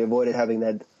mean, they avoided having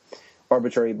that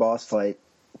arbitrary boss fight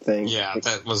thing. Yeah,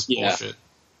 that was bullshit.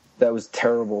 That was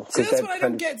terrible. See, that's what I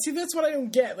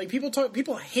don't get. Like,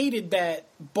 people hated that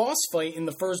boss fight in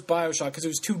the first BioShock because it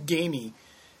was too gamey.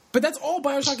 But that's all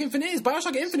BioShock Infinite is.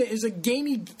 BioShock Infinite is a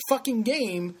gamey fucking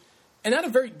game, and not a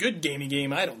very good gamey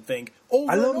game, I don't think.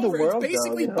 I love the world, it's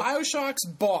basically BioShock's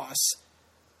boss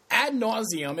ad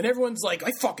nauseum, and everyone's like,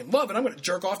 I fucking love it. I'm going to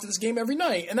jerk off to this game every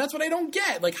night. And that's what I don't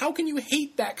get. Like, how can you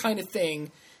hate that kind of thing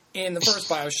in the first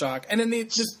BioShock? And then the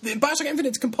BioShock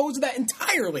Infinite's composed of that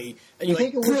entirely. And you're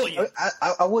like, brilliant.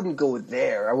 I wouldn't go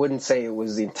there. I wouldn't say it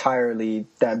was entirely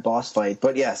that boss fight.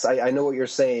 But yes, I know what you're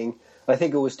saying. I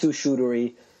think it was too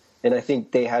shootery, and I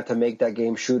think they had to make that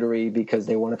game shootery because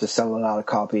they wanted to sell a lot of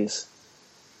copies.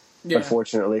 Yeah.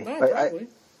 Unfortunately. Oh, probably.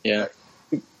 Yeah.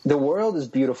 The world is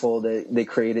beautiful that they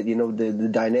created. The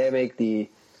dynamic, the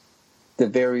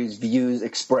various views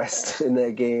expressed in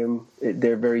that game.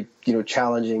 They're very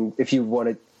challenging. If you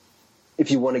want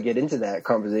to get into that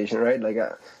conversation, right? Like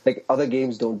other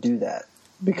games don't do that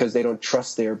because they don't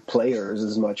trust their players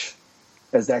as much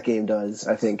as that game does.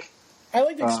 I think. I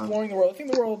like exploring the world. I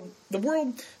think the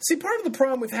world. See, part of the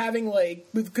problem with having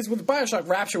because with BioShock,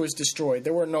 Rapture was destroyed.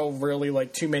 There were no really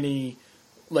too many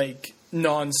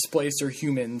non-splicer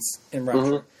humans in Rapture.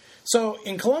 Mm-hmm. So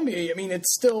in Columbia, I mean,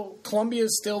 Columbia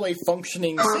is still a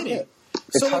functioning city.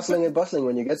 It's hustling and bustling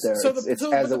when you get there. It's as it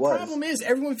was. The problem is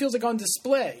everyone feels like on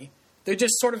display. They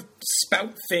just sort of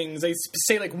spout things. They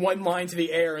say one line to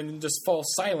the air and then just fall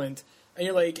silent. And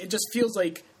you're like, it just feels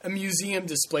like a museum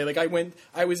display. Like I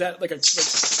was at a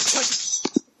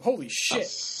Holy shit.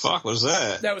 Fuck was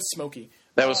that? That was Smokey.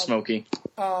 That was Smokey.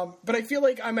 But I feel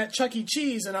like I'm at Chuck E.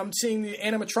 Cheese and I'm seeing the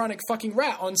animatronic fucking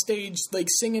rat on stage, like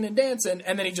singing and dancing,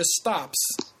 and then he just stops,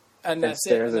 and that's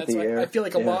it. And that's I feel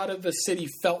like a lot of the city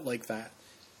felt like that.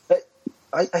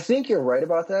 I think you're right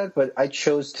about that, but I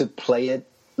chose to play it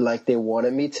like they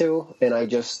wanted me to, and I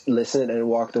just listened and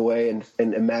walked away and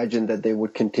imagined that they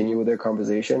would continue with their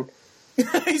conversation.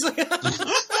 He's like,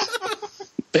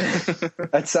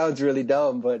 that sounds really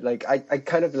dumb, but like I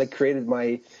kind of like created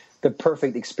the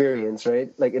perfect experience,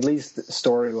 right? Like at least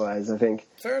story wise, I think.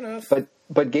 Fair enough.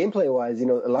 But gameplay wise, a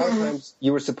lot of times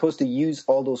you were supposed to use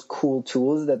all those cool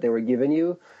tools that they were giving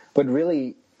you, but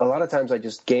really a lot of times I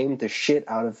just gamed the shit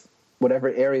out of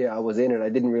whatever area I was in, and I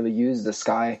didn't really use the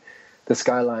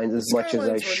skylines as much as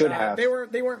I should have. They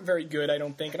weren't very good, I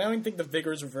don't think, and I don't think the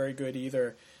Vigors were very good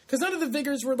either. Because none of the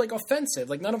Vigors were like offensive.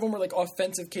 Like none of them were like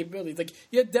offensive capabilities. Like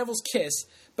you had Devil's Kiss,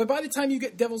 but by the time you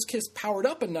get Devil's Kiss powered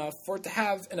up enough for it to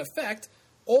have an effect,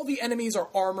 all the enemies are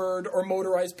armored or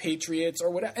motorized Patriots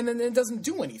or whatever, and then it doesn't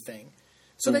do anything.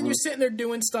 So then you're sitting there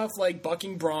doing stuff like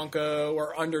Bucking Bronco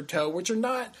or Undertow, which are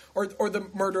not, or the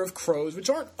Murder of Crows,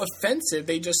 which aren't offensive.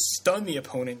 They just stun the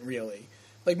opponent, really.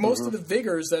 Like most of the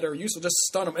Vigors that are useful just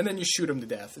stun them, and then you shoot them to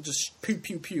death. It just pew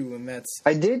pew pew, and that's.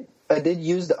 I did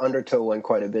use the Undertow one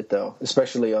quite a bit though,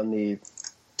 especially on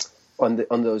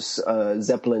those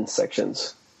Zeppelin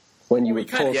sections when you would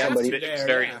pull somebody. It's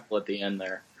very helpful at the end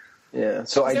there. Yeah,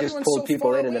 so I just pulled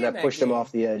people in and then I pushed them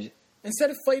off the edge.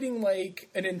 Instead of fighting like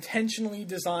an intentionally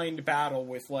designed battle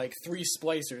with like 3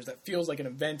 splicers that feels like an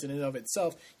event in and of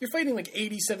itself, you're fighting like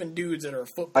 87 dudes that are a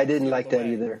foot. I didn't like that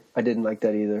either.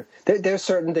 There are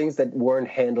certain things that weren't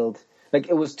handled. Like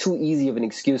it was too easy of an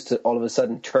excuse to all of a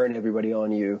sudden turn everybody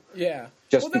on you. Yeah.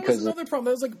 Just that because was another problem.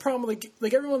 That was like a problem.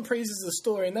 Like everyone praises the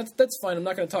story, and that's fine. I'm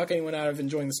not going to talk anyone out of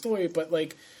enjoying the story, but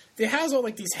like. It has all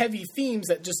like these heavy themes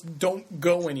that just don't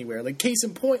go anywhere. Like case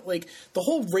in point, like the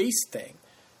whole race thing.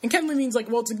 And Ken Levine's like,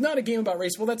 well, it's not a game about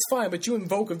race. Well, that's fine, but you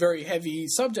invoke a very heavy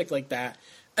subject like that,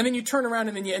 and then you turn around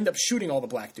and then you end up shooting all the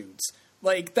black dudes.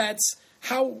 Like that's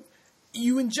how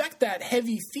you inject that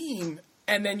heavy theme,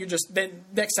 and then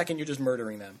next second you're just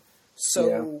murdering them.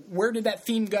 So where did that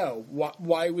theme go?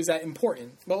 Why was that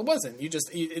important? Well, it wasn't.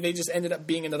 They just ended up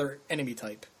being another enemy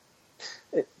type.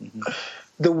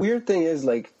 The weird thing is,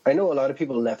 like, I know a lot of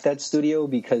people left that studio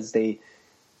because they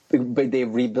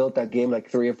rebuilt that game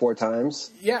like 3 or 4 times.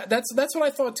 Yeah, that's what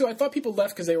I thought too. I thought people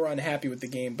left because they were unhappy with the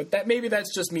game, but maybe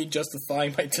that's just me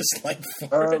justifying my dislike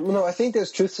for it. No, I think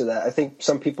there's truth to that. I think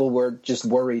some people were just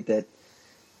worried that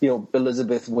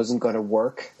Elizabeth wasn't going to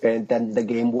work, and then the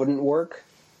game wouldn't work,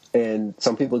 and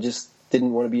some people just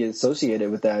didn't want to be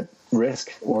associated with that risk.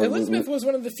 Elizabeth was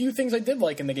one of the few things I did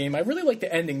like in the game. I really liked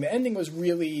the ending. The ending was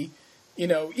really.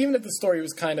 Even if the story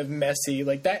was kind of messy,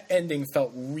 like that ending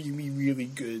felt really, really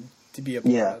good to be a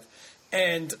part of.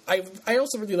 And I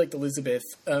also really liked Elizabeth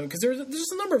because there's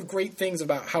just a number of great things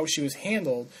about how she was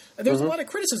handled. There's a lot of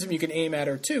criticism you can aim at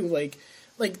her too. Like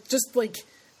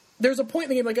there's a point in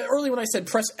the game, like earlier when I said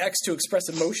press X to express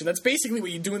emotion, that's basically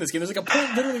what you do in this game. There's like a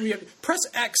point literally we have press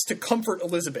X to comfort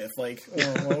Elizabeth. Like,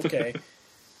 oh, okay.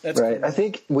 That's right. cool. I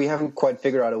think we haven't quite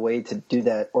figured out a way to do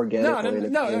that organically.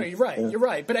 No, you're right. Yeah. You're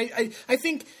right. But I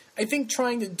think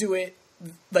trying to do it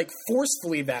like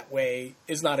forcefully that way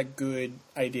is not a good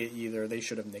idea either. They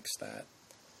should have nixed that.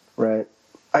 Right.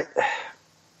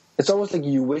 It's almost like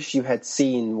you wish you had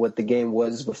seen what the game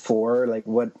was before, like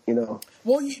what.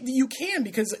 Well, you can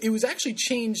because it was actually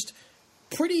changed.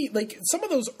 Pretty like some of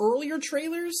those earlier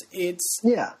trailers, it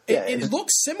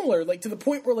looks similar, like to the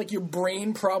point where like your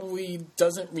brain probably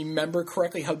doesn't remember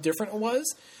correctly how different it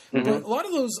was. But a lot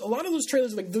of those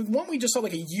trailers, like the one we just saw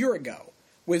like a year ago,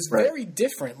 was very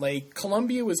different. Like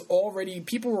Columbia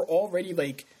people were already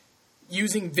like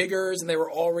using Vigors, and they were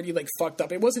already like fucked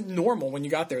up. It wasn't normal when you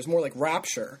got there. It was more like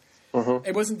Rapture.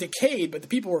 It wasn't Decayed, but the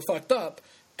people were fucked up,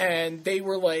 and they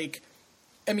were like.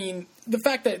 I mean, the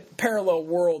fact that Parallel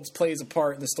Worlds plays a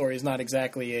part in the story is not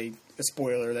exactly a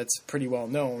spoiler. That's pretty well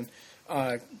known,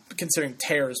 considering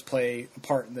tears play a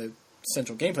part in the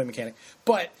central gameplay mechanic.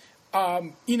 But,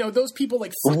 those people,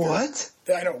 like... What?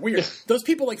 I know, weird. Those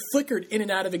people, like, flickered in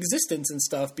and out of existence and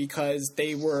stuff because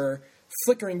they were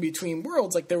flickering between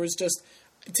worlds. Like, there was just...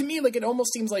 To me, like, it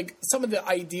almost seems like some of the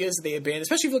ideas they abandoned,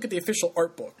 especially if you look at the official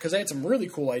art book, because they had some really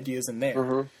cool ideas in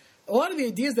there. A lot of the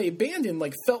ideas they abandoned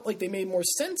like felt like they made more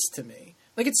sense to me.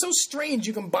 Like it's so strange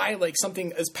you can buy like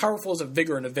something as powerful as a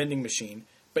Vigor in a vending machine,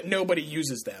 but nobody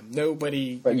uses them. But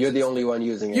you're the only one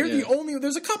using it. You're the only.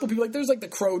 There's a couple people like there's like the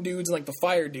Crow dudes and like the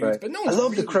Fire dudes, but no. I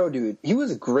love the Crow dude. He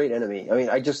was a great enemy. I mean,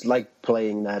 I just like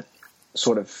playing that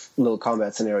sort of little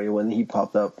combat scenario when he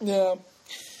popped up. Yeah.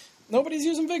 Nobody's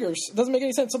using vigors. It doesn't make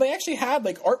any sense. So they actually had,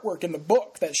 like, artwork in the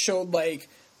book that showed, like,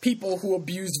 people who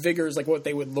abused vigors, like, what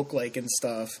they would look like and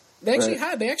stuff. They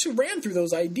actually ran through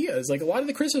those ideas. Like, a lot of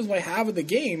the criticisms I have of the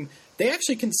game, they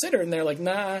actually consider, and they're like,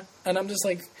 nah. And I'm just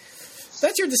like,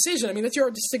 that's your decision. I mean, that's your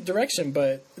artistic direction,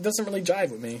 but it doesn't really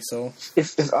jive with me, so.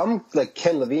 If I'm, like,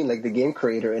 Ken Levine, like, the game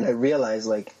creator, and I realize,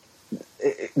 like,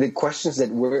 the questions that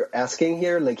we're asking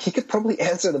here, like, he could probably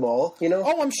answer them all, you know?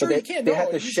 Oh, I'm sure he can. They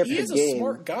had to ship he the is game. A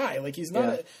smart guy. Like, he's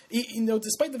not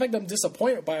despite the fact that I'm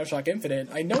disappointed with BioShock Infinite,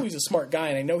 I know he's a smart guy,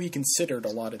 and I know he considered a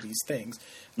lot of these things.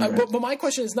 But my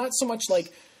question is not so much,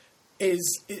 like,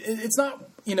 it's not,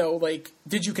 you know, like,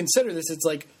 did you consider this? It's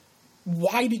like,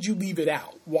 why did you leave it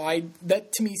out? Why?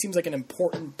 That, to me, seems like an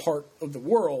important part of the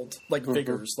world, like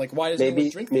vigors. Like, why does anyone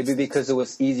drink this? Maybe because it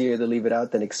was easier to leave it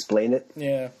out than explain it.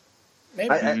 Yeah.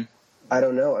 Maybe. I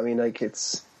don't know. I mean, like,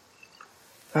 it's...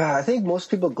 I think most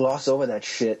people gloss over that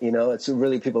shit, you know? It's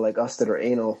really people like us that are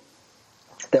anal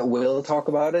that will talk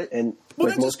about it, and well,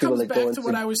 like that most just people comes that back go to into...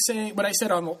 what I was saying, what I said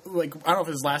on, like, I don't know if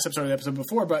it was last episode or the episode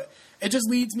before, but it just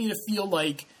leads me to feel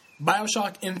like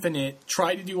BioShock Infinite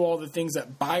tried to do all the things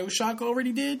that BioShock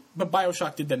already did, but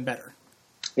BioShock did them better.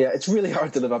 Yeah, it's really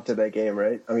hard to live up to that game,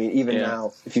 right? I mean, even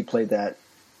now, if you played that,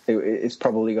 it's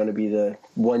probably going to be the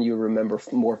one you remember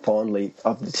more fondly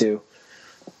of the two.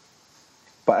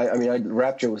 But I mean,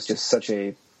 Rapture was just such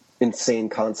a insane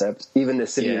concept. Even the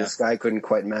City in the Sky couldn't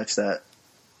quite match that.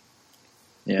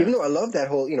 Yeah. Even though I love that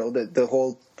whole, you know, the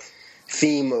whole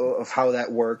theme of how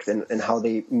that worked and how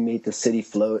they made the city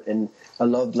float. And I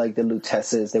loved, like, the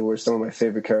Lutesses. They were some of my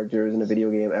favorite characters in a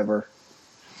video game ever.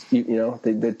 You know,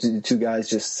 the two guys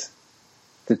just...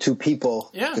 The two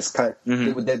people, just kind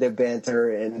of their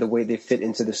banter and the way they fit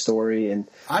into the story, and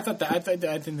I didn't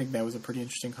think that was a pretty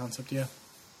interesting concept. Yeah,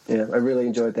 I really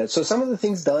enjoyed that. So some of the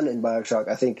things done in BioShock,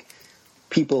 I think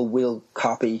people will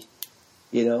copy.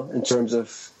 You know, in terms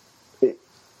of,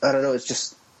 I don't know. It's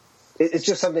just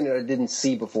something that I didn't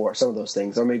see before. Some of those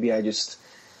things, or maybe I just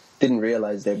didn't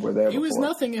realize they were there. It was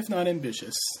nothing if not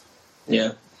ambitious.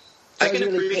 Yeah, so I can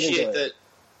appreciate that.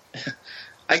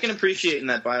 I can appreciate in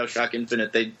that BioShock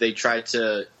Infinite they tried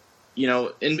to, you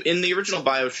know, in the original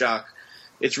BioShock,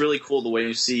 it's really cool the way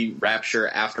you see Rapture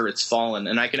after it's fallen,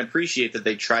 and I can appreciate that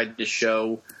they tried to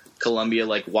show Columbia,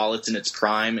 like, while it's in its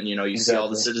prime, and, you know, you see all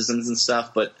the citizens and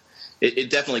stuff, but it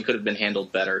definitely could have been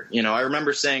handled better. You know, I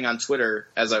remember saying on Twitter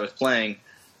as I was playing,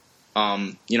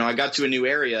 you know, I got to a new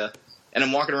area, and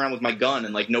I'm walking around with my gun,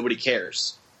 and, like, nobody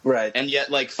cares. Right. And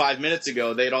yet, like, 5 minutes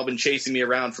ago, they had all been chasing me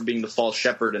around for being the false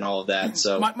shepherd and all of that.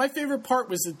 So my favorite part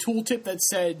was the tooltip that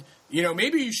said, you know,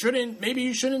 maybe you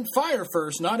shouldn't fire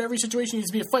first. Not every situation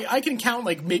needs to be a fight. I can count,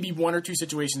 like, maybe one or two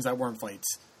situations that weren't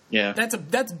fights. Yeah. That's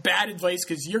bad advice,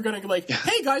 because you're going to be like,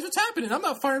 hey, guys, what's happening? I'm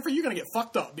not firing for you. You're going to get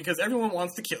fucked up because everyone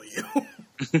wants to kill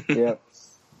you.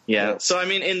 Yeah. So, I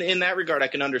mean, in that regard, I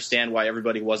can understand why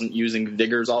everybody wasn't using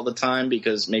vigors all the time,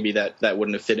 because maybe that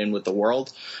wouldn't have fit in with the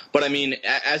world. But, I mean,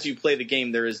 as you play the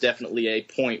game, there is definitely a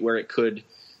point where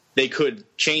they could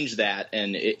change that,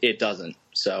 and it doesn't.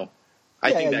 So,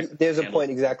 I think that there's a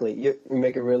point, exactly. You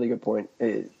make a really good point.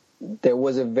 There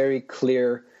was a very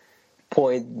clear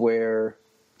point where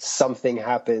something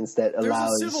happens that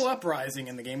allows... There's a civil uprising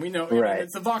in the game. We know, right. I mean,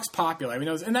 it's the Vox Populi. We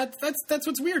know, and that's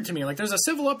what's weird to me. Like, there's a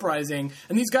civil uprising,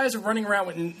 and these guys are running around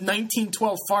with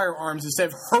 1912 firearms instead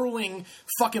of hurling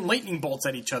fucking lightning bolts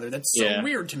at each other. That's so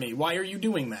weird to me. Why are you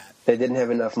doing that? They didn't have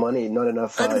enough money, not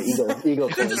enough eagle.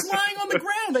 They're just lying on the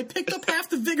ground. They picked up half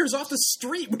the vigors off the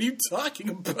street. What are you talking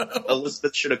about?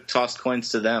 Elizabeth should have tossed coins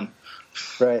to them.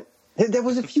 Right. There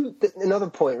was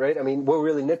another point, right? I mean, we're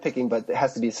really nitpicking, but it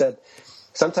has to be said.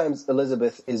 Sometimes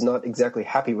Elizabeth is not exactly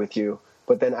happy with you,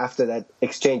 but then after that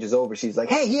exchange is over, she's like,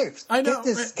 "Hey, here, get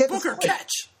this, Booker,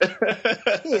 catch!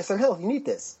 Hey, some help. You need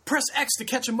this. Press X to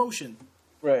catch emotion."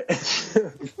 Right.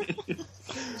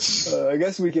 I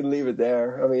guess we can leave it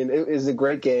there. I mean, it is a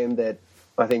great game that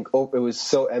I think it was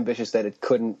so ambitious that it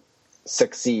couldn't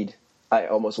succeed. I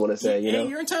almost want to say, you know,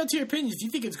 you're entitled to your opinions. If you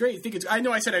think it's great, I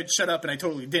know I said I'd shut up, and I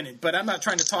totally didn't. But I'm not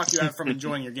trying to talk you out from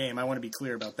enjoying your game. I want to be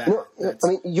clear about that. No, I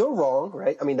mean, you're wrong,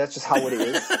 right? I mean, that's just how it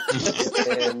is.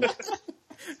 And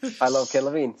I love Ken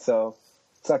Levine, so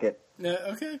suck it.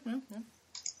 Okay, well, yeah.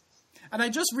 And I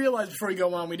just realized before we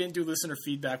go on, we didn't do listener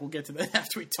feedback. We'll get to that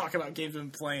after we talk about games we've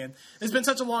been playing. It's been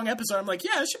such a long episode. I'm like,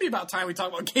 it should be about time we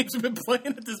talk about games we've been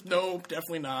playing. Nope,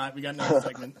 definitely not. We got another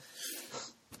segment.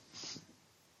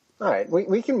 All right,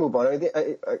 we can move on.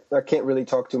 I can't really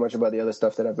talk too much about the other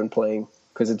stuff that I've been playing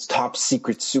because it's top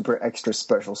secret, super extra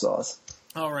special sauce.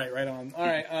 All right, right on. All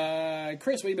right,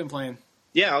 Chris, what have you been playing?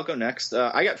 Yeah, I'll go next.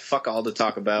 I got fuck all to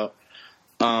talk about.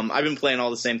 I've been playing all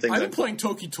the same things. I've been playing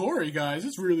Tokitori, guys.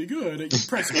 It's really good. You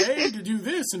press A to do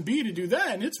this and B to do that,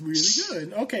 and it's really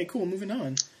good. Okay, cool. Moving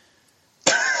on.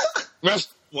 Wow.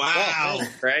 Oh,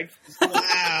 Craig.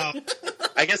 Wow.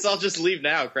 I guess I'll just leave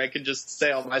now. Craig can just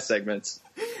say all my segments.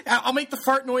 I'll make the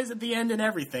fart noise at the end and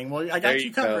everything. Well, I got There you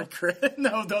you covered, go. Chris.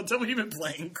 No, don't tell me you've been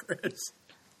playing, Chris.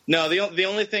 No, the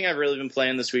only thing I've really been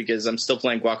playing this week is I'm still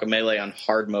playing Guacamelee on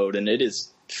hard mode, and it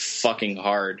is fucking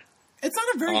hard. It's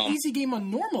not a very easy game on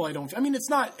normal. I mean, it's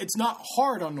not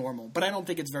hard on normal, but I don't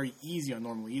think it's very easy on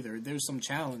normal either. There's some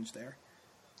challenge there.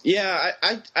 Yeah,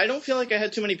 I don't feel like I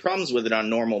had too many problems with it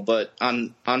on normal, but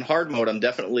on hard mode, I'm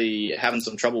definitely having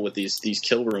some trouble with these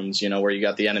kill rooms. You know, where you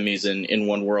got the enemies in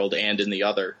one world and in the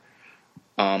other.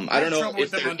 I don't know if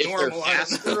they're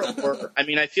faster or I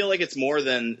mean, I feel like it's more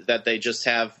than that. They just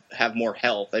have more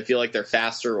health. I feel like they're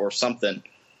faster or something.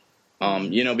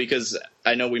 You know, because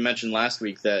I know we mentioned last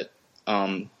week that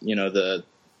you know, the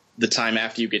time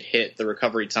after you get hit, the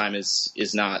recovery time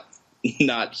is not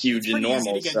huge in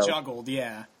normal. Easy to get juggled,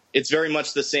 yeah. It's very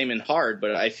much the same in hard,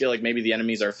 but I feel like maybe the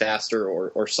enemies are faster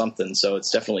or something, so it's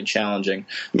definitely challenging.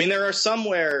 I mean, there are some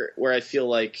where I feel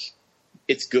like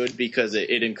it's good because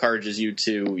it encourages you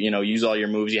to, you know, use all your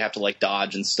moves. You have to, like,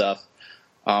 dodge and stuff,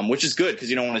 which is good because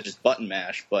you don't want to just button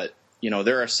mash, but, you know,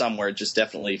 there are some where it just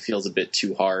definitely feels a bit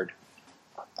too hard.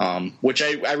 Which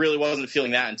I really wasn't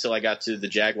feeling that until I got to the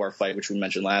Jaguar fight, which we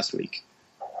mentioned last week.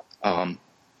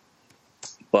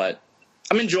 But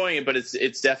I'm enjoying it, but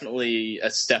it's definitely a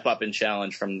step up in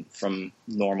challenge from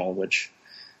normal, which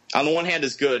on the one hand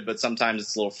is good, but sometimes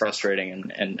it's a little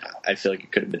frustrating, and I feel like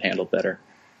it could have been handled better.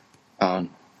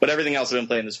 But everything else I've been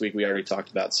playing this week we already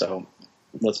talked about, so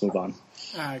let's move on.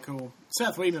 All right, cool.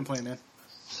 Seth, what have you been playing, man?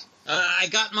 I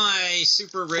got my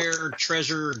super rare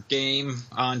treasure game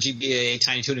on GBA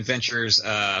Tiny Toon Adventures,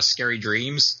 Scary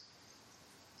Dreams.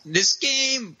 This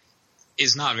game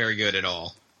is not very good at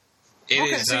all. So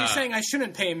you're saying I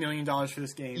shouldn't pay $1 million for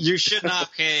this game? You should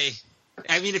not pay.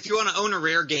 I mean, if you want to own a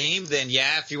rare game, then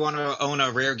yeah. If you want to own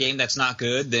a rare game that's not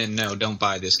good, then no, don't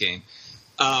buy this game.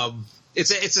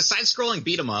 It's a side-scrolling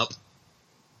beat 'em up,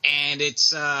 and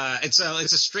it's a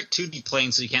strict 2D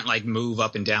plane, so you can't like move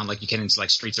up and down like you can in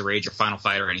like Streets of Rage or Final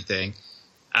Fight or anything.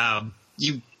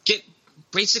 You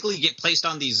basically get placed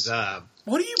on these.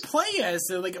 What do you play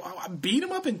as? Like, beat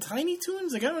 'em up in Tiny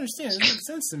Toons? Like, I don't understand. It doesn't make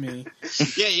sense to me.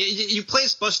 Yeah, you play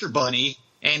as Buster Bunny,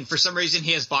 and for some reason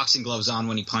he has boxing gloves on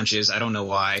when he punches. I don't know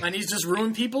why. And he's just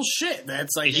ruined people's shit.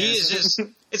 That's like he is just.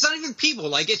 It's not even people.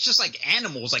 Like, it's just like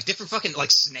animals, like different fucking like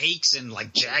snakes and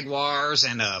like jaguars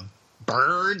and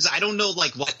birds. I don't know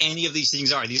like what any of these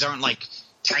things are. These aren't like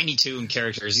Tiny Toon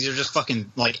characters. These are just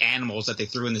fucking like animals that they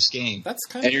threw in this game. That's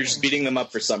kind and you're just beating them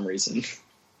up for some reason.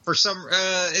 For some,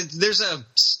 there's a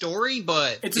story,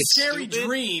 but it's a scary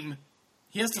dream.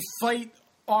 He has to fight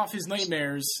off his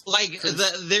nightmares. Like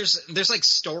there's like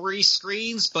story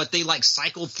screens, but they like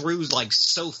cycle through like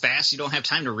so fast you don't have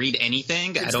time to read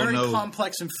anything. It's I don't know. It's very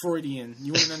complex and Freudian.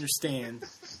 You wouldn't understand.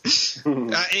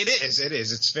 It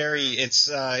is.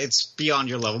 It's beyond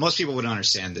your level. Most people wouldn't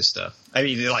understand this stuff. I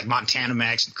mean, like Montana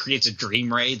Max creates a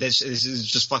dream raid. This is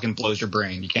just fucking blows your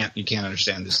brain. You can't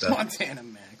understand this stuff. Montana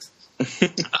Max.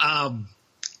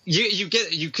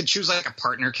 You could choose like a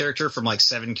partner character from like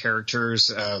 7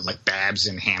 characters, like Babs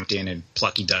and Hampton and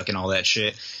Plucky Duck and all that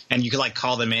shit, and you could like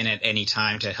call them in at any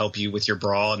time to help you with your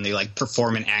brawl, and they like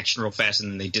perform an action real fast and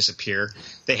then they disappear.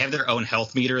 They have their own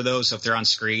health meter though, so if they're on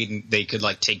screen, they could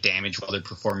like take damage while they're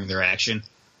performing their action.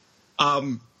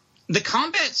 The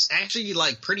combat's actually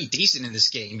like pretty decent in this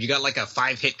game. You got like a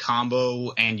 5-hit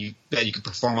combo, and that you could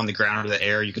perform on the ground or the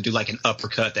air. You could do like an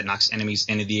uppercut that knocks enemies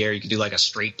into the air. You could do like a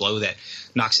straight blow that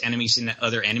knocks enemies into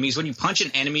other enemies. When you punch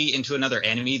an enemy into another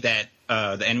enemy, that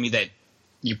the enemy that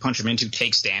you punch them into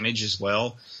takes damage as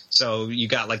well. So you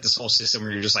got like this whole system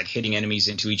where you're just like hitting enemies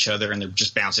into each other, and they're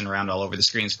just bouncing around all over the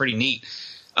screen. It's pretty neat.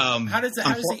 How does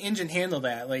the engine handle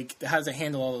that? Like, how does it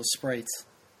handle all those sprites?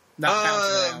 Not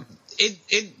bouncing around.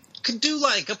 It could do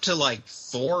like up to like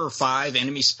 4 or 5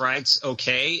 enemy sprites,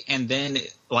 okay, and then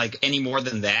like any more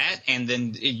than that, and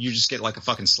then you just get like a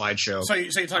fucking slideshow. So you're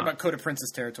talking about Code of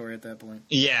Princess territory at that point.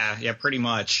 Yeah, pretty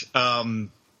much. Also,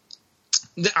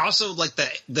 like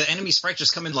the enemy sprites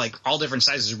just come in like all different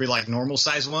sizes. There'll be like normal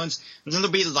size ones, and then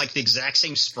there'll be like the exact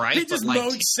same sprite. They just but,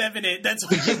 like, mode 7 it. That's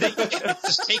it's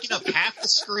just taking up half the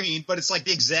screen, but it's like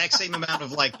the exact same amount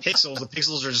of like pixels. The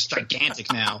pixels are just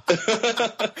gigantic now.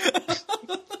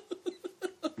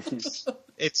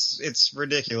 It's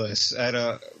ridiculous. I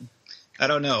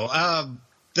don't know.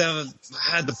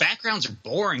 The backgrounds are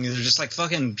boring. They're just like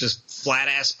fucking just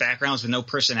flat-ass backgrounds with no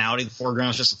personality. The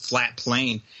foreground is just a flat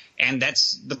plane. And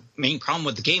that's the main problem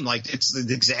with the game. Like, it's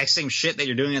the exact same shit that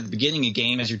you're doing at the beginning of the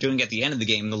game as you're doing at the end of the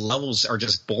game. The levels are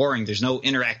just boring. There's no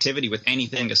interactivity with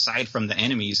anything aside from the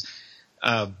enemies.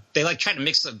 They like try to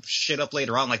mix the shit up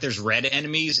later on. Like, there's red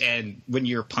enemies, and when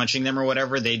you're punching them or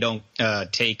whatever, they don't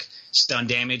take stun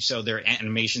damage, so their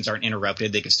animations aren't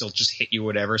interrupted. They can still just hit you or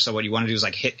whatever. So what you want to do is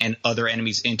like hit other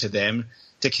enemies into them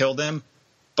to kill them.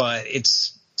 But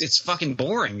it's fucking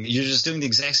boring. You're just doing the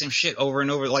exact same shit over and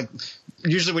over. Like,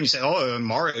 usually when you say, oh,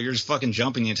 Mario, you're just fucking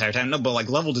jumping the entire time. No, but like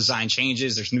level design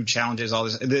changes. There's new challenges, all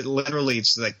this. Literally,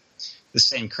 it's like the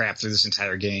same crap through this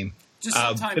entire game. Just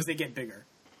sometimes they get bigger.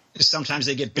 Sometimes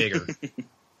they get bigger.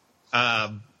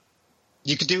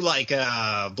 You could do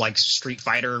like Street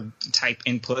Fighter type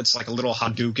inputs, like a little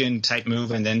Hadouken type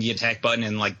move, and then the attack button,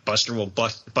 and like Buster will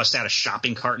bust out a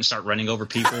shopping cart and start running over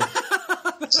people.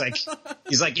 It's like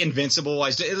he's like invincible.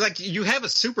 Like you have a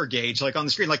super gauge like on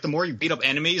the screen. Like the more you beat up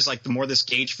enemies, like the more this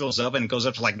gauge fills up, and it goes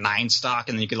up to like 9 stock,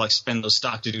 and then you could like spend those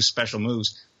stock to do special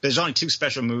moves. There's only 2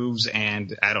 special moves,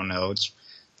 and I don't know. It's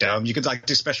dumb. You could like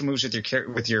do special moves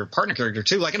with your partner character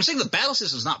too. Like I'm saying, the battle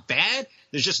system's not bad.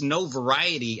 There's just no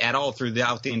variety at all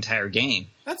throughout the entire game.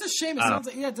 That's a shame. It sounds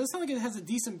like, it does sound like it has a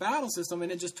decent battle system,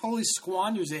 and it just totally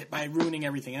squanders it by ruining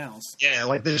everything else. Yeah,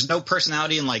 like there's no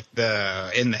personality in like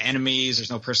the enemies.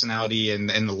 There's no personality in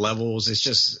the levels. It's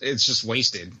just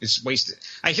wasted. It's wasted.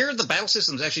 I hear the battle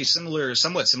system's actually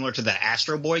somewhat similar to the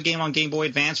Astro Boy game on Game Boy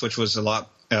Advance, which was a lot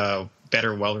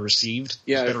better, well received.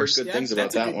 Yeah, I've heard good things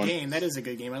about that one. Game. That is a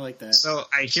good game. I like that. So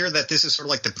I hear that this is sort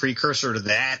of like the precursor to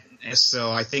that. So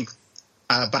I think.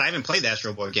 But I haven't played the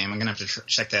Astro Boy game. I'm gonna have to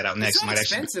check that out next. It's not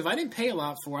expensive. I didn't pay a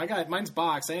lot for it. Mine's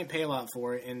boxed. I didn't pay a lot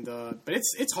for it, and but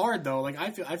it's hard though. Like I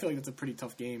feel like it's a pretty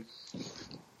tough game.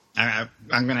 I'm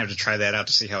gonna have to try that out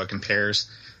to see how it compares.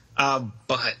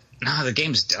 But no, the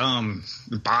game's dumb.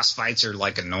 The boss fights are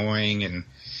like annoying, and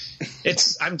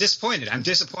I'm disappointed. I'm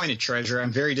disappointed, Treasure.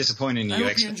 I'm very disappointed in you. I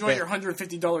hope you enjoy your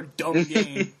 $150 dumb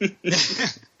game.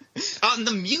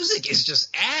 The music is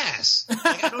just ass.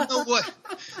 Like, I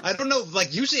don't know.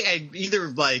 Like, usually I either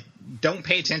like don't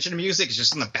pay attention to music. It's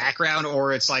just in the background,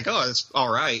 or it's like, oh, it's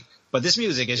all right. But this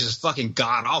music is just fucking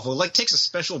god awful. It like takes a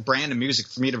special brand of music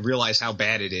for me to realize how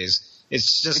bad it is.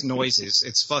 It's just noises.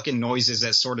 It's fucking noises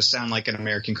that sort of sound like an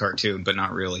American cartoon, but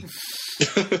not really.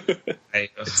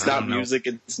 It's not music,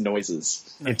 it's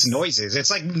noises. It's noises.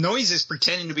 It's like noises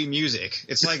pretending to be music.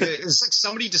 It's like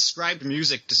somebody described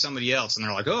music to somebody else, and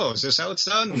they're like, "Oh, is this how it's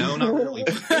done?" No, not really.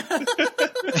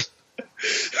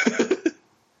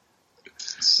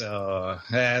 So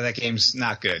that game's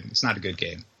not good. It's not a good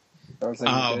game. Sounds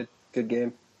like a good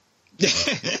game.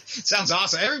 Sounds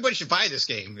awesome. Everybody should buy this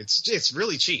game. It's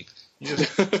really cheap.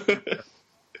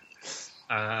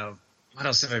 What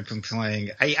else have I been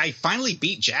playing? I finally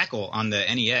beat Jackal on the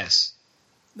NES.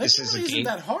 That isn't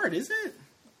that hard, is it?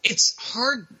 It's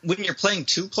hard when you're playing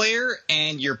 2-player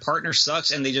and your partner sucks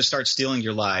and they just start stealing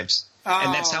your lives.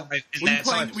 And that's how I played.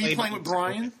 Were you playing with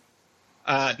Brian?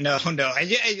 No. I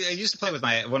used to play with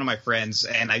one of my friends,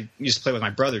 and I used to play with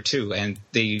my brother too, and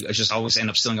they just always end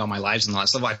up stealing all my lives in the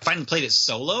last level. I finally played it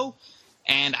solo,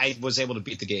 and I was able to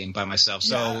beat the game by myself.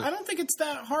 So yeah, I don't think it's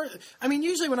that hard. I mean,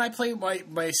 usually when I play with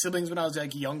my siblings when I was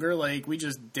like younger, like we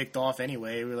just dicked off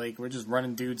anyway. We're just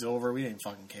running dudes over. We didn't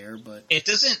fucking care. But it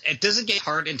doesn't get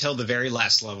hard until the very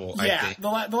last level. Yeah, I think. the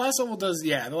last level does.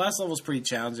 Yeah, the last level is pretty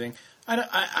challenging.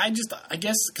 I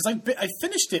guess because I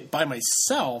finished it by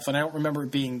myself, and I don't remember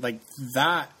it being like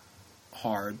that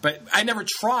hard. But I never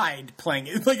tried playing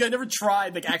it. Like I never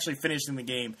tried actually finishing the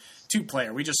game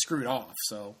 2-player. We just screwed off.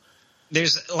 So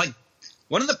there's like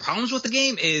one of the problems with the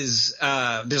game is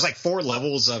there's like 4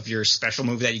 levels of your special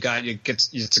move that you got.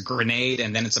 It's a grenade,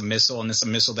 and then it's a missile, and it's a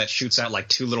missile that shoots out like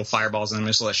 2 little fireballs, and a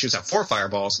missile that shoots out 4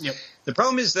 fireballs. Yep. The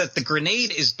problem is that the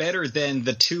grenade is better than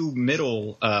the 2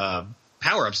 middle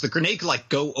power-ups. The grenade could like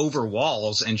go over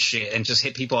walls and shit and just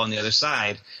hit people on the other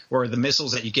side, where the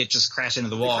missiles that you get just crash into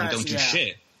the wall and don't do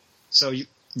shit. So you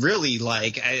really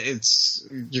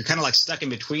you're kind of like stuck in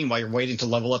between while you're waiting to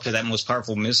level up to that most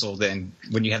powerful missile. Then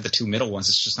when you have the 2 middle ones,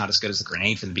 it's just not as good as the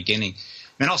grenade from the beginning.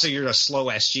 And also you're a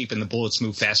slow-ass Jeep and the bullets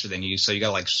move faster than you, so you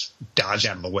gotta like dodge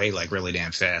out of the way like really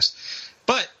damn fast.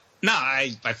 But no,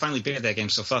 I finally beat that game,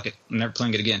 so fuck it. I'm never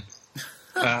playing it again.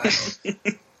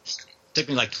 Took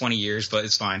me like 20 years, but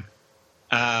it's fine.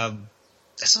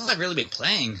 That's all I've really been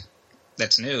playing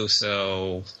that's new,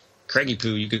 so Craigie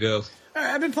Poo, you could go. All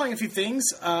right, I've been playing a few things.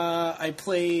 I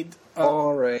played...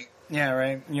 all right. Yeah,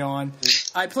 right. Yawn.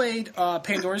 I played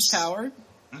Pandora's Tower.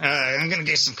 I'm going to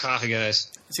get some coffee,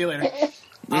 guys. See you later.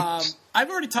 I've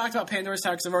already talked about Pandora's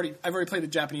Tower because I've already played the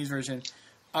Japanese version.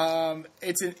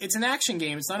 It's an action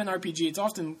game. It's not an RPG. It's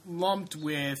often lumped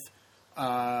with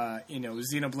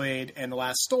Xenoblade and The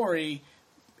Last Story.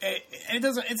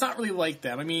 It's not really like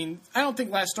them. I mean, I don't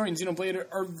think Last Story and Xenoblade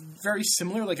are very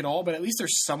similar, like, at all, but at least they're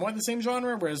somewhat the same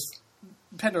genre, whereas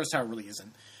Pandora's Tower really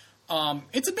isn't.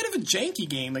 It's a bit of a janky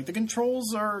game. Like, the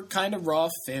controls are kind of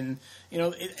rough, and,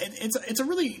 it's a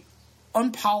really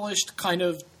unpolished, kind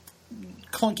of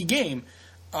clunky game.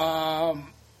 I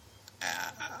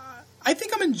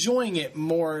think I'm enjoying it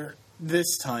more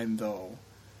this time, though.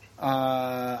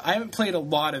 I haven't played a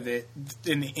lot of it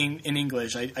in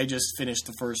English. I just finished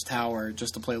the first tower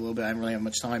just to play a little bit. I didn't really have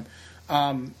much time.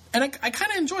 And I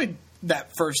kind of enjoyed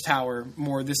that first tower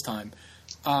more this time.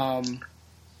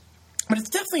 But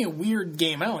it's definitely a weird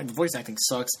game. I don't like the voice acting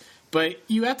sucks. But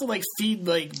you have to, like, feed,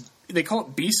 like, they call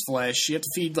it beast flesh. You have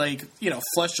to feed, like,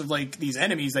 flesh of, like, these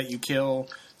enemies that you kill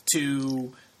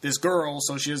to this girl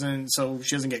so she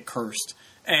doesn't get cursed.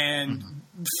 And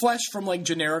flesh from, like,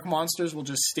 generic monsters will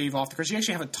just stave off the curse. You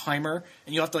actually have a timer,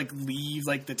 and you have to, like, leave,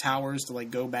 like, the towers to, like,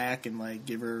 go back and, like,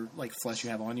 give her, like, flesh you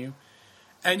have on you.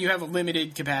 And you have a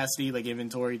limited capacity, like,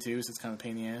 inventory, too, so it's kind of a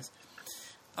pain in the ass.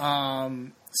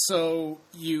 So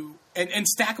you... And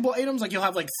stackable items, like, you'll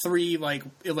have, like, 3, like,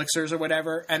 elixirs or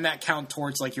whatever, and that count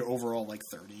towards, like, your overall, like,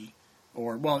 30.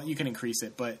 Or, well, you can increase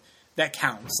it, but... that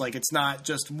counts. Like, it's not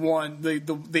just one.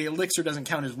 The elixir doesn't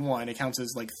count as one. It counts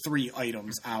as, like, 3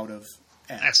 items out of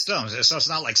X. That's dumb. So it's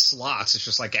not like slots. It's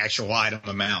just like actual item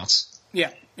amounts.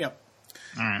 Yeah. All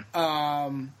right.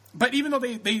 But even though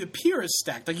they appear as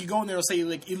stacked, like, you go in there, it'll say,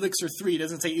 like, elixir 3. It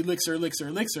doesn't say elixir.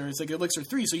 It's like elixir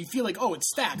 3. So you feel like, oh, it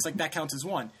stacks. Like, that counts as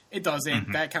 1. It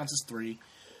doesn't. That counts as 3.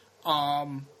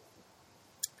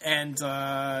 And,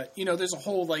 there's a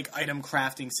whole, like, item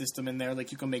crafting system in there.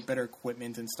 Like, you can make better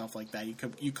equipment and stuff like that.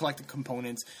 You collect the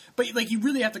components. But, like, you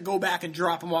really have to go back and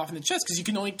drop them off in the chest because you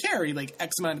can only carry, like,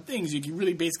 X amount of things. You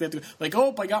really basically have to, like,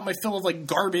 oh, I got my fill of, like,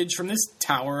 garbage from this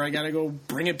tower. I gotta go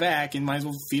bring it back and might as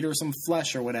well feed her some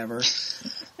flesh or whatever.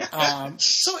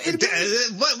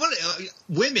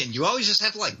 Women, you always just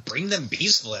have to, like, bring them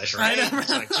beast flesh, right? It's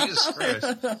like, Jesus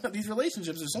Christ. These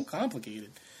relationships are so complicated.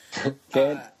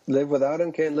 Can't live without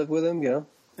him, can't live with him, Yeah.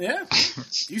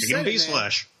 You Give him beast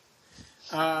flesh.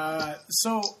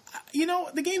 So,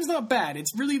 the game's not bad.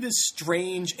 It's really this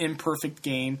strange, imperfect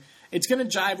game. It's going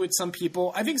to jive with some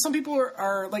people. I think some people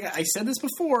are, like I said this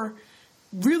before,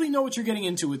 really know what you're getting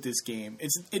into with this game.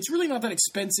 It's really not that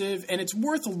expensive, and it's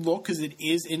worth a look because it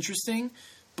is interesting.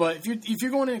 But if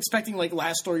you're going and expecting, like,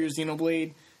 Last Story or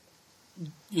Xenoblade,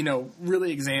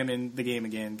 really examine the game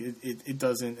again.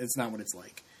 It's not what it's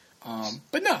like.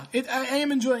 But no, I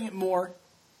am enjoying it more.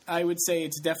 I would say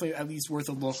it's definitely at least worth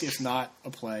a look, if not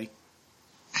a play.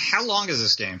 How long is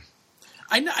this game?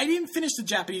 I didn't finish the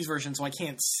Japanese version, so I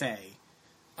can't say.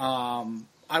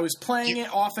 I was playing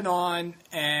it off and on,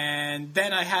 and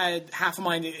then I had half of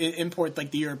mine to import,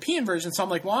 like, the European version, so I'm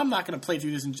like, well, I'm not going to play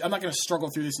through this. I'm not going to struggle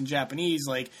through this in Japanese,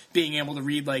 like, being able to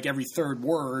read, like, every third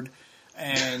word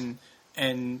and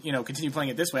continue playing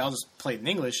it this way. I'll just play it in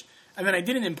English. And then I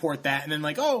didn't import that, and then,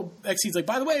 like, Xseed's like,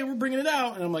 by the way, we're bringing it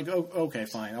out. And I'm like, oh, okay,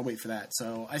 fine, I'll wait for that.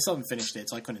 So I still haven't finished it,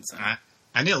 so I couldn't say.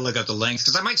 I need to look up the links,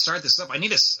 because I might start this up. I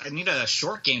need a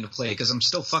short game to play, because I'm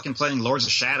still fucking playing Lords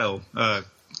of Shadow,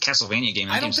 Castlevania game.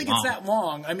 I don't think it's that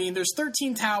long. I mean, there's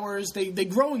 13 towers. They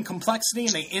grow in complexity,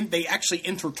 and they actually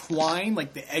intertwine.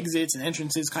 Like, the exits and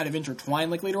entrances kind of intertwine,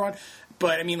 like, later on.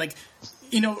 But, I mean, like,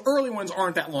 early ones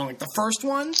aren't that long. Like, the first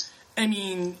one... I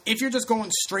mean, if you're just going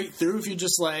straight through, if you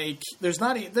just, like, there's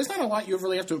not a lot you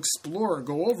really have to explore or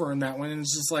go over in that one. And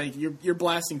it's just like you're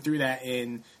blasting through that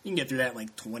you can get through that in,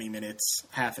 like, 20 minutes,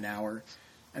 half an hour,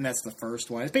 and that's the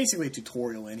first one. It's basically a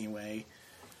tutorial anyway.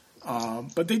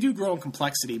 But they do grow in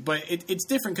complexity. But it's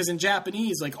different because in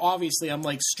Japanese, like, obviously I'm,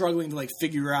 like, struggling to, like,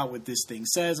 figure out what this thing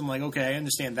says. I'm like, okay, I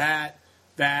understand that,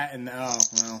 and I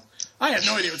have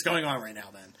no idea what's going on right now.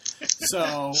 Then,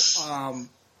 so.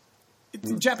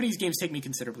 Japanese games take me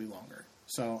considerably longer,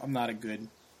 so I'm not a good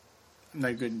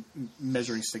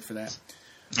measuring stick for that.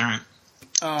 All right.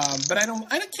 But I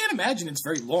can't imagine it's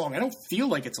very long. I don't feel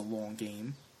like it's a long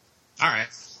game. All right,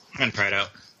 I'm gonna try it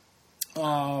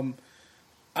out.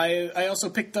 I also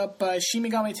picked up Shin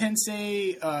Megami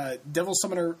Tensei Devil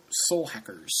Summoner Soul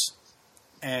Hackers,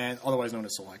 and otherwise known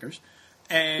as Soul Hackers,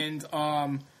 and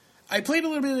I played a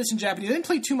little bit of this in Japanese. I didn't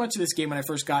play too much of this game when I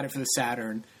first got it for the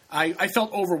Saturn. I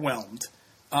felt overwhelmed.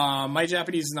 My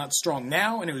Japanese is not strong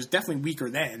now, and it was definitely weaker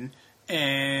then.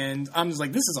 And I'm just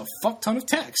like, this is a fuck ton of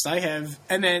text. And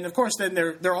then of course, then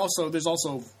there's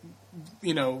also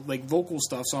like vocal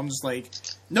stuff. So I'm just like,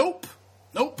 nope,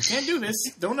 nope, can't do this.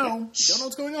 Don't know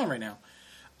what's going on right now.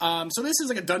 So this is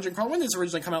like a dungeon crawl. When did this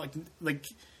originally come out? Like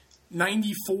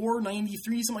 94,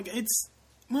 93, something like it's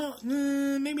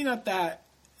maybe not that.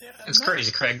 It's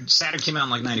crazy, Craig. Saturn came out in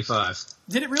like 95.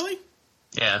 Did it really?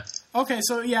 Yeah. Okay,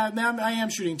 so yeah, now I am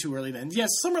shooting too early then. Yes,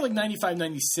 somewhere like 95,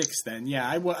 96 then. Yeah,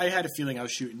 I had a feeling I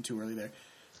was shooting too early there.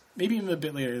 Maybe even a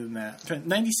bit later than that.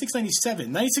 96,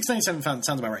 97. 96, 97 sounds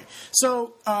about right.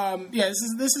 So,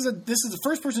 this is a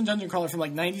first-person dungeon crawler from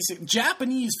like 96.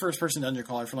 Japanese first-person dungeon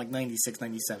crawler from like 96,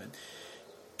 97.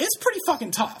 It's pretty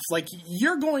fucking tough. Like,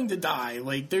 you're going to die.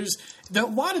 Like, a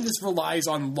lot of this relies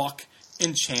on luck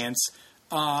and chance.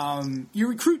 You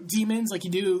recruit demons like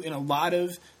you do in a lot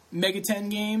of Megaten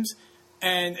games.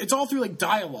 And it's all through, like,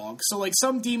 dialogue. So, like,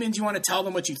 some demons, you want to tell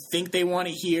them what you think they want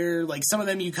to hear. Like, some of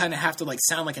them you kind of have to, like,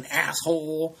 sound like an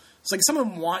asshole. So, like, some of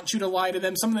them want you to lie to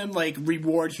them. Some of them, like,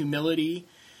 reward humility.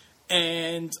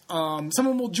 And some of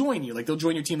them will join you. Like, they'll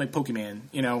join your team like Pokemon,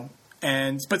 you know.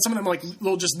 But some of them, like,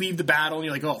 they'll just leave the battle. And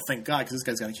you're like, oh, thank God, because this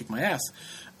guy's going to kick my ass.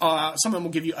 Some of them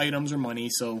will give you items or money.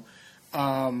 So,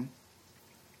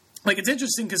 like, it's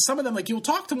interesting because some of them, like, you'll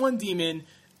talk to one demon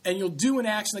and you'll do an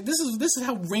action. Like, this is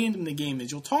how random the game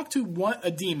is. You'll talk to a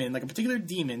demon, like a particular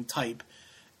demon type,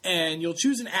 and you'll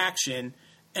choose an action,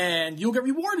 and you'll get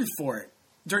rewarded for it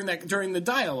during the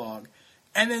dialogue.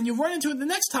 And then you run into it the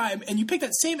next time, and you pick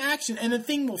that same action, and the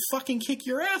thing will fucking kick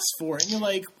your ass for it. And you're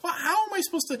like, well, how am I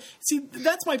supposed to... See,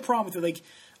 that's my problem with it. Like,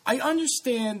 I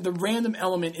understand the random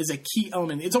element is a key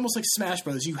element. It's almost like Smash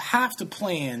Brothers. You have to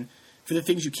plan for the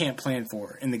things you can't plan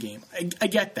for in the game. I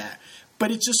get that. But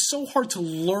it's just so hard to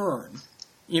learn.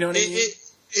 You know what I mean?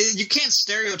 You can't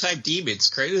stereotype demons,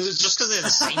 Craig. Just because they're the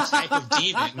same type of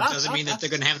demon doesn't mean that they're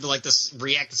going to have to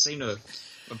react the same to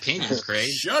opinions, Craig.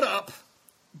 Shut up.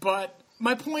 But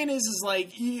my point is like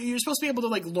you're supposed to be able to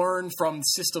like learn from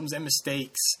systems and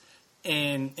mistakes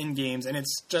in games, and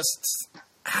it's just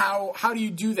how do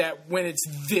you do that when it's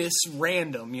this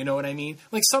random? You know what I mean?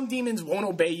 Like some demons won't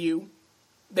obey you.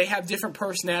 They have different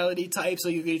personality types, so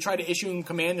you try to issue them a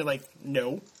command, they're like,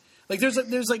 no. Like,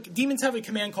 there's like, demons have a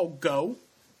command called go,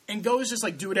 and go is just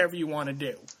like, do whatever you want to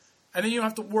do. And then you don't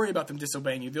have to worry about them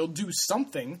disobeying you. They'll do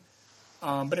something,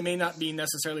 but it may not be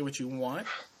necessarily what you want.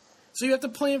 So you have to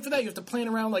plan for that. You have to plan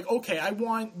around, like, okay, I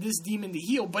want this demon to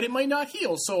heal, but it might not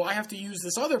heal, so I have to use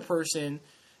this other person.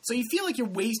 So you feel like you're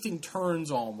wasting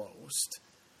turns almost.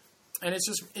 And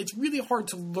it's really hard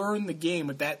to learn the game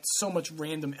with that so much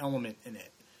random element in it.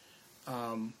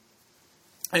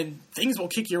 And things will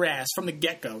kick your ass from the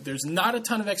get-go. There's not a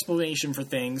ton of explanation for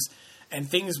things, and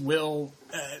things will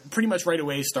pretty much right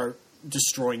away start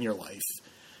destroying your life.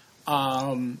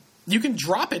 You can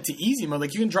drop it to easy mode.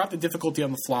 Like, you can drop the difficulty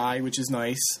on the fly, which is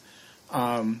nice.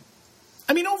 I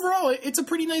mean, overall, it's a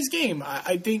pretty nice game.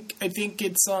 I think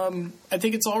it's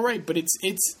all right, but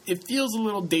it feels a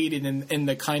little dated in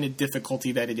the kind of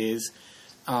difficulty that it is.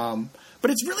 But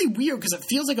it's really weird because it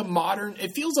feels like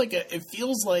it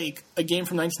feels like a game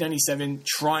from 1997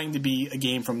 trying to be a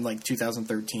game from like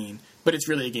 2013, but it's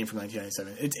really a game from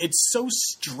 1997. It's so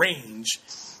strange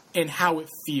in how it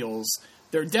feels.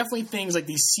 There are definitely things like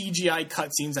these CGI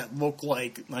cutscenes that look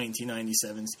like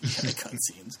 1997's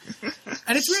cutscenes.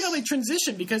 And it's weird how they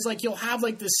transition because like you'll have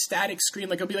like this static screen,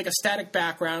 like it'll be like a static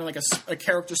background, like a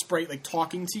character sprite like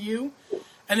talking to you.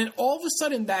 And then all of a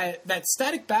sudden, that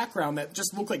static background that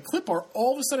just looked like clip art,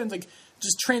 all of a sudden, like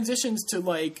just transitions to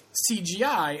like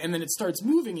CGI, and then it starts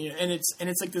moving, and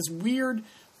it's like this weird,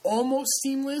 almost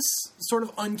seamless, sort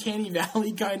of uncanny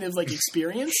valley kind of like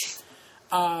experience,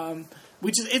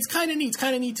 which is it's kind of neat. It's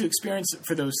kind of neat to experience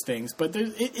for those things, but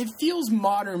it feels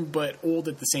modern but old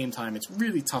at the same time. It's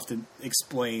really tough to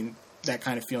explain that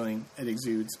kind of feeling it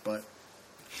exudes, but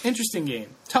interesting game,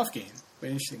 tough game,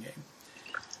 but interesting game.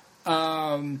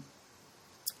 I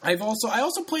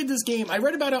also played this game. I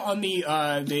read about it on the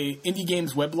Indie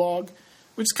Games weblog,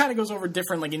 which kind of goes over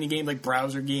different like indie games, like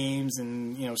browser games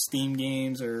and Steam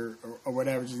games or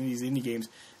whatever, just these indie games.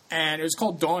 And it was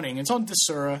called Dawning. It's on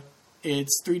Desura.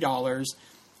 It's $3.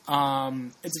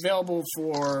 It's available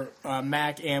for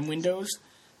Mac and Windows.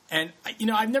 And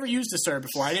I've never used Desura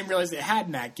before. I didn't realize it had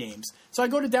Mac games. So I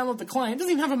go to download the client. It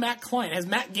doesn't even have a Mac client. It has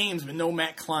Mac games, but no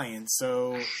Mac client.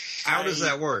 So how does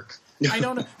that work? I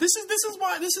don't know. This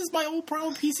is my old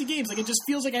problem with PC games. Like it just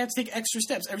feels like I have to take extra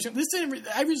steps every time.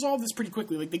 I resolved this pretty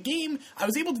quickly. Like the game, I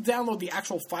was able to download the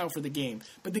actual file for the game,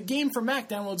 but the game for Mac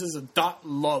downloads as a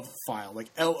 .love file, like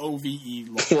LOVE.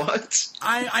 What?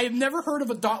 I have never heard of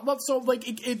a .love. So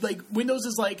like it like Windows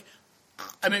is like.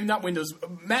 I mean, not Windows.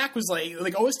 Mac was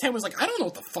like OS X was like, I don't know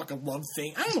what the fuck a love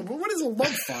thing. I don't know what is a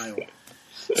love file.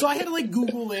 So I had to, like,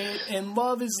 Google it, and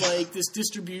Love is, like, this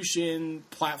distribution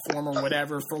platform or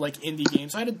whatever for, like, indie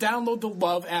games. So I had to download the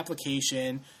Love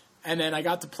application, and then I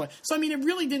got to play. So, I mean, it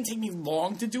really didn't take me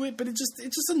long to do it, but it's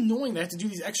just annoying that I have to do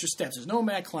these extra steps. There's no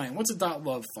Mac client. What's a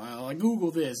 .love file? I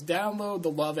Google this. Download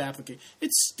the Love application.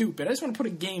 It's stupid. I just want to put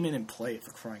a game in and play it,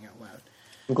 for crying out loud.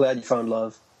 I'm glad you found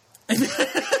love.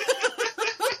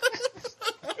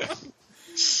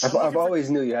 I've always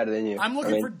knew you had it in you. I'm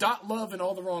looking for .love in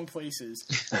all the wrong places.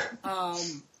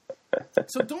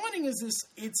 So Dawning is this.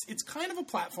 It's kind of a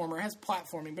platformer. It has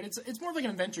platforming, but it's more like an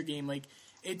adventure game. Like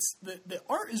it's the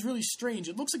art is really strange.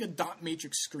 It looks like a dot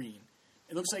matrix screen.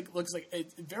 It looks like a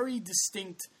very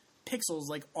distinct pixels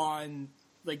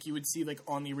like you would see like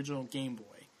on the original Game Boy.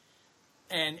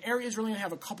 And areas really only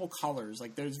have a couple colors.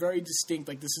 Like there's very distinct.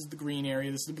 Like this is the green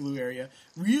area. This is the blue area.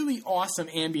 Really awesome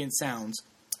ambient sounds.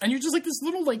 And you're just like this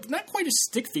little, like, not quite a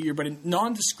stick figure, but a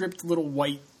nondescript little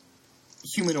white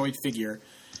humanoid figure.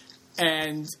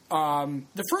 And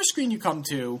the first screen you come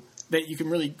to that you can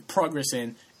really progress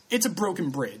in, it's a broken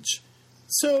bridge.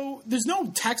 So there's no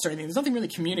text or anything. There's nothing really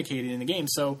communicated in the game.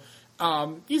 So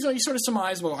you sort of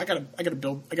surmise, well, I gotta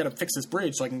fix this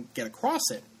bridge so I can get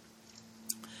across it.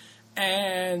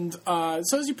 And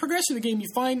so as you progress through the game, you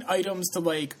find items to,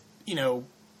 like,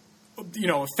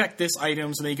 affect this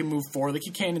item so they can move forward, like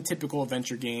you can in typical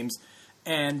adventure games.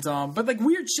 And but like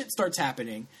weird shit starts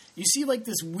happening. You see like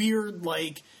this weird,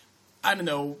 like, I don't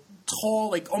know,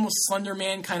 tall, like almost Slender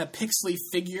Man kind of pixely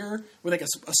figure with like a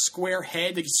square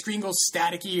head. Like his screen goes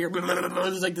staticky or blah, blah, blah, blah.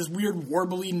 There's like this weird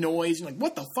warbly noise. You're like,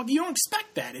 what the fuck? You don't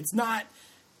expect that. It's not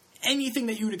anything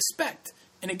that you would expect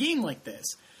in a game like this.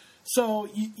 So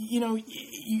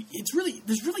it's really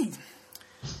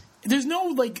there's no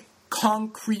like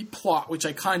concrete plot, which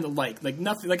I kind of like. Like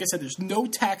nothing. Like I said, there's no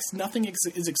text. Nothing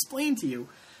is explained to you.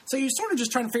 So you're sort of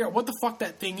just trying to figure out what the fuck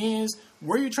that thing is,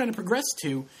 where you're trying to progress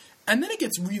to, and then it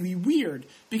gets really weird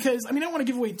because I mean I don't want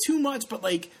to give away too much, but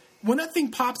like when that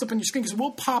thing pops up on your screen, because it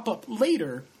will pop up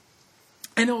later,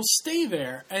 and it'll stay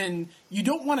there, and you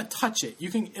don't want to touch it. You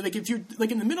can like if you're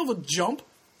like in the middle of a jump,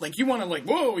 like you want to like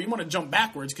whoa, you want to jump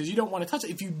backwards because you don't want to touch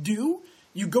it. If you do,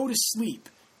 you go to sleep.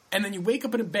 And then you wake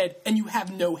up in a bed, and you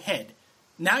have no head.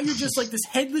 Now you're just like this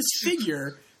headless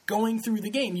figure going through the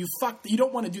game. You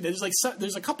don't want to do that.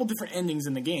 There's a couple different endings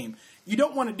in the game. You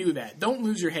don't want to do that. Don't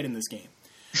lose your head in this game.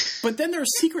 But then there are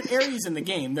secret areas in the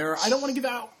game. I don't want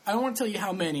to tell you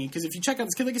how many, because if you check out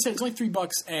this, like I said, it's only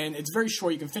 $3, and it's very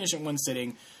short. You can finish it in one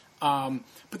sitting.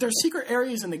 But there are secret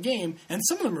areas in the game, and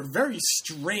some of them are very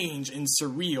strange and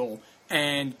surreal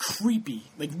and creepy,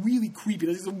 like really creepy.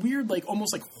 There's a weird, like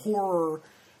almost like horror,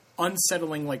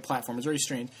 unsettling like platform. It's very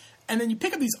strange. And then you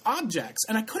pick up these objects,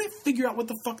 and I couldn't figure out what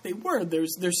the fuck they were.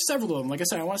 There's several of them. Like I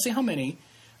said, I want to say how many,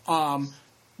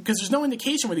 because there's no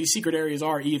indication where these secret areas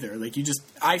are either. Like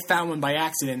I found one by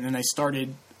accident, and I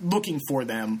started looking for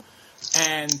them.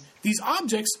 And these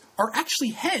objects are actually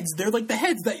heads. They're like the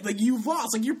heads that like you've lost.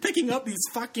 Like you're picking up these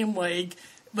fucking like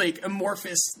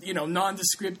amorphous,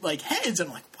 nondescript like heads. And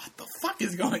I'm like, what the fuck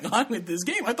is going on with this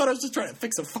game? I thought I was just trying to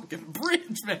fix a fucking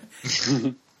bridge,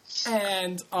 man.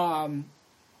 And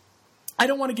I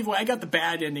don't want to give away. I got the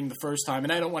bad ending the first time,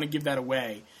 and I don't want to give that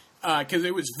away because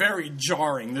it was very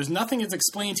jarring. There's nothing that's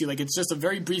explained to you. Like it's just a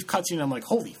very brief cutscene. And I'm like,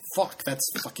 holy fuck, that's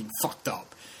fucking fucked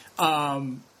up.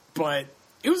 But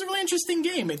it was a really interesting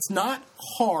game. It's not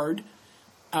hard,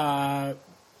 but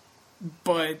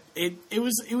it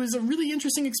was a really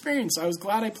interesting experience. I was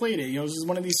glad I played it. It was just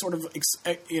one of these sort of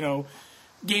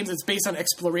games that's based on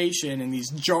exploration and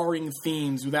these jarring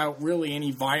themes without really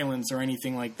any violence or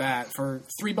anything like that for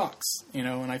 $3,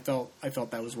 and I felt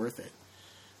that was worth it.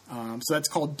 So that's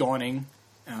called Dawning,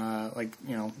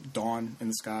 dawn in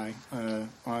the sky,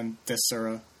 on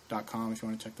Desura.com if you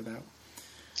want to check that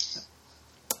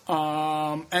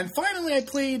out. And finally I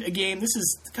played a game, this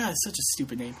is, God, it's such a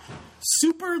stupid name,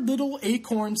 Super Little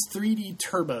Acorns 3D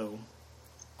Turbo.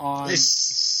 This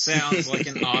sounds like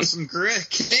an awesome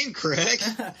game, Craig.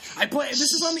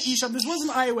 This is on the eShop. This was an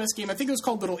iOS game. I think it was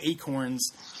called Little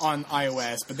Acorns on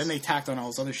iOS, but then they tacked on all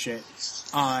this other shit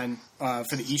on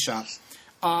for the eShop.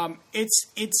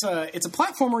 It's a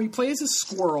platformer where you play as a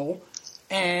squirrel,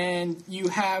 and you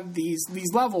have these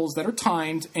levels that are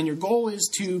timed, and your goal is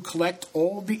to collect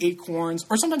all the acorns,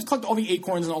 or sometimes collect all the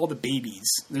acorns and all the babies.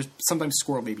 There's sometimes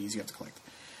squirrel babies you have to collect.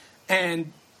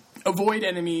 And avoid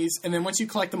enemies, and then once you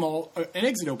collect them all, an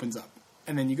exit opens up,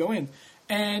 and then you go in.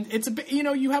 And it's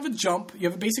you have a jump, you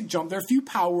have a basic jump. There are a few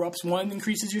power-ups. One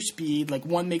increases your speed, like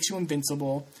one makes you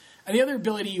invincible. And the other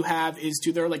ability you have is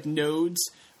there are like nodes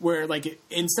where like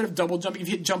instead of double jumping, if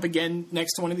you hit jump again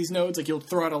next to one of these nodes, like you'll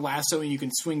throw out a lasso and you can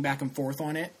swing back and forth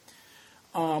on it.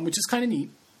 which is kind of neat.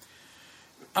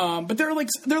 But they're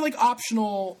like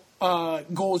optional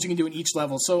goals you can do in each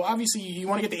level. So obviously you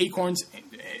want to get the acorns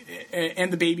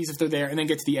and the babies if they're there, and then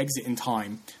get to the exit in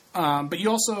time. But you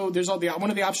also one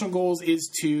of the optional goals is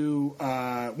to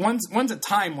one's a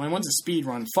time one, one's a speed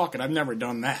run. Fuck it, I've never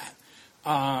done that.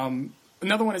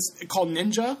 Another one is called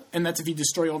Ninja, and that's if you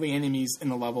destroy all the enemies in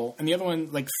the level. And the other one,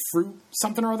 like fruit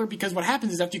something or other, because what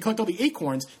happens is after you collect all the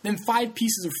acorns, then 5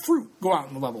 pieces of fruit go out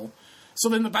in the level. So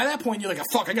then by that point, you're like,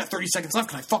 fuck, I got 30 seconds left.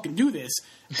 Can I fucking do this?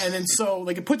 And then so,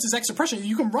 like, it puts this extra pressure.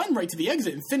 You can run right to the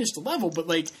exit and finish the level, but,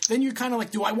 like, then you're kind of like,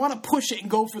 do I want to push it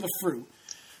and go for the fruit?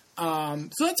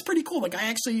 So that's pretty cool. Like,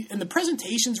 and the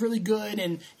presentation's really good.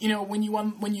 And, you know, when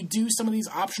you do some of these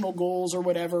optional goals or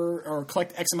whatever, or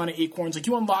collect X amount of acorns, like,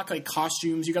 you unlock, like,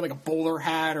 costumes. You got, like, a bowler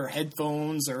hat or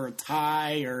headphones or a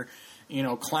tie or, you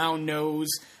know, clown nose.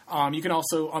 You can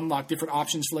also unlock different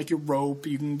options for, like, your rope.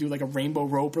 You can do, like, a rainbow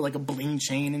rope or, like, a bling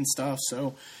chain and stuff.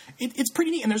 So it's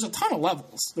pretty neat. And there's a ton of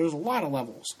levels. There's a lot of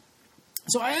levels.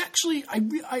 So I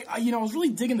was really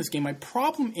digging this game. My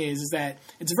problem is that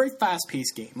it's a very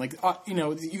fast-paced game. Like, you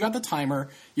know, you got the timer.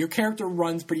 Your character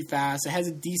runs pretty fast. It has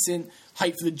a decent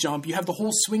height for the jump. You have the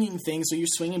whole swinging thing, so you're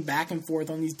swinging back and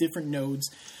forth on these different nodes.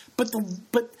 But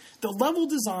the level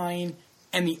design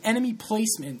and the enemy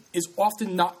placement is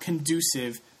often not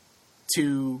conducive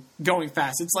to going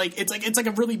fast. It's like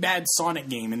a really bad Sonic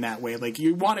game in that way. Like,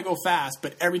 you want to go fast,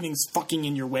 but everything's fucking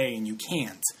in your way and you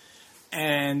can't.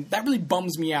 And that really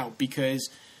bums me out because...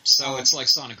 So it's like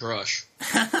Sonic Rush.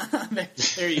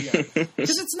 there you go.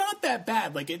 Because it's not that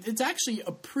bad. Like, it's actually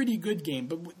a pretty good game.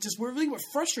 But just what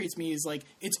frustrates me is, like,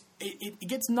 it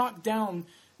gets knocked down,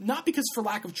 not because for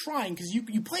lack of trying, because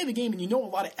you play the game and you know a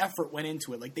lot of effort went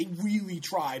into it. Like, they really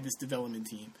tried, this development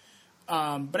team.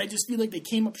 But I just feel like they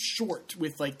came up short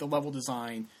with, like, the level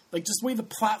design. Like, just the way the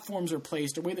platforms are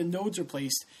placed or the way the nodes are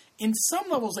placed. In some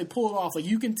levels, they pull it off. Like,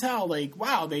 you can tell, like,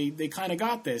 wow, they kind of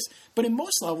got this. But in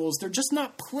most levels, they're just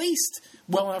not placed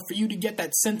well enough for you to get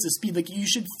that sense of speed. Like, you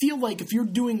should feel like if you're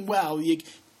doing well, you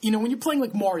know, when you're playing,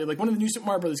 like, Mario, like one of the new Super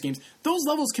Mario Brothers games, those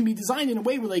levels can be designed in a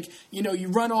way where, like, you know, you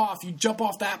run off, you jump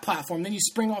off that platform, then you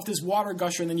spring off this water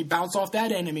gusher, and then you bounce off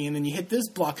that enemy, and then you hit this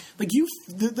block. Like,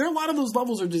 there are a lot of those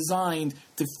levels are designed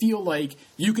to feel like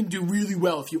you can do really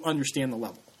well if you understand the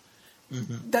level.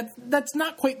 Mm-hmm. That's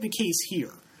not quite the case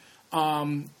here.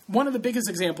 One of the biggest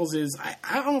examples is,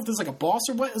 I don't know if this is like a boss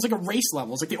or what, it's like a race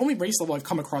level. It's like the only race level I've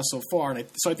come across so far, and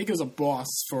so I think it was a boss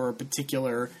for a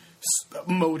particular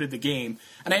mode of the game,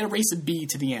 and I had to race a bee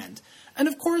to the end. And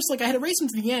of course, like, I had to race him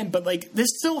to the end, but, like, this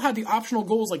still had the optional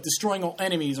goals, like destroying all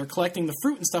enemies or collecting the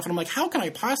fruit and stuff, and I'm like, how can I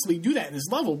possibly do that in this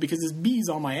level, because this bee's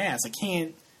on my ass. I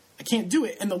can't do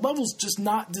it, and the level's just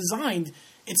not designed.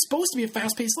 It's supposed to be a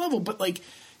fast-paced level, but, like,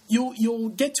 you'll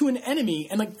get to an enemy,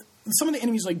 and, like, some of the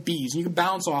enemies are like bees, and you can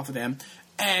bounce off of them,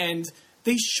 and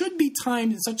they should be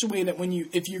timed in such a way that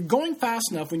if you're going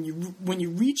fast enough, when you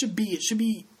reach a bee, it should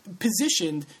be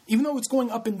positioned, even though it's going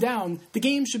up and down, the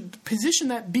game should position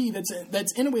that bee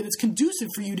that's in a way that's conducive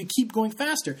for you to keep going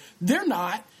faster. They're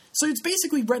not, so it's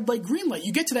basically red light, green light.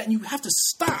 You get to that, and you have to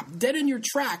stop dead in your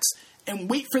tracks and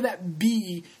wait for that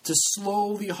bee to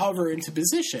slowly hover into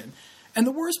position. And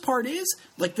the worst part is,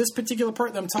 like this particular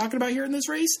part that I'm talking about here in this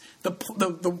race, the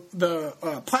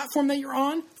platform that you're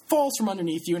on falls from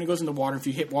underneath you and it goes in the water. If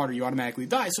you hit water, you automatically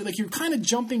die. So, like, you're kind of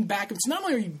jumping back. So not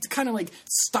only are you kind of, like,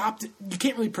 stopped, you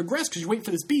can't really progress because you're waiting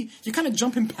for this bee, you're kind of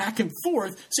jumping back and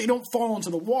forth so you don't fall into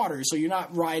the water. So you're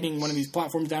not riding one of these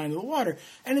platforms down into the water.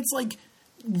 And it's like,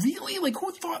 really? Like,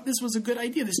 who thought this was a good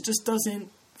idea? This just doesn't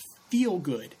feel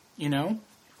good, you know?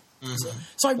 Mm-hmm.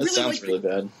 So I really sounds really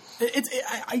bad.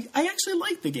 I actually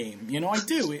like the game, you know, I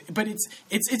do. But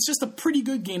it's just a pretty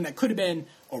good game that could have been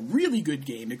a really good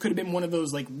game. It could have been one of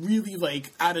those, like, really,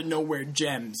 like, out of nowhere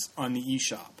gems on the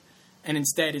eShop. And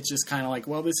instead it's just kind of like,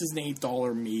 well, this is an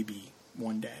 $8 maybe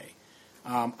one day.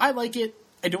 I like it.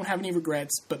 I don't have any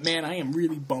regrets, but man, I am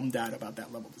really bummed out about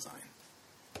that level design.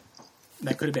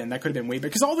 That could have been way better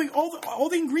because all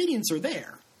the ingredients are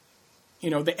there. You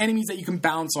know, the enemies that you can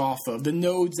bounce off of, the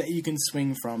nodes that you can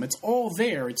swing from, it's all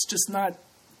there. It's just not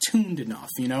tuned enough,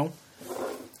 you know?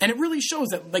 And it really shows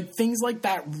that, like, things like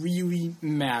that really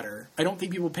matter. I don't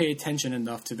think people pay attention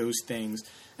enough to those things.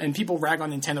 And people rag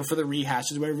on Nintendo for the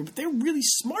rehashes or whatever, but they're really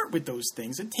smart with those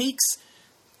things. It takes,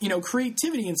 you know,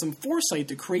 creativity and some foresight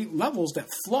to create levels that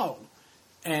flow.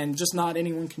 And just not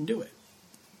anyone can do it.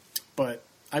 But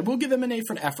I will give them an A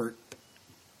for an effort.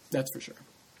 That's for sure.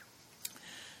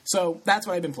 So that's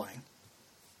what I've been playing.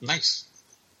 Nice.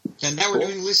 And now we're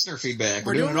doing listener feedback.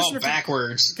 We're doing it all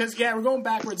backwards. Because, we're going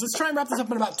backwards. Let's try and wrap this up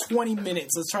in about 20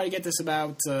 minutes. Let's try to get this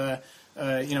about, 7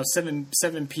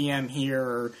 p.m. here,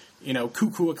 or,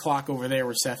 cuckoo o'clock over there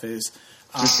where Seth is.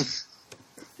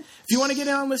 If you want to get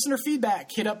in on listener feedback,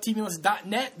 hit up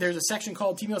tvnlist.net. There's a section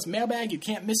called TVNList Mailbag. You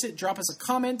can't miss it. Drop us a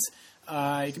comment.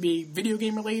 It could be video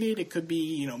game related. It could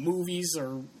be, movies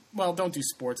or, well, don't do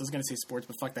sports. I was going to say sports,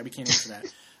 but fuck that. We can't answer that.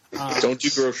 Don't do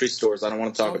grocery stores. I don't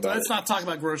want to talk about it. Let's not talk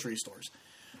about grocery stores.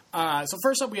 So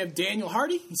first up, we have Daniel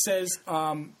Hardy. He says,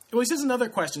 he says another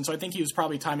question, so I think he was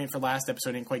probably timing it for last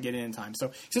episode, didn't quite get in time. So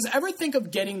he says, ever think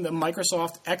of getting the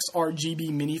Microsoft XRGB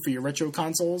Mini for your retro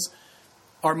consoles?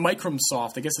 Or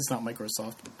Microsoft. I guess it's not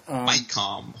Microsoft.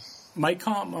 Micom?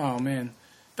 Oh, man.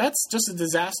 That's just a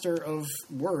disaster of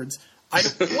words.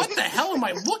 What the hell am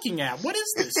I looking at? What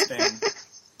is this thing?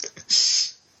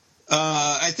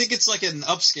 I think it's like an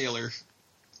upscaler.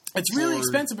 It's really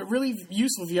expensive, but really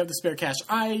useful if you have the spare cash.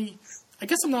 I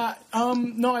guess I'm not.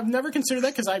 No, I've never considered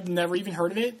that because I've never even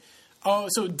heard of it. Oh,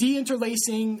 so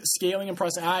deinterlacing, scaling, and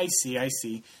processing. I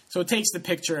see. So it takes the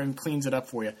picture and cleans it up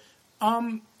for you.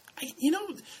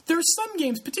 There are some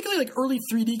games, particularly like early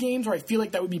 3D games, where I feel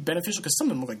like that would be beneficial because some of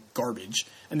them look like garbage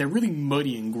and they're really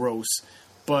muddy and gross.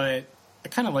 But I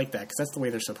kind of like that because that's the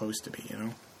way they're supposed to be,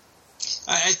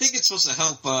 I think it's supposed to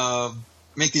help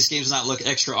make these games not look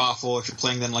extra awful if you're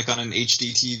playing them like on an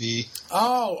HD TV.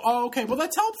 Oh, okay. Well,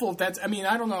 that's helpful. I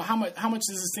don't know how much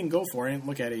does this thing go for? I didn't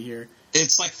look at it here.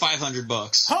 It's like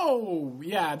 $500. Oh,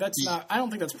 yeah. That's not. I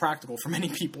don't think that's practical for many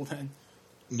people then.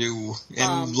 No,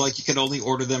 and you can only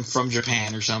order them from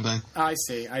Japan or something. I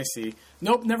see.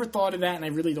 Nope, never thought of that, and I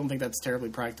really don't think that's terribly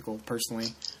practical,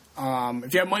 personally.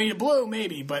 If you have money to blow,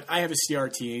 maybe, but I have a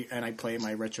CRT, and I play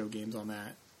my retro games on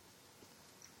that.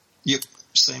 Yep,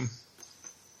 same.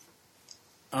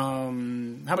 How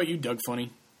about you, Doug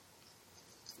Funny?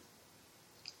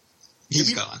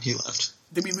 He's gone. He left.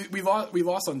 We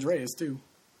lost Andreas too?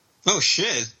 Oh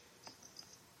shit!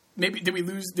 Maybe did we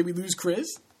lose Chris?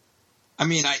 I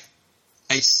mean,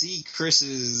 I see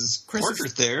Chris's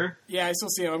portrait there. Yeah, I still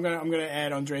see him. I'm gonna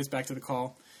add Andreas back to the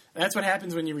call. That's what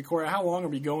happens when you record. How long are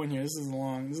we going here? This is a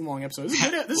long episode. This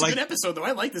is a good episode, though.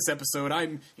 I like this episode.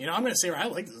 I'm gonna say I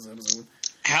like this episode.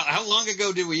 How long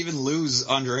ago did we even lose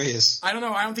Andreas? I don't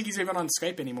know. I don't think he's even on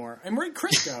Skype anymore. And where'd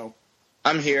Chris go?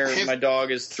 I'm here. My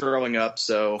dog is throwing up,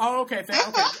 so... Oh, okay.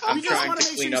 I'm trying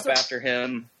to clean up after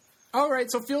him. All right,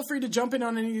 so feel free to jump in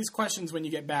on any of these questions when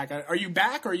you get back. Are you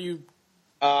back, or are you...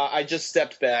 I just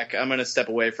stepped back. I'm going to step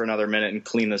away for another minute and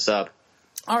clean this up.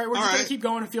 All right, we're just going to keep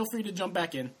going, and feel free to jump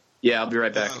back in. Yeah, I'll be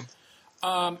right back.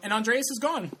 And Andreas is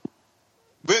gone.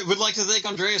 We'd like to thank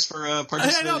Andreas for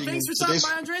participating. Thanks for stopping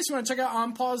by, Andreas. You want to check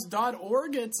out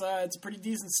onpause.org. It's a pretty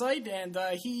decent site, and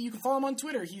you can follow him on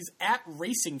Twitter. He's at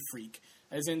Racing Freak,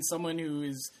 as in someone who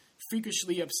is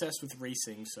freakishly obsessed with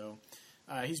racing. So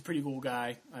he's a pretty cool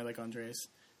guy. I like Andreas.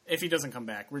 If he doesn't come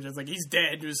back, we're just like, he's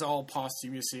dead. It's all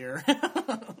posthumous here.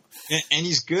 And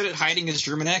he's good at hiding his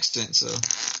German accent, so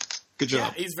good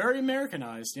job. Yeah, he's very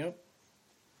Americanized, yep.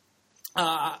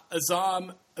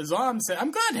 Azam said,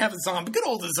 "I'm glad to have Azam, good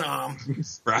old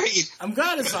Azam." Right? I'm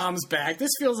glad Azam's back.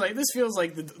 This feels like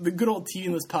the good old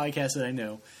TVNlist podcast that I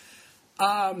know.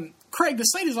 Craig, the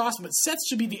site is awesome, but Seth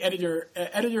should be the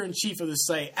editor-in-chief of the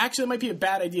site. Actually, that might be a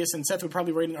bad idea since Seth would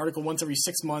probably write an article once every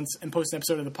 6 months and post an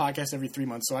episode of the podcast every 3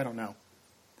 months, so I don't know.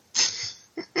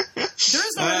 There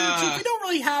is no editor-in-chief. We don't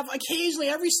really have, occasionally,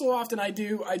 every so often I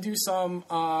do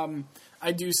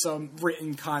some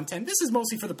written content. This is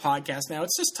mostly for the podcast now.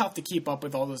 It's just tough to keep up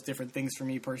with all those different things for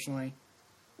me personally.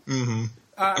 Mm-hmm.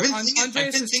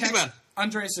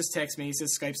 Andreas just texted me. He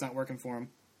says Skype's not working for him.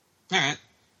 All right.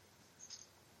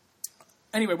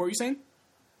 Anyway, what were you saying?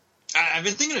 I've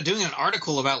been thinking of doing an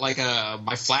article about my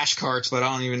flashcards, but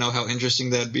I don't even know how interesting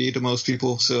that'd be to most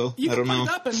people. So I don't know. You can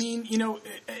put it up. I mean,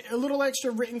 a little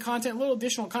extra written content, a little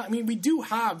additional content. I mean, we do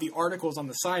have the articles on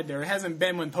the side there. It hasn't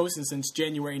been one posted since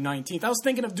January 19th. I was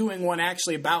thinking of doing one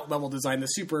actually about level design. The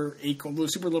super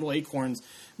little acorns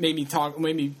made me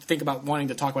think about wanting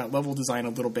to talk about level design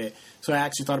a little bit. So I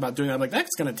actually thought about doing that. I'm like,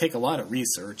 that's going to take a lot of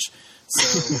research.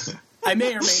 So. I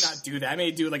may or may not do that. I may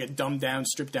do like a dumbed-down,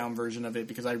 stripped-down version of it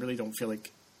because I really don't feel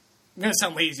like... I'm going to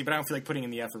sound lazy, but I don't feel like putting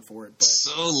in the effort for it. But.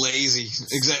 So lazy.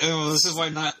 Exactly. Well, this is why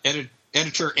I'm not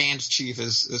editor and chief,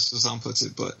 as Sam puts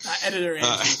it. But editor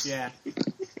and chief, yeah.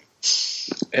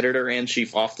 Editor and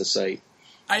chief off the site.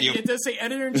 It does say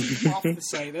editor and chief off the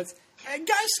site. That's...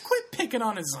 guys, quit picking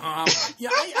on Azam. Yeah,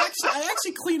 I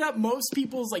actually clean up most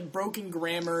people's like broken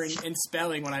grammar and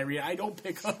spelling when I read. I don't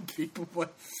pick up people,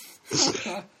 but...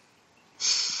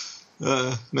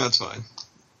 No, it's fine.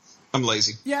 I'm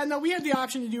lazy. Yeah, no, we have the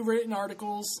option to do written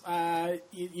articles.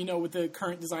 You know, with the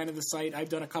current design of the site, I've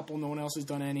done a couple. No one else has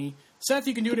done any. Seth,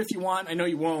 you can do it if you want. I know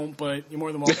you won't, but you're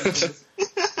more than welcome to.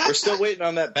 We're still waiting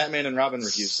on that Batman and Robin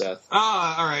review, Seth.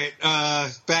 All right.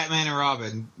 Batman and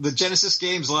Robin. The Genesis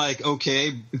game's like,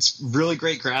 okay, it's really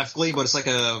great graphically, but it's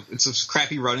a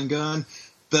crappy run and gun.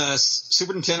 The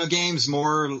Super Nintendo game's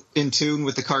more in tune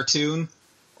with the cartoon,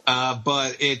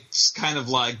 but it's kind of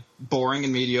like boring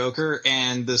and mediocre,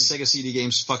 and the Sega CD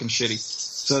game's fucking shitty.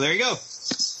 So there you go.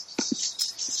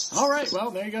 All right, well,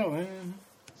 there you go.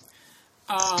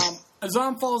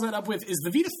 Azam follows that up with, is the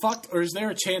Vita fucked, or is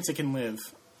there a chance it can live?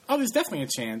 Oh, there's definitely a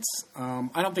chance.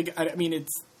 I don't think... I mean,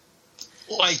 it's...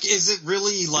 Like, is it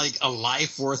really, like, a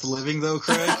life worth living, though,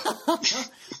 Craig?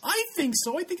 I think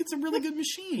so. I think it's a really good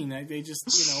machine. They just,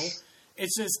 you know...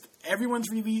 It's just, everyone's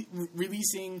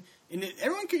releasing... And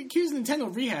everyone accuses Nintendo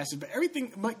of rehashes, but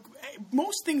everything... Like,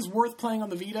 most things worth playing on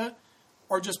the Vita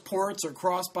are just ports or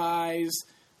cross-buys...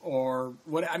 Or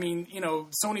what? I mean, you know,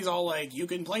 Sony's all like, you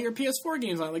can play your PS4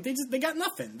 games on it. Like they got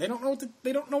nothing. They don't know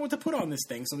what to put on this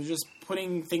thing. So they're just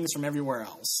putting things from everywhere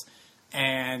else.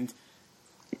 And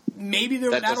maybe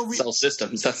that'll sell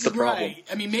systems. That's the problem. Right.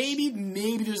 I mean, maybe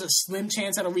there's a slim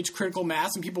chance that'll reach critical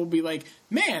mass, and people will be like,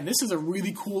 man, this is a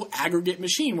really cool aggregate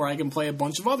machine where I can play a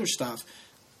bunch of other stuff.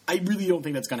 I really don't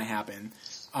think that's going to happen.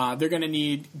 They're going to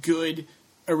need good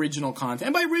original content.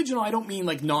 And by original, I don't mean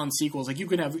like non-sequels. Like you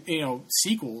can have, you know,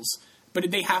 sequels, but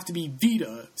they have to be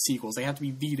Vita sequels. They have to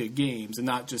be Vita games and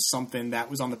not just something that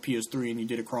was on the PS3 and you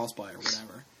did a cross-buy or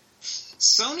whatever.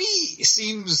 Sony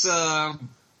seems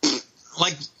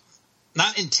like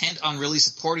not intent on really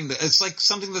supporting it's like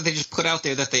something that they just put out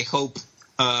there that they hope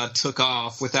took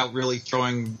off without really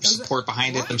throwing support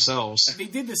behind it themselves. They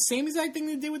did the same exact thing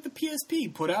they did with the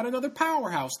PSP. Put out another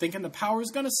powerhouse thinking the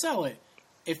power's going to sell it.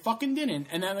 It fucking didn't,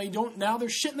 and now now they're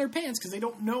shitting their pants because they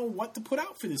don't know what to put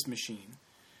out for this machine.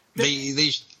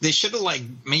 They should have like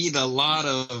made a lot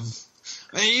of,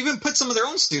 even put some of their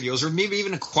own studios, or maybe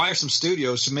even acquire some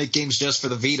studios to make games just for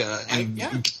the Vita and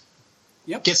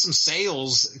get some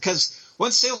sales. Because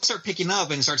once sales start picking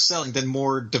up and start selling, then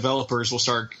more developers will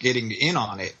start getting in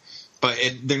on it. But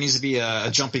there needs to be a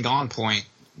jumping on point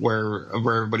where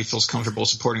everybody feels comfortable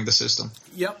supporting the system.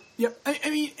 Yep. I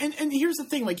mean, and here's the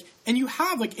thing, like, and you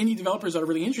have like indie developers that are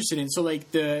really interested in it. So like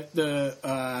the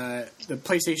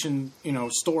PlayStation, you know,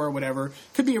 store or whatever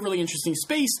could be a really interesting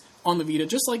space on the Vita,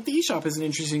 just like the eShop is an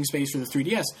interesting space for the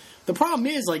 3DS. The problem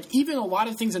is, like, even a lot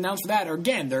of things announced for that are,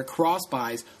 again, they're cross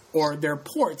buys or they're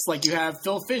ports. Like you have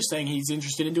Phil Fish saying he's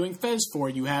interested in doing Fez for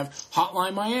it. You have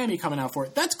Hotline Miami coming out for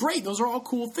it. That's great. Those are all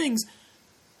cool things.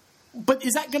 But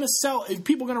is that going to sell? Are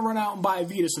people going to run out and buy a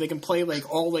Vita so they can play like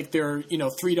all like their, you know,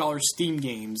 $3 Steam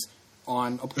games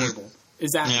on a portable?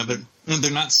 Is that? Yeah, but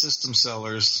they're not system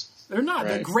sellers. They're not. Right.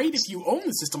 They're great if you own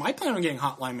the system. I plan on getting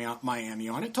Hotline Miami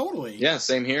on it totally. Yeah,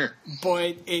 same here.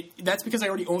 But that's because I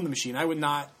already own the machine. I would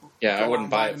not. Yeah, I wouldn't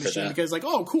buy it for that because like,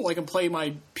 oh, cool, I can play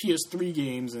my PS3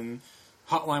 games and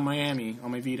Hotline Miami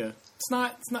on my Vita. It's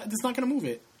not going to move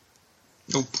it.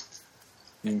 Nope.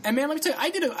 And man, let me tell you,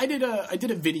 I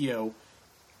did a video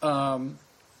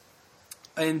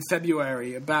in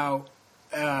February about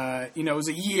it was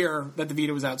a year that the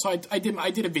Vita was out. So I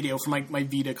did a video for my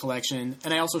Vita collection,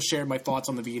 and I also shared my thoughts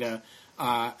on the Vita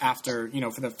after,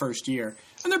 for the first year.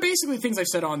 And they're basically things I've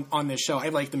said on this show. I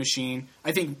like the machine.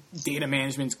 I think data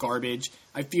management's garbage.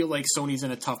 I feel like Sony's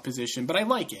in a tough position, but I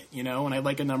like it, and I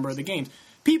like a number of the games.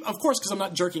 Of course, because I'm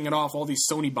not jerking it off, all these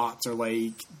Sony bots are,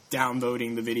 like,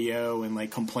 downvoting the video and, like,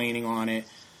 complaining on it.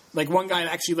 Like, one guy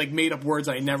actually, like, made up words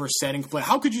I never said and complained,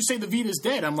 how could you say the Vita's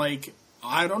dead? I'm like,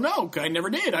 I don't know. I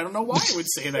never did. I don't know why I would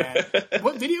say that.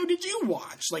 What video did you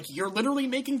watch? Like, you're literally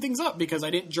making things up because I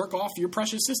didn't jerk off your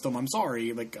precious system. I'm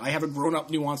sorry. Like, I have a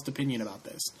grown-up, nuanced opinion about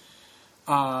this.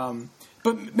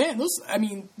 But, man,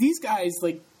 these guys,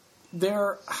 like,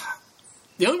 they're...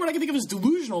 The only word I can think of is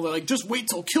delusional. They're like, just wait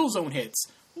till Killzone hits.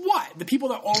 What? The people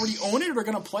that already own it are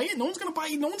going to play it? No one's going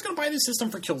to buy this system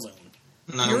for Killzone.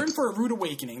 No. You're in for a rude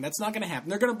awakening. That's not going to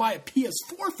happen. They're going to buy a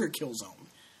PS4 for Killzone.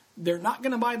 They're not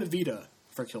going to buy the Vita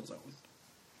for Killzone.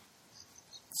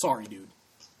 Sorry, dude.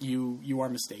 You are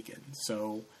mistaken.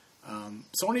 So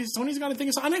Sony's got to think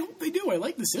of something. And I hope they do. I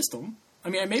like the system. I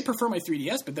mean, I may prefer my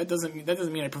 3DS, but that doesn't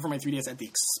mean I prefer my 3DS at the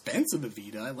expense of the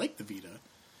Vita. I like the Vita.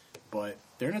 But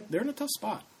they're in a tough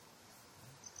spot.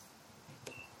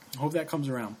 I hope that comes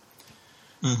around.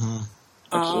 Mm-hmm.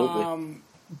 Absolutely.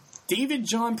 David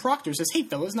John Proctor says, hey,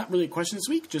 fellas, not really a question this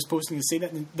week. Just posting to say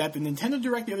that the Nintendo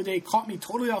Direct the other day caught me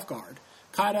totally off guard.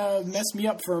 Kind of messed me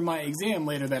up for my exam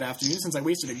later that afternoon since I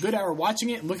wasted a good hour watching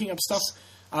it and looking up stuff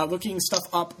looking stuff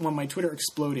up when my Twitter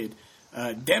exploded.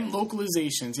 Dem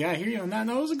localizations. Yeah, I hear you on that.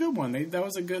 No, that was a good one. That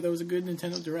was a good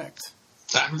Nintendo Direct.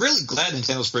 I'm really glad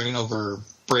Nintendo's bringing over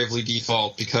Bravely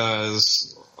Default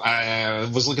because I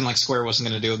was looking like Square wasn't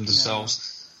going to do it themselves.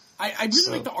 I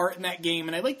really like the art in that game,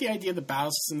 and I like the idea of the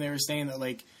battle system. They were saying that,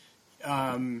 like,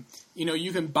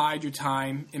 you can bide your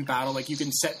time in battle. Like, you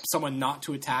can set someone not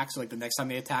to attack, so, like, the next time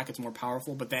they attack, it's more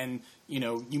powerful. But then,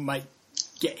 you might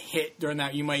get hit during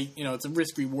that. You might, it's a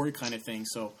risk-reward kind of thing.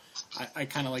 So I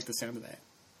kind of like the sound of that.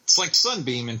 It's like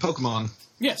Sunbeam in Pokemon.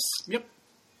 Yes. Yep.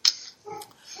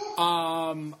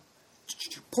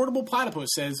 Portable Platypus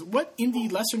says, what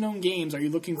indie lesser-known games are you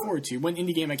looking forward to? One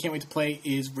indie game I can't wait to play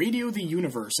is Radio the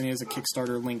Universe, and he has a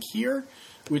Kickstarter link here,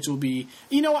 which will be...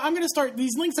 I'm going to start...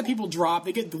 These links that people drop,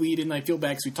 they get deleted, and I feel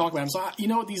bad because we talk about them.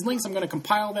 So, these links, I'm going to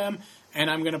compile them, and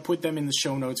I'm going to put them in the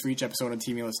show notes for each episode on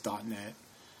tvlist.net.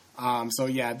 I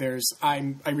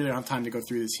really don't have time to go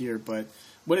through this here, but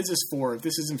what is this for? If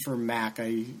this isn't for Mac,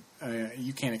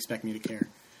 you can't expect me to care.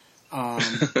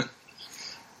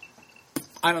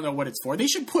 I don't know what it's for. They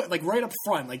should put, like, right up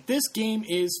front, like, this game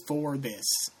is for this.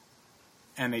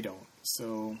 And they don't.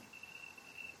 So,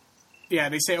 yeah,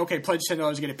 they say, okay, pledge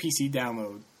 $10 to get a PC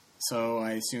download. So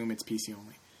I assume it's PC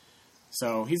only.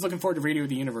 So he's looking forward to Radio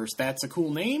the Universe. That's a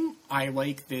cool name. I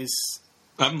like this.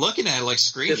 I'm looking at, like,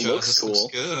 screenshots. It looks this cool.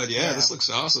 Looks good. Yeah, this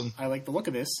looks awesome. I like the look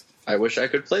of this. I wish I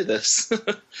could play this.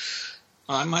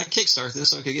 I might kickstart this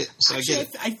so I could get.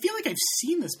 I feel like I've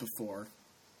seen this before.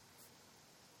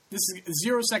 This is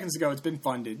 0 seconds ago. It's been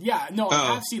funded. Yeah, no,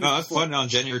 I have seen it before. Funded on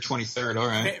January 23rd. All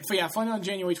right. Funded on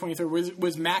January 23rd.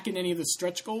 Was Mac in any of the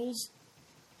stretch goals?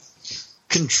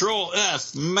 Control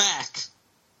F, Mac.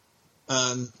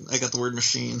 I got the word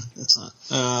machine. It's not.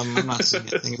 I'm not saying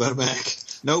anything about a Mac.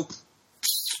 Nope.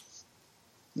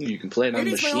 You can play it on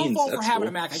machines. It is my own fault for having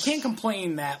a Mac. I can't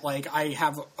complain that, like, I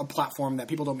have a platform that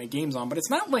people don't make games on, but it's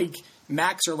not like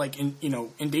Macs are, like,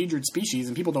 endangered species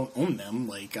and people don't own them.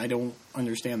 Like, I don't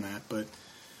understand that, but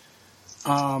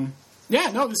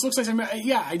this looks like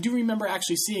I do remember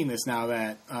actually seeing this now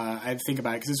that I think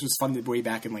about it, because this was funded way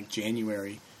back in, like,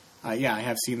 January. I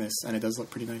have seen this, and it does look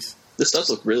pretty nice. This does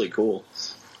look really cool.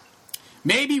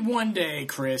 Maybe one day,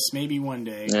 Chris. Maybe one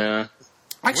day. Yeah.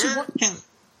 Actually,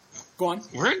 go on.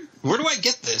 Where do I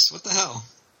get this? What the hell?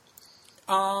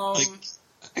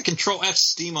 I control F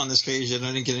Steam on this page and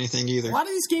I didn't get anything either. A lot of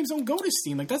these games don't go to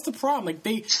Steam. Like, that's the problem. Like,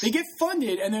 they get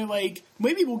funded and they're like,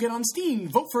 maybe we'll get on Steam.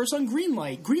 Vote for us on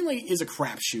Greenlight. Greenlight is a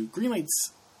crapshoot.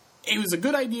 It was a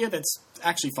good idea that's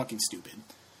actually fucking stupid.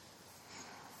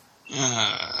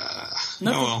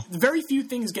 Very few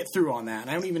things get through on that, and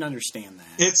I don't even understand that.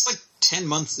 It's like 10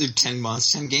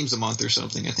 games a month or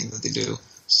something, I think that they do.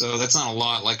 So that's not a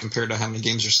lot, like, compared to how many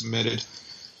games are submitted.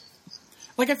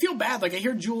 Like, I feel bad. Like, I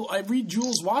read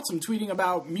Jules Watson tweeting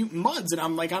about Mutant Mudds, and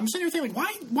I'm sitting there thinking,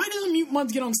 like, why doesn't Mutant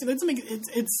Mudds get on Steam?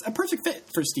 It's a perfect fit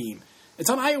for Steam. It's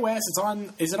on iOS.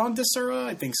 Is it on Desura?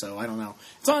 I think so. I don't know.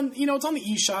 It's on, it's on the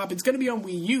eShop. It's going to be on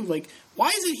Wii U. Like, why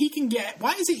is it he can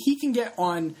get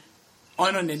on a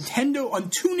Nintendo, on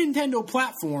 2 Nintendo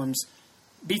platforms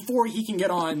before he can get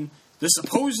on the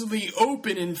supposedly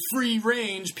open and free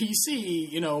range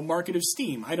PC, market of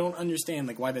Steam? I don't understand,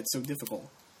 like, why that's so difficult.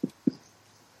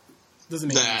 Doesn't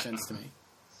make any sense to me.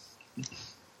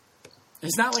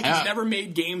 It's not like he's never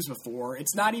made games before.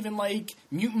 It's not even like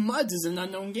Mutant Mudds is an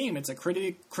unknown game. It's a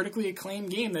critically acclaimed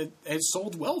game that has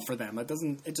sold well for them. I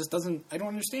don't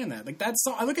understand that. Like,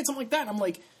 I look at something like that and I'm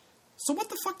like, so what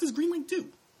the fuck does Greenlight do?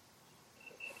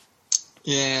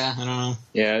 Yeah, I don't know.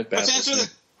 Yeah, but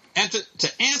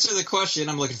to answer the question,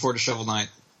 I'm looking forward to Shovel Knight.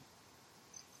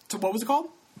 So what was it called?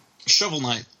 Shovel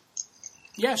Knight.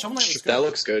 Yeah, Shovel Knight looks good. That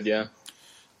looks good, yeah.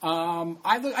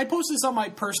 I posted this on my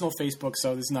personal Facebook,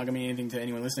 so this is not going to mean anything to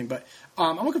anyone listening, but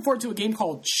I'm looking forward to a game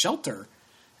called Shelter.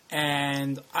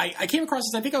 And I came across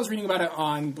this, I think I was reading about it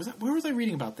on... Where was I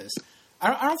reading about this?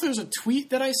 I don't know if it was a tweet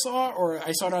that I saw, or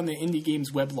I saw it on the Indie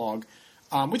Games weblog.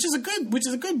 Which is a good.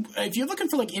 If you're looking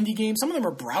for, like, indie games, some of them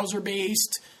are browser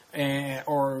based,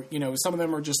 or some of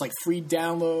them are just like free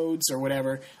downloads or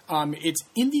whatever. It's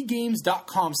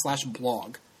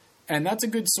indiegames.com/blog, and that's a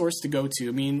good source to go to.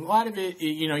 I mean, a lot of it,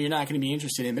 you're not going to be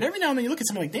interested in, but every now and then you look at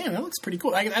something like, damn, that looks pretty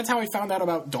cool. That's how I found out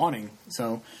about Dawning.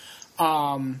 So,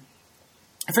 I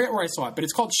forget where I saw it, but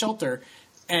it's called Shelter.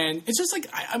 And it's just like,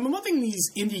 I'm loving these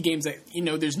indie games that,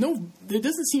 there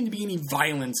doesn't seem to be any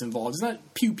violence involved. It's not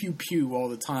pew, pew, pew all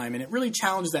the time. And it really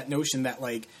challenges that notion that,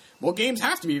 like, well, games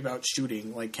have to be about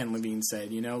shooting, like Ken Levine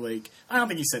said, you know, like, I don't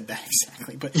think he said that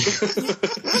exactly, but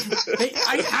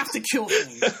I have to kill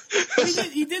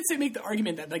things. He did say, make the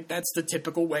argument that, like, that's the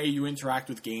typical way you interact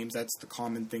with games, that's the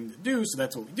common thing to do, so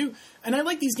that's what we do. And I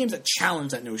like these games that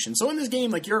challenge that notion. So in this game,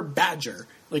 like, you're a badger,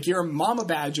 like, you're a mama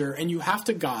badger, and you have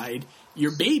to guide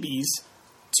your babies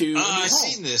to I've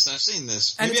seen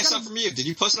this. Maybe I saw it from you. Did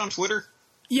you post it on Twitter?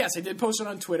 Yes, I did post it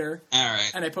on Twitter. All right.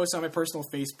 And I posted on my personal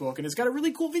Facebook. And it's got a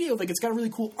really cool video. Like, it's got a really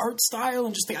cool art style.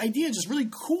 And just the idea is just really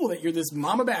cool that you're this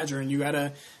mama badger and you got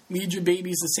to lead your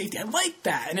babies to safety. I like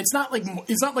that. And it's not like,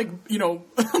 you know,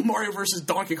 Mario versus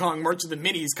Donkey Kong March of the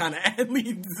Minis kind of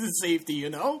lead to safety, you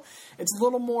know? It's a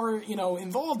little more, you know,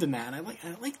 involved in that. And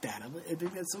I like that. I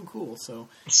think that's so cool. So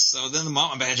then the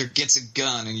mama badger gets a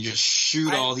gun and you just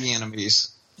shoot all the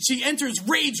enemies. She enters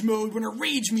rage mode when her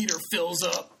rage meter fills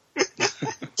up.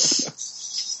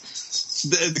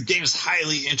 The game is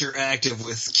highly interactive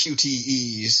with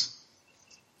QTEs.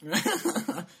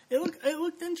 It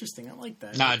looked interesting. I like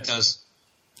that. No, it does.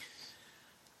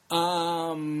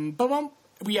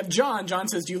 We have John. John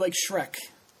says, "Do you like Shrek?"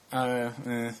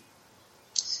 I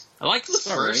like the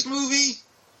first movie,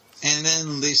 and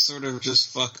then they sort of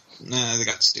just they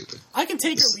got stupid. I can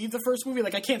take or leave the first movie.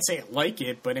 Like, I can't say I like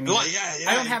it, but I mean,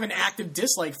 I don't have an active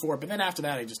dislike for it. But then after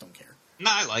that, I just don't care. No,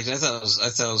 I liked it. I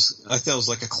thought it was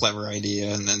like a clever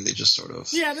idea, and then they just sort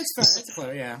of. Yeah, that's fair. That's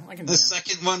clever. Yeah, I can. The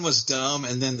second one was dumb,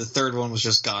 and then the third one was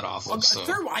just god awful. The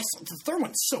third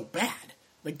one's so bad.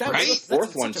 Like that. Right?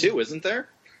 Fourth one too, isn't there?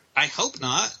 I hope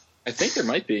not. I think there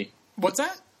might be. What's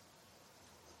that?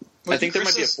 I think there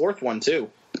might be a fourth one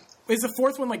too. Is the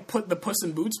fourth one like the Puss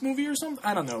in Boots movie or something?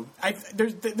 I don't know.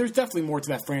 There's definitely more to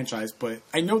that franchise, but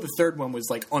I know the third one was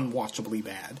like unwatchably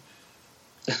bad.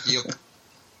 Yep.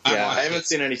 Yeah, I haven't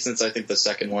seen any since I think the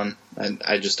second one, and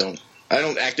I just don't. I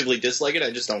don't actively dislike it.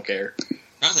 I just don't care.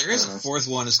 Oh, there is a fourth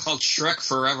one. It's called Shrek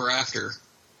Forever After.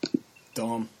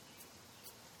 Dumb.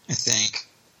 I think.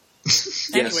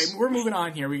 Anyway, we're moving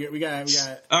on here. We got.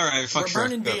 All right, fuck We're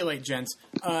burning daylight, gents.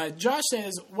 Josh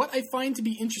says, what I find to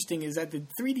be interesting is that the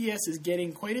 3DS is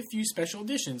getting quite a few special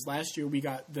editions. Last year we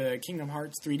got the Kingdom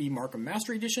Hearts 3D Markham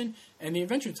Mastery Edition and the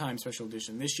Adventure Time Special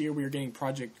Edition. This year we are getting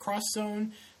Project Cross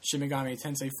Zone, Shin Megami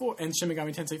Tensei 4, and Shin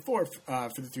Megami Tensei 4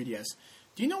 for the 3DS.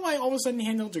 Do you know why all of a sudden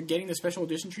handhelds are getting the special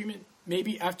edition treatment?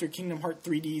 Maybe after Kingdom Hearts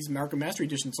 3D's Markham Mastery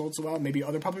Edition sold so well, maybe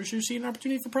other publishers see an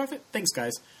opportunity for profit? Thanks,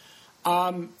 guys.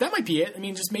 That might be it. I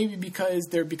mean, just maybe because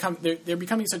they're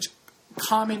becoming such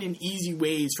common and easy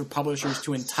ways for publishers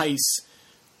to entice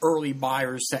early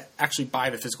buyers to actually buy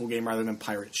the physical game rather than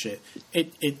pirate shit.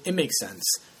 It makes sense,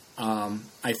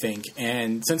 I think.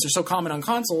 And since they're so common on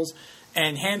consoles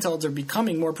and handhelds are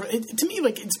becoming more... to me,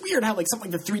 like, it's weird how like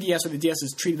something like the 3DS or the DS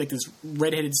is treated like this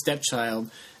redheaded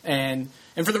stepchild. And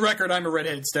for the record, I'm a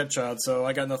redheaded stepchild, so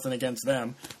I got nothing against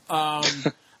them.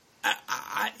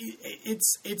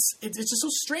 It's just so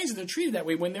strange that they're treated that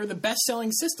way when they're the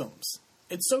best-selling systems.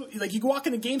 It's so like you walk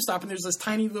into GameStop and there's this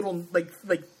tiny little like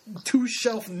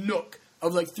 2-shelf nook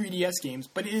of like 3DS games,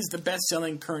 but it is the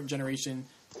best-selling current generation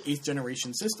 8th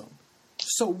generation system.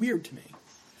 So weird to me.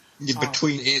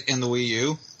 Between it and the Wii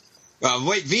U.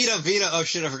 Wait, Vita. Oh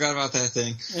shit, I forgot about that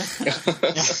thing.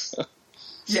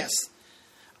 Yes.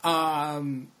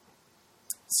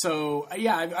 So,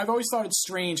 yeah, I've always thought it's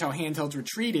strange how handhelds were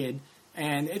treated,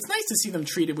 and it's nice to see them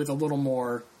treated with a little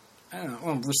more, I don't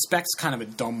know, respect's kind of a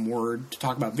dumb word to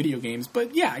talk about video games,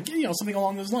 but yeah, you know, something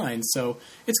along those lines. So,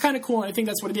 it's kind of cool, and I think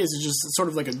that's what it is. It's just sort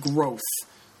of like a growth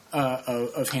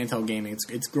of handheld gaming.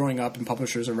 It's growing up, and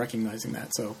publishers are recognizing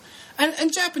that. So, and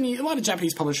a lot of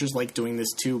Japanese publishers like doing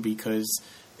this, too, because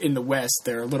in the West,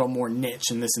 they're a little more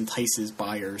niche, and this entices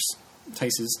buyers,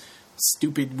 entices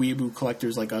stupid weeaboo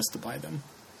collectors like us to buy them.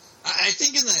 I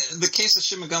think in the case of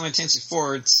Shin Megami Tensei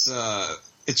 4,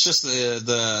 it's just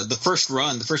the first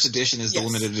run, the first edition is the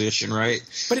limited edition, right?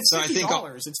 But it's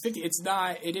 $50. It's $50. It's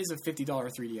not. It is a $50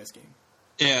 3DS game.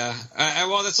 Yeah.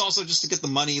 Well, that's also just to get the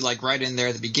money like right in there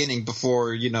at the beginning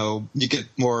before you get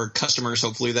more customers.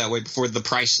 Hopefully that way before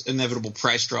the inevitable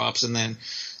price drops, and then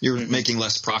you're making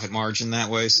less profit margin that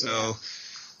way. So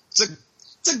it's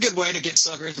a good way to get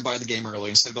suckers to buy the game early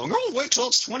instead of going, oh, wait till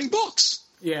it's $20.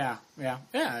 Yeah,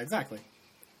 exactly.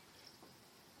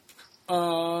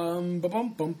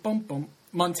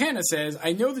 Montana says,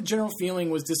 I know the general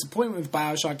feeling was disappointment with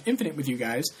BioShock Infinite with you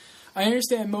guys. I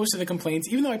understand most of the complaints,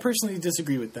 even though I personally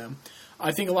disagree with them.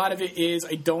 I think a lot of it is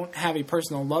I don't have a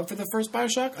personal love for the first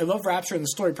BioShock. I love Rapture and the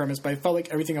story premise, but I felt like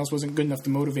everything else wasn't good enough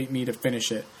to motivate me to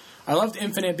finish it. I loved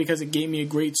Infinite because it gave me a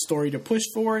great story to push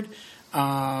forward,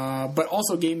 but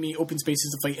also gave me open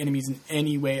spaces to fight enemies in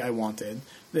any way I wanted.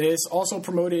 This also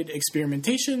promoted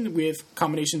experimentation with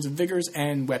combinations of vigors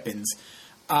and weapons.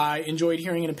 I enjoyed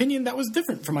hearing an opinion that was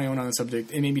different from my own on the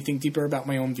subject. It made me think deeper about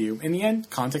my own view. In the end,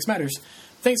 context matters.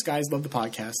 Thanks, guys. Love the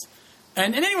podcast.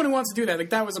 And anyone who wants to do that, like,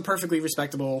 that was a perfectly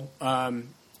respectable,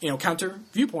 counter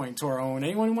viewpoint to our own.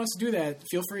 Anyone who wants to do that,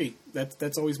 feel free.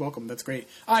 That's always welcome. That's great.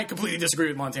 I completely disagree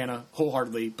with Montana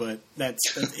wholeheartedly, but that's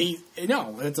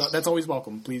always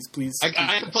welcome. Please.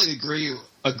 I completely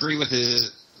agree with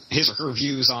his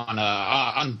reviews on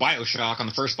BioShock, on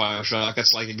the first BioShock.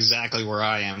 That's like exactly where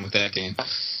I am with that game.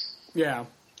 Yeah.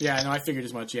 I know. I figured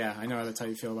as much. Yeah, I know that's how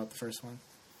you feel about the first one.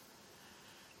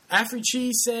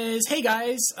 Africhi says, "Hey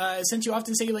guys, since you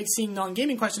often say you like seeing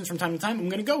non-gaming questions from time to time, I'm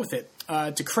going to go with it.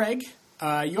 To Craig,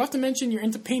 you often mention you're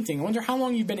into painting. I wonder how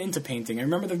long you've been into painting. I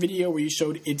remember the video where you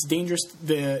showed it's dangerous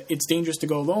to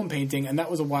go alone painting, and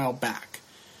that was a while back.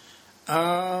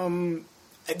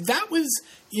 That was,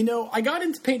 I got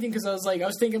into painting because I was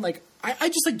thinking I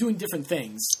just like doing different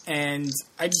things, and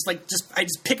I just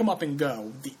pick them up and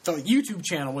go. The YouTube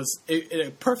channel was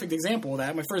a perfect example of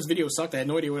that. My first video sucked. I had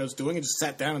no idea what I was doing. I just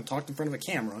sat down and talked in front of a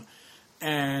camera,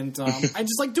 and I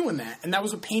just like doing that. And that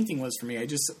was what painting was for me. I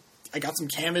got some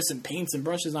canvas and paints and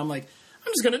brushes. And I'm like,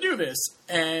 I'm just gonna do this,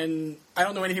 and I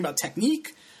don't know anything about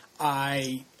technique.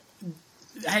 I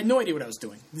had no idea what I was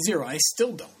doing. Zero. I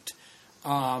still don't.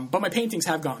 But my paintings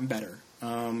have gotten better.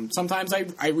 Sometimes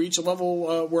I reach a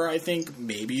level where I think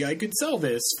maybe I could sell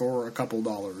this for a couple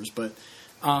 $, but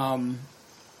I'm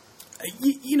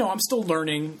still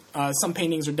learning. Some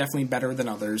paintings are definitely better than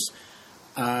others.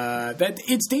 That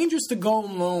It's Dangerous to Go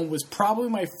Alone was probably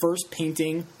my first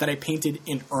painting that I painted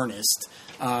in earnest.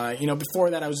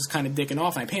 Before that I was just kind of dicking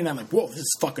off, and I painted that, I'm like, whoa, this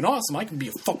is fucking awesome. I can be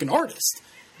a fucking artist.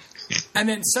 And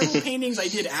then several paintings I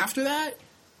did after that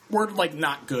were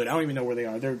not good. I don't even know where they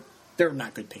are. They're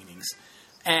not good paintings.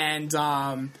 And so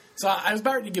I was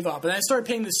about to give up. And I started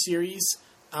painting this series.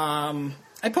 I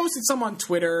posted some on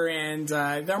Twitter, and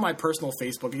they're on my personal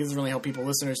Facebook. It doesn't really help people,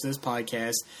 listeners to this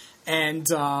podcast. And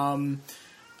it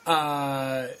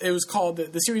was called,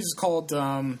 the series is called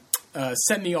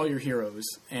Send Me All Your Heroes.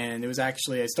 And it was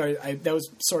actually, that was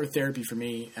sort of therapy for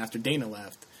me after Dana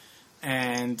left.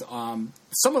 And some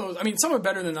of those, some are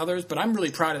better than others, but I'm really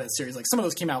proud of that series. Some of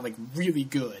those came out really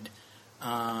good.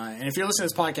 And if you're listening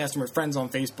to this podcast and we're friends on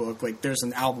Facebook, there's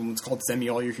an album that's called Send Me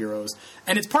All Your Heroes,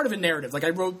 and it's part of a narrative. I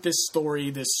wrote this story,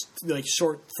 this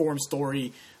short form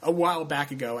story a while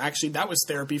back ago. Actually, that was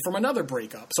therapy from another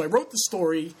breakup. So I wrote the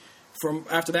story from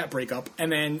after that breakup,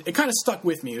 and then it kind of stuck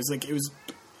with me. It was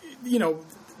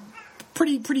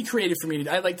pretty creative for me.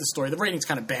 I like the story. The writing's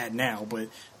kind of bad now, but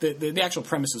the actual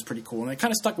premise was pretty cool, and it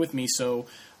kind of stuck with me. So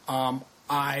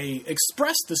I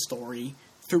expressed the story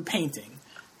through painting.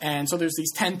 And so there's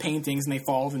these 10 paintings, and they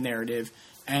follow the narrative.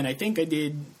 And I think I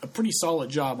did a pretty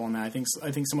solid job on that. I think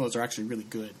some of those are actually really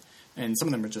good, and some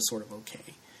of them are just sort of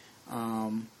okay.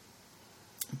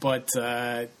 But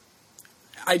I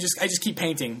just keep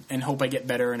painting and hope I get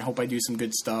better and hope I do some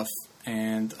good stuff.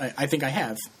 And I think I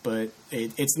have, but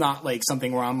it's not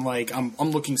something where I'm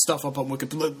looking stuff up on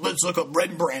Wikipedia. Let's look up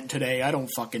Rembrandt today. I don't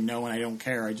fucking know, and I don't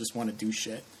care. I just want to do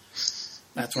shit.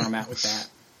 That's where I'm at with that.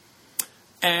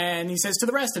 And he says, to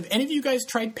the rest, have any of you guys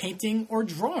tried painting or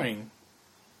drawing?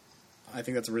 I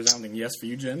think that's a resounding yes for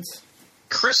you, gents.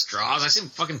 Chris draws. I see him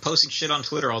fucking posting shit on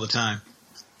Twitter all the time.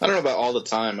 I don't know about all the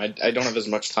time. I don't have as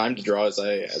much time to draw as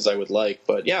I would like.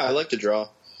 But yeah, I like to draw.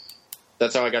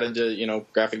 That's how I got into,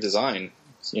 graphic design.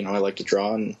 I like to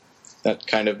draw, and that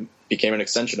kind of became an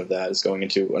extension of that, is going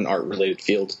into an art-related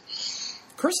field.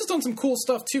 Chris has done some cool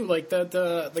stuff, too. What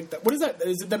is that?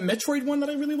 Is it the Metroid one that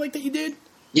I really like that you did?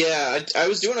 Yeah, I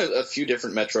was doing a few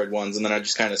different Metroid ones, and then I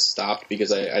just kind of stopped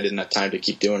because I didn't have time to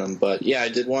keep doing them. But yeah, I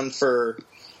did one for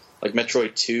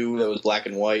Metroid 2 that was black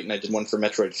and white, and I did one for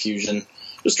Metroid Fusion.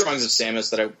 Just drawings of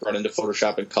Samus that I brought into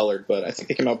Photoshop and colored, but I think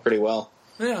they came out pretty well.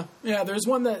 Yeah. There's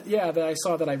one that I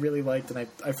saw that I really liked, and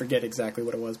I forget exactly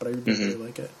what it was, but I really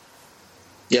like it.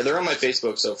 Yeah, they're on my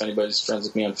Facebook, so if anybody's friends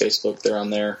with me on Facebook, they're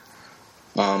on there.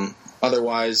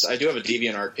 Otherwise, I do have a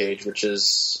DeviantArt page, which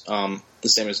is the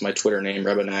same as my Twitter name,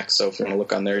 Rebenak, so if you want to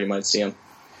look on there, you might see them.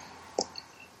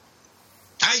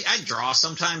 I draw.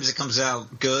 Sometimes it comes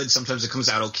out good, sometimes it comes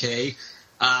out okay.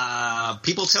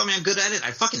 People tell me I'm good at it.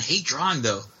 I fucking hate drawing,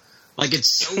 though.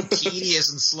 It's so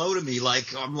tedious and slow to me.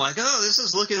 I'm oh, this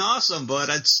is looking awesome, but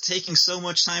it's taking so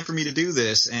much time for me to do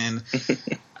this, and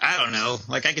I don't know.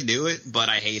 I can do it, but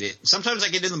I hate it. Sometimes I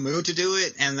get in the mood to do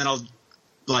it, and then I'll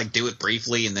do it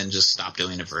briefly and then just stop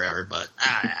doing it forever, but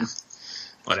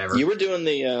whatever. You were doing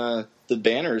the the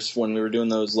banners when we were doing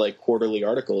those like quarterly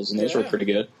articles, and those were pretty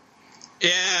good. Yeah,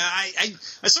 I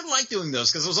sort of like doing those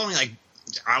because it was only like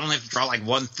I only have to draw like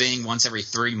one thing once every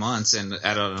 3 months, and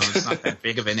I don't know, it's not that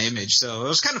big of an image, so it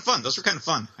was kind of fun. Those were kind of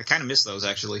fun. I kind of miss those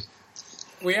actually.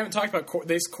 We haven't talked about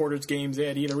this quarter's games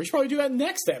yet either. We should probably do that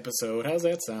next episode. How's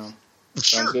that sound?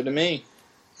 Sure. Sounds good to me.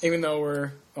 Even though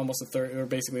we're almost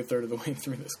basically a third of the way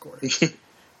through this quarter.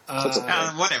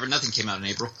 Whatever. Nothing came out in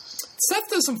April. Seth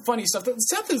does some funny stuff.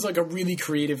 Seth is like a really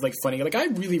creative, like funny. Like I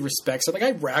really respect Seth. Like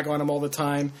I rag on him all the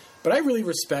time, but I really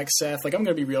respect Seth. Like I'm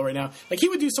gonna be real right now. Like he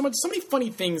would do so many funny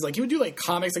things. Like he would do like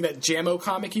comics, like that Jammo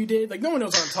comic you did. Like no one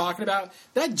knows what I'm talking about.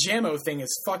 That Jammo thing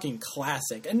is fucking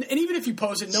classic. And even if you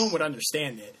post it, no one would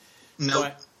understand it. No.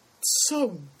 But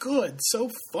so good,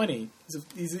 so funny.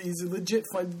 He's a legit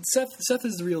fun. Seth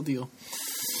is the real deal.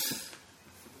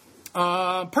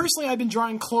 Personally, I've been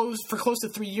drawing for close to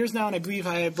 3 years now, and I believe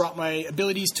I have brought my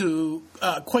abilities to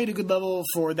quite a good level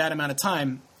for that amount of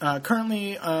time.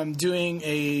 Currently, I'm doing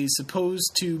a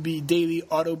supposed to be daily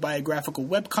autobiographical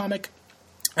webcomic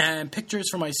and pictures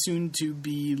for my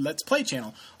soon-to-be Let's Play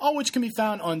channel, all which can be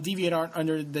found on DeviantArt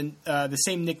under the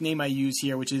same nickname I use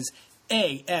here, which is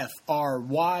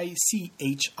AFRYCHI.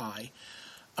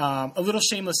 A little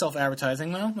shameless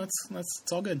self-advertising. Well, that's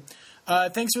all good.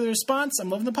 Thanks for the response. I'm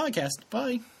loving the podcast.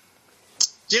 Bye.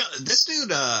 Yeah, this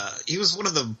dude, he was one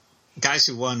of the guys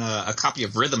who won a copy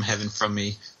of Rhythm Heaven from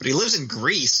me, but he lives in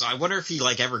Greece, so I wonder if he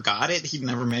ever got it. He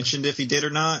never mentioned if he did or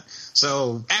not.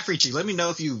 So, Africi, let me know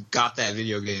if you got that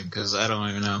video game, because I don't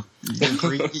even know.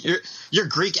 Your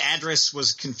Greek address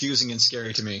was confusing and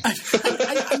scary to me.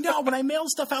 I know. When I mail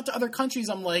stuff out to other countries,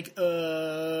 I'm like,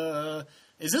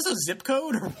 is this a zip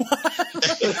code or what?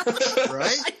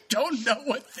 Right? I don't know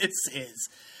what this is.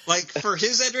 Like, for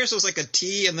his address, it was like a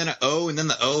T and then an O, and then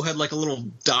the O had like a little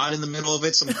dot in the middle of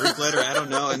it, some Greek letter, I don't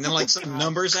know, and then like some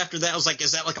numbers after that. I was like,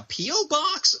 is that like a P.O.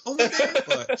 box over there?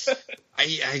 But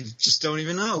I just don't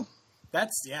even know.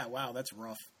 Wow, that's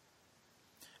rough.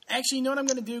 Actually, you know what I'm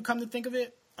going to do, come to think of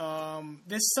it?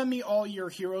 This Send Me All Your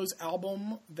Heroes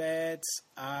album that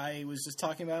I was just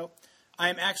talking about,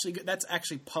 that's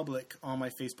actually public on my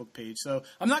Facebook page. So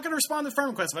I'm not going to respond to friend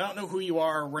requests. If I don't know who you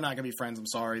are, we're not going to be friends. I'm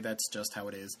sorry. That's just how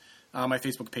it is. My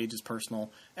Facebook page is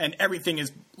personal, and everything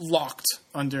is locked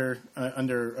under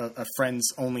a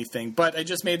friends only thing. But I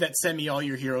just made that Send Me All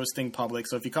Your Heroes thing public.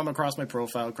 So if you come across my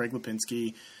profile, Craig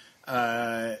Lipinski,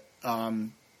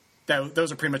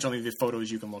 those are pretty much only the photos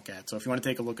you can look at. So if you want to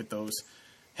take a look at those,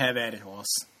 have at it, Hoss.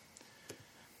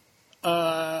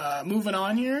 Moving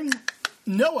on here.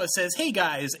 Noah says, "Hey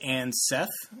guys," and Seth.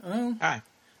 Hi.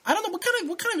 I don't know what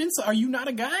kind of insult. Are you not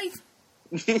a guy?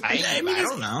 I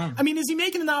don't know. I mean, is he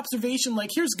making an observation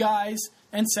like, here's guys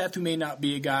and Seth who may not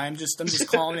be a guy? I'm just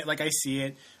calling it like I see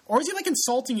it, or is he like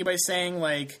insulting you by saying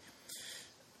like,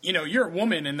 you know, you're a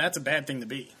woman and that's a bad thing to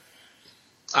be?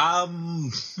 I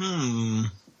don't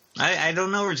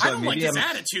know where it's going. I don't like his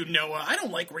attitude, Noah. I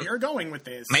don't like where you're going with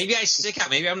this. Maybe I stick out.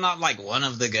 Maybe I'm not like one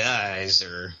of the guys,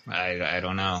 or I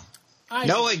don't know.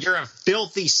 Noah, you're a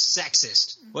filthy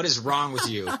sexist. What is wrong with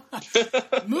you?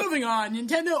 Moving on,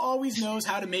 Nintendo always knows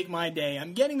how to make my day.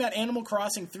 I'm getting that Animal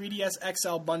Crossing 3DS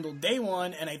XL bundle day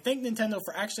one, and I thank Nintendo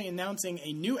for actually announcing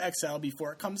a new XL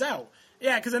before it comes out.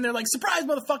 Yeah, because then they're like, surprise,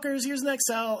 motherfuckers, here's an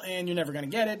XL, and you're never going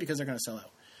to get it because they're going to sell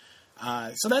out.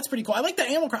 So that's pretty cool. I like the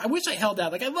Animal Crossing. I wish I held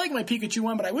out. Like, I like my Pikachu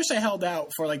one, but I wish I held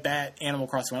out for like that Animal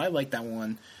Crossing one. I like that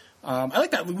one. I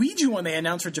like that Luigi one they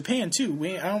announced for Japan, too.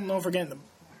 I don't know if we're getting them.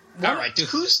 All right, dude,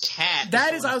 whose cat?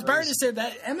 That is, I was about to say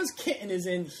that Emma's kitten is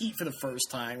in heat for the first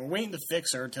time. We're waiting to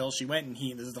fix her until she went in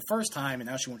heat. This is the first time, and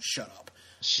now she won't shut up.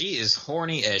 She is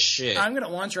horny as shit. I'm going to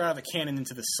launch her out of a cannon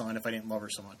into the sun if I didn't love her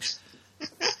so much.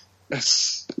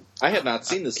 I had not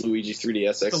seen this Luigi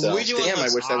 3DS XL. The Luigi one Damn, I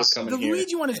wish awesome. that was coming The here.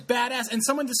 Luigi one is badass, and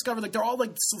someone discovered, like, they're all,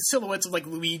 like, silhouettes of, like,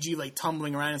 Luigi, like,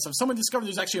 tumbling around and stuff. Someone discovered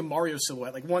there's actually a Mario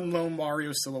silhouette, like, one lone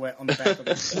Mario silhouette on the back of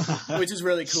it, which is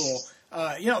really cool.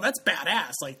 You know, that's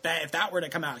badass. Like, that, if that were to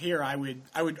come out here, I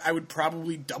would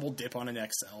probably double dip on an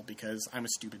XL because I'm a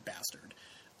stupid bastard.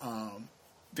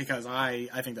 Because I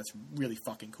think that's really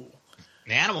fucking cool.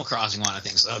 The Animal Crossing one I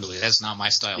think is ugly. That's not my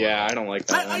style. Yeah, I don't like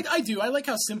that one. I do. I like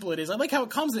how simple it is. I like how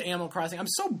it comes with Animal Crossing. I'm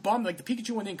so bummed like the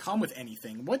Pikachu one didn't come with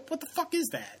anything. What the fuck is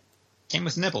that? Came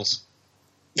with nipples.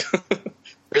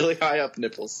 Really high up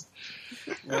nipples.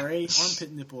 Right?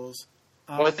 Armpit nipples.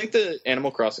 Well, I think the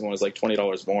Animal Crossing one is like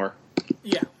 $20 more.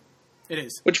 Yeah, it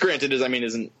is. Which, granted,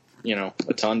 isn't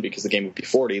a ton because the game would be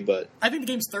 $40, but I think the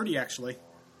game's $30 actually.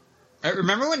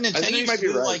 Remember when Nintendo used to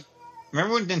do right.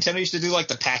 Remember when Nintendo used to do like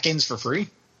the pack-ins for free?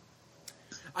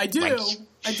 I do.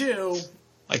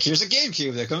 Like, here's a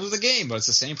GameCube that comes with a game, but it's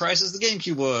the same price as the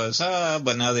GameCube was.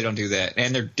 But now they don't do that.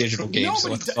 And they're digital games.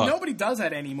 Nobody does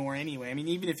that anymore anyway. I mean,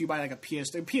 even if you buy like a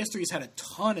PS3, PS3's had a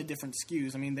ton of different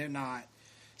SKUs. I mean, they're not...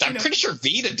 I'm pretty sure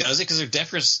Vita does it because they're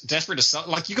desperate to sell.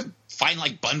 Like, you could find,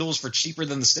 like, bundles for cheaper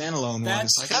than the standalone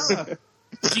ones. Like,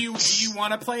 Do you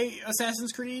want to play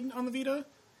Assassin's Creed on the Vita?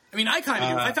 I mean, I kind of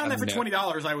do. If I found that for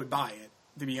 $20, I would buy it,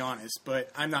 to be honest. But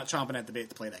I'm not chomping at the bit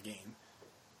to play that game.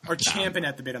 Or champing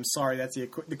at the bit. I'm sorry. That's the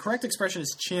correct expression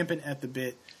is champing at the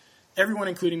bit. Everyone,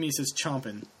 including me, says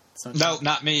chomping. No,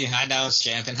 not me. I know it's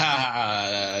champing.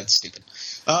 It's stupid.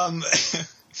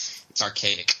 It's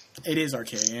archaic. It is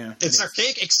archaic, yeah. It's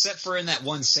archaic except for in that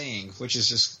one saying, which is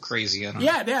just crazy. I don't know.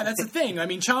 Yeah, that's the thing. I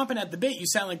mean, chomping at the bit, you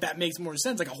sound like that makes more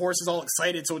sense. Like a horse is all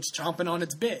excited, so it's chomping on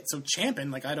its bit. So champing,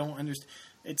 like I don't understand.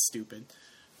 It's stupid.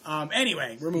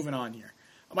 Anyway, we're moving on here.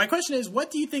 My question is,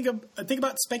 what do you think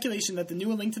about speculation that the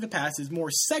new A Link to the Past is more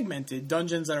segmented,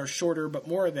 dungeons that are shorter but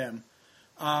more of them?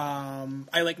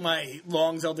 I like my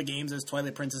long Zelda games, as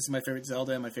Twilight Princess is my favorite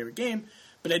Zelda and my favorite game,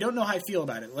 but I don't know how I feel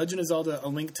about it. Legend of Zelda: A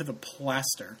Link to the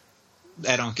Plaster.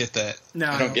 I don't get that. No,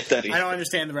 I don't get that either. I don't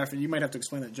understand the reference. You might have to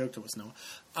explain that joke to us, Noah.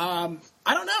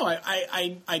 I don't know.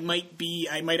 I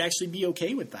might actually be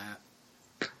okay with that.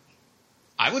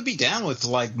 I would be down with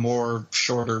like more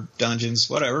shorter dungeons,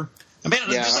 whatever. I mean,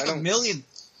 there's like a million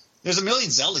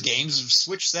Zelda games.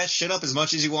 Switch that shit up as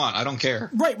much as you want. I don't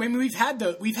care. Right. I mean, we've had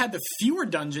the fewer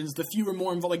dungeons, the fewer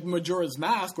more involved, like Majora's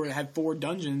Mask, where it had 4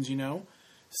 dungeons. You know.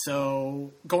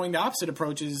 So going the opposite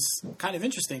approach is kind of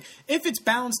interesting. If it's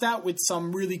balanced out with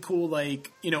some really cool,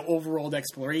 like, overworld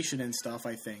exploration and stuff,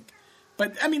 I think.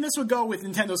 But, I mean, this would go with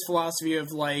Nintendo's philosophy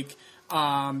of, like,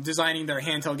 designing their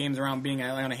handheld games around being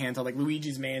on a handheld, like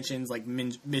Luigi's Mansions, like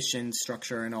mission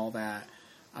structure and all that.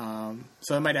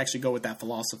 So I might actually go with that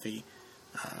philosophy.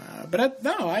 But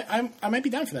I might be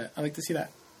down for that. I like to see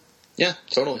that. Yeah,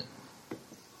 totally.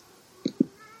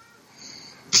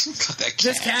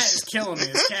 This cat is killing me.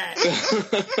 This cat.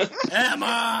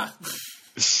 Emma!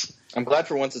 I'm glad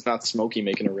for once it's not Smokey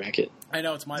making a racket. I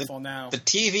know, it's my fault now. The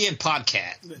TV and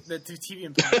podcast. The TV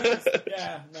and podcast.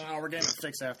 Yeah, no, we're getting it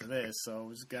fixed after this, so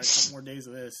we've got a couple more days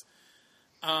of this.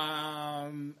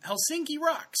 Helsinki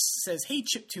Rocks says, "Hey,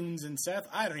 Chiptunes and Seth."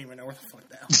 I don't even know where the fuck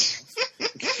that was.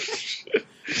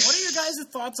 What are your guys'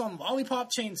 thoughts on Lollipop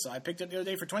Chainsaw? I picked it the other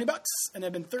day for $20 and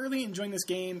I've been thoroughly enjoying this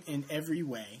game in every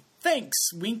way.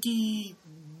 Thanks, winky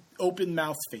open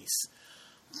mouth face.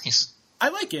 Nice. I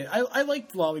like it. I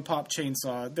liked Lollipop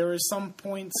Chainsaw. There were some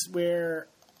points where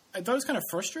I thought it was kind of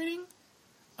frustrating.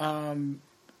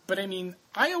 But I mean,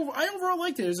 I overall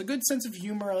liked it. There's a good sense of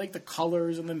humor. I like the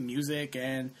colors and the music,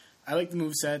 and I like the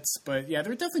movesets. But yeah,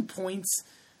 there were definitely points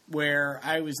where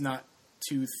I was not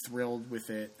too thrilled with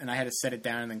it, and I had to set it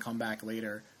down and then come back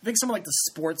later. I think some of like the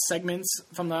sports segments,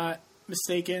 if I'm not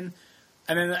mistaken.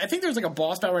 And then I think there was like a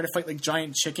boss battle where I had to fight like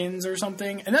giant chickens or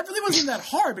something, and that really wasn't that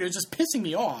hard, but it was just pissing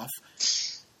me off.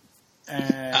 That's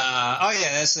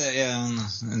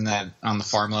in that on the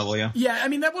farm level, yeah. Yeah, I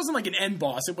mean that wasn't like an end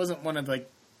boss. It wasn't one of like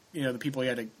the people you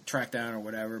had to track down or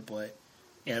whatever. But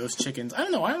yeah, those chickens. I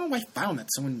don't know why I found that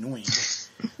so annoying.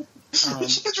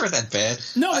 Chickens weren't that bad.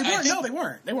 No, they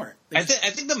weren't. They weren't. I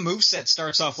think the moveset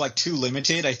starts off like too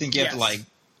limited. I think you have to like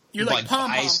you're like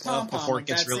buy stuff before it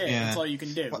gets really. That's all you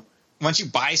can do. Once you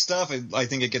buy stuff, I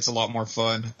think it gets a lot more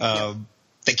fun.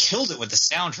 They killed it with the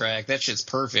soundtrack. That shit's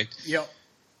perfect. Yep.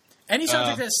 Any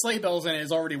soundtrack that has sleigh bells in it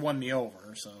has already won me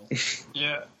over. So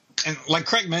yeah. And like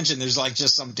Craig mentioned, there's like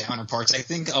just some downer parts. I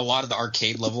think a lot of the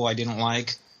arcade level I didn't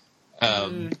like.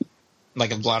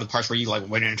 Like a lot of the parts where you like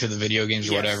went into the video games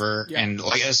or whatever, and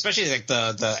like especially like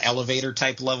the elevator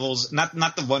type levels, not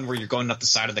the one where you're going up the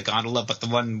side of the gondola, but the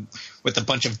one with a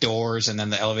bunch of doors and then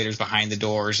the elevators behind the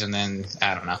doors, and then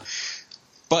I don't know.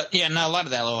 But yeah, no, a lot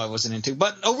of that level I wasn't into.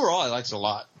 But overall, I liked it a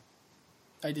lot.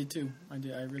 I did too. I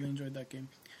really enjoyed that game.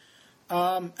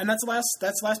 And that's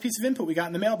the last piece of input we got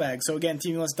in the mailbag. So again,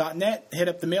 TVList.net, hit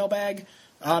up the mailbag.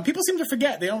 People seem to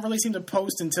forget. They don't really seem to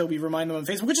post until we remind them on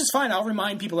Facebook, which is fine. I'll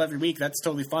remind people every week. That's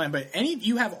totally fine. But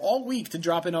you have all week to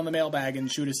drop in on the mailbag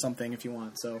and shoot us something if you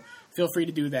want. So feel free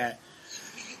to do that.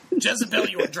 Jezebel,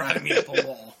 you are driving me up a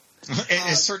wall.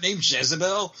 Is her name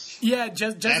Jezebel? Yeah,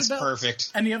 Jezebel. That's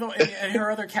perfect. And and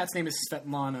her other cat's name is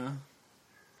Svetlana.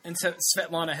 And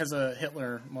Svetlana has a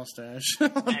Hitler mustache.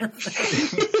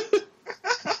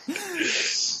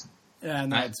 Yeah,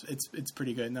 no, it's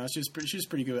pretty good. No, she's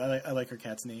pretty good. I like her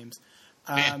cat's names.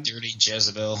 Dirty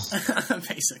Jezebel.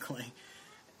 Basically.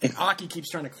 And Aki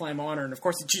keeps trying to climb on her, and of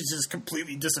course she just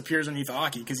completely disappears underneath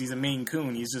Aki because he's a Maine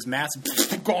Coon. He's just massive.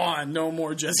 Gone. No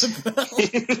more Jezebel.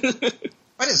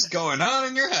 What is going on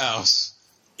in your house?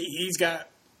 He's got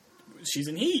she's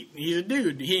in heat. He's a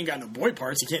dude. He ain't got no boy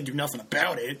parts. He can't do nothing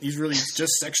about it. He's really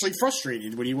just sexually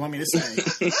frustrated. What do you want me to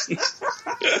say?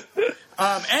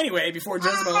 Anyway, before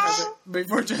Jezebel has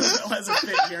a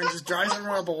fit here and just drives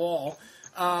everyone up a wall.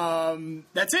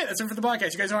 That's it. That's it for the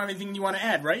podcast. You guys don't have anything you want to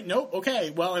add, right? Nope.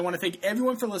 Okay. Well, I want to thank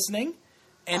everyone for listening.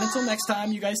 And until next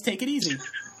time, you guys take it easy.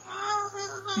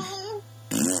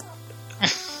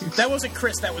 That wasn't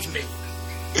Chris. That was me.